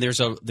reason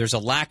there's a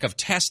lack of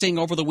testing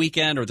over the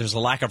weekend, or there's a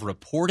lack of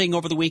reporting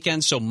over the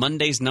weekend, so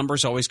Monday's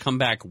numbers always come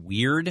back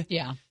weird.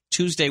 Yeah.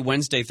 Tuesday,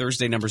 Wednesday,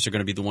 Thursday numbers are going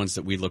to be the ones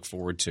that we look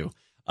forward to.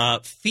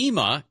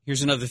 FEMA,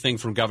 here's another thing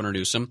from Governor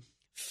Newsom.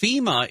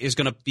 FEMA is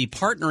going to be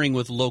partnering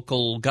with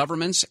local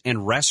governments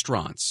and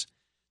restaurants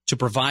to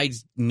provide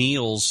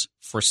meals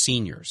for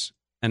seniors.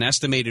 An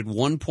estimated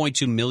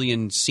 1.2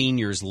 million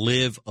seniors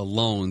live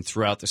alone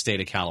throughout the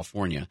state of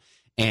California.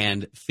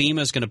 And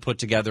FEMA is going to put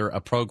together a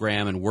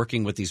program and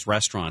working with these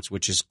restaurants,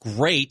 which is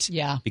great.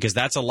 Yeah. Because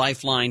that's a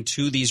lifeline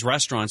to these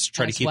restaurants to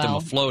try to keep them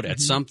afloat at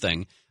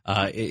something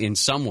in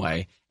some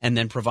way, and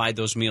then provide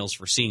those meals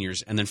for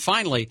seniors. And then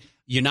finally,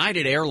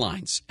 United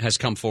Airlines has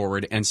come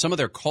forward, and some of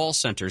their call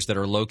centers that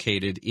are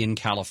located in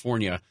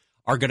California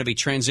are going to be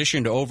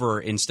transitioned over,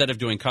 instead of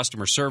doing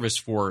customer service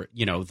for,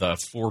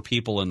 the 4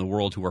 people in the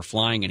world who are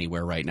flying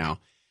anywhere right now.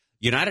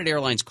 United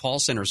Airlines call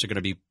centers are going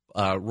to be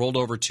rolled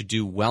over to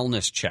do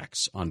wellness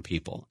checks on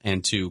people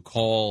and to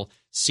call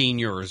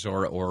seniors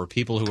or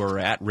people who are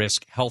at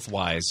risk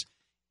health-wise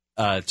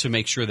to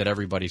make sure that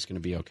everybody's going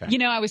to be okay.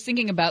 I was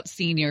thinking about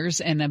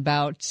seniors and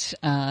about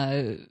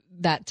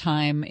that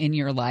time in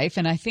your life,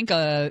 and I think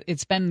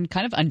it's been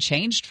kind of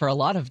unchanged for a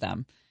lot of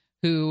them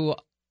who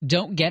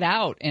don't get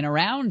out and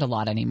around a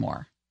lot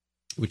anymore.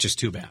 Which is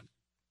too bad.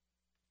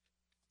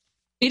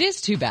 It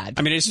is too bad.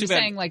 I mean, it's too bad.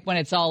 Saying, like, when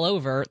it's all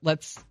over,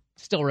 let's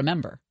still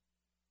remember.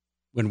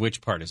 When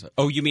which part is it?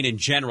 Oh, you mean in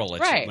general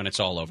right. When it's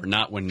all over,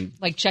 not when...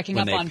 Like checking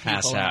up on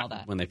people and all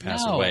that. When they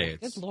pass away.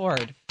 Good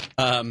Lord.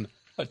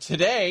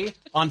 Today,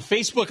 on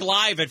Facebook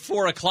Live at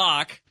 4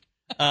 o'clock,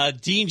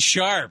 Dean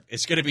Sharp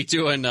is going to be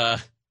doing...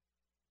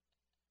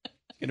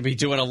 Going to be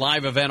doing a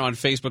live event on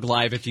Facebook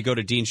Live. If you go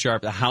to Dean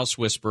Sharp, the House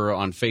Whisperer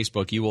on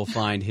Facebook, you will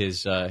find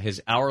his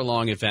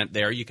hour-long event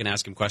there. You can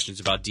ask him questions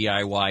about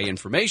DIY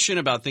information,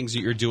 about things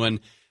that you're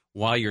doing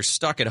while you're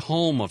stuck at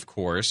home, of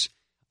course.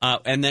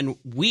 And then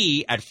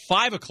we, at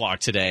 5 o'clock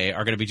today,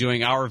 are going to be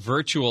doing our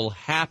virtual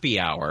happy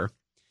hour.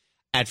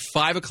 At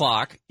 5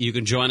 o'clock, you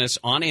can join us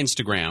on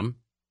Instagram,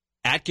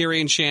 at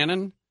Gary and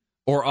Shannon,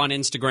 or on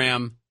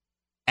Instagram,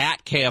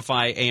 at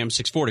KFI AM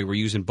 640. We're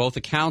using both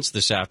accounts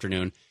this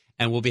afternoon.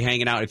 And we'll be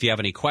hanging out. If you have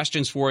any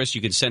questions for us,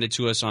 you can send it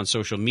to us on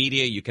social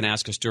media. You can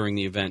ask us during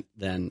the event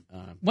then.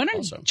 When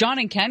are John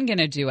and Ken going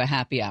to do a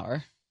happy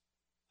hour?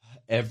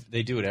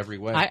 They do it every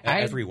way.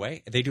 Every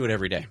way? They do it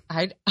every day.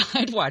 I'd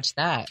watch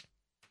that.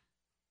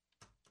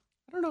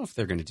 I don't know if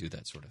they're going to do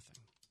that sort of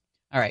thing.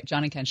 All right,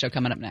 John and Ken show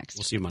coming up next.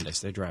 We'll see you Monday.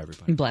 Stay dry,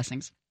 everybody.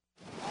 Blessings.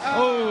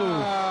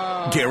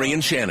 Gary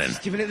and Shannon. He's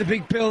giving it the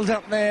big build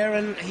up there,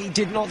 and he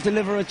did not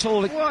deliver at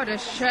all. What a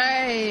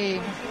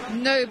shame.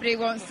 Nobody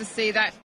wants to see that.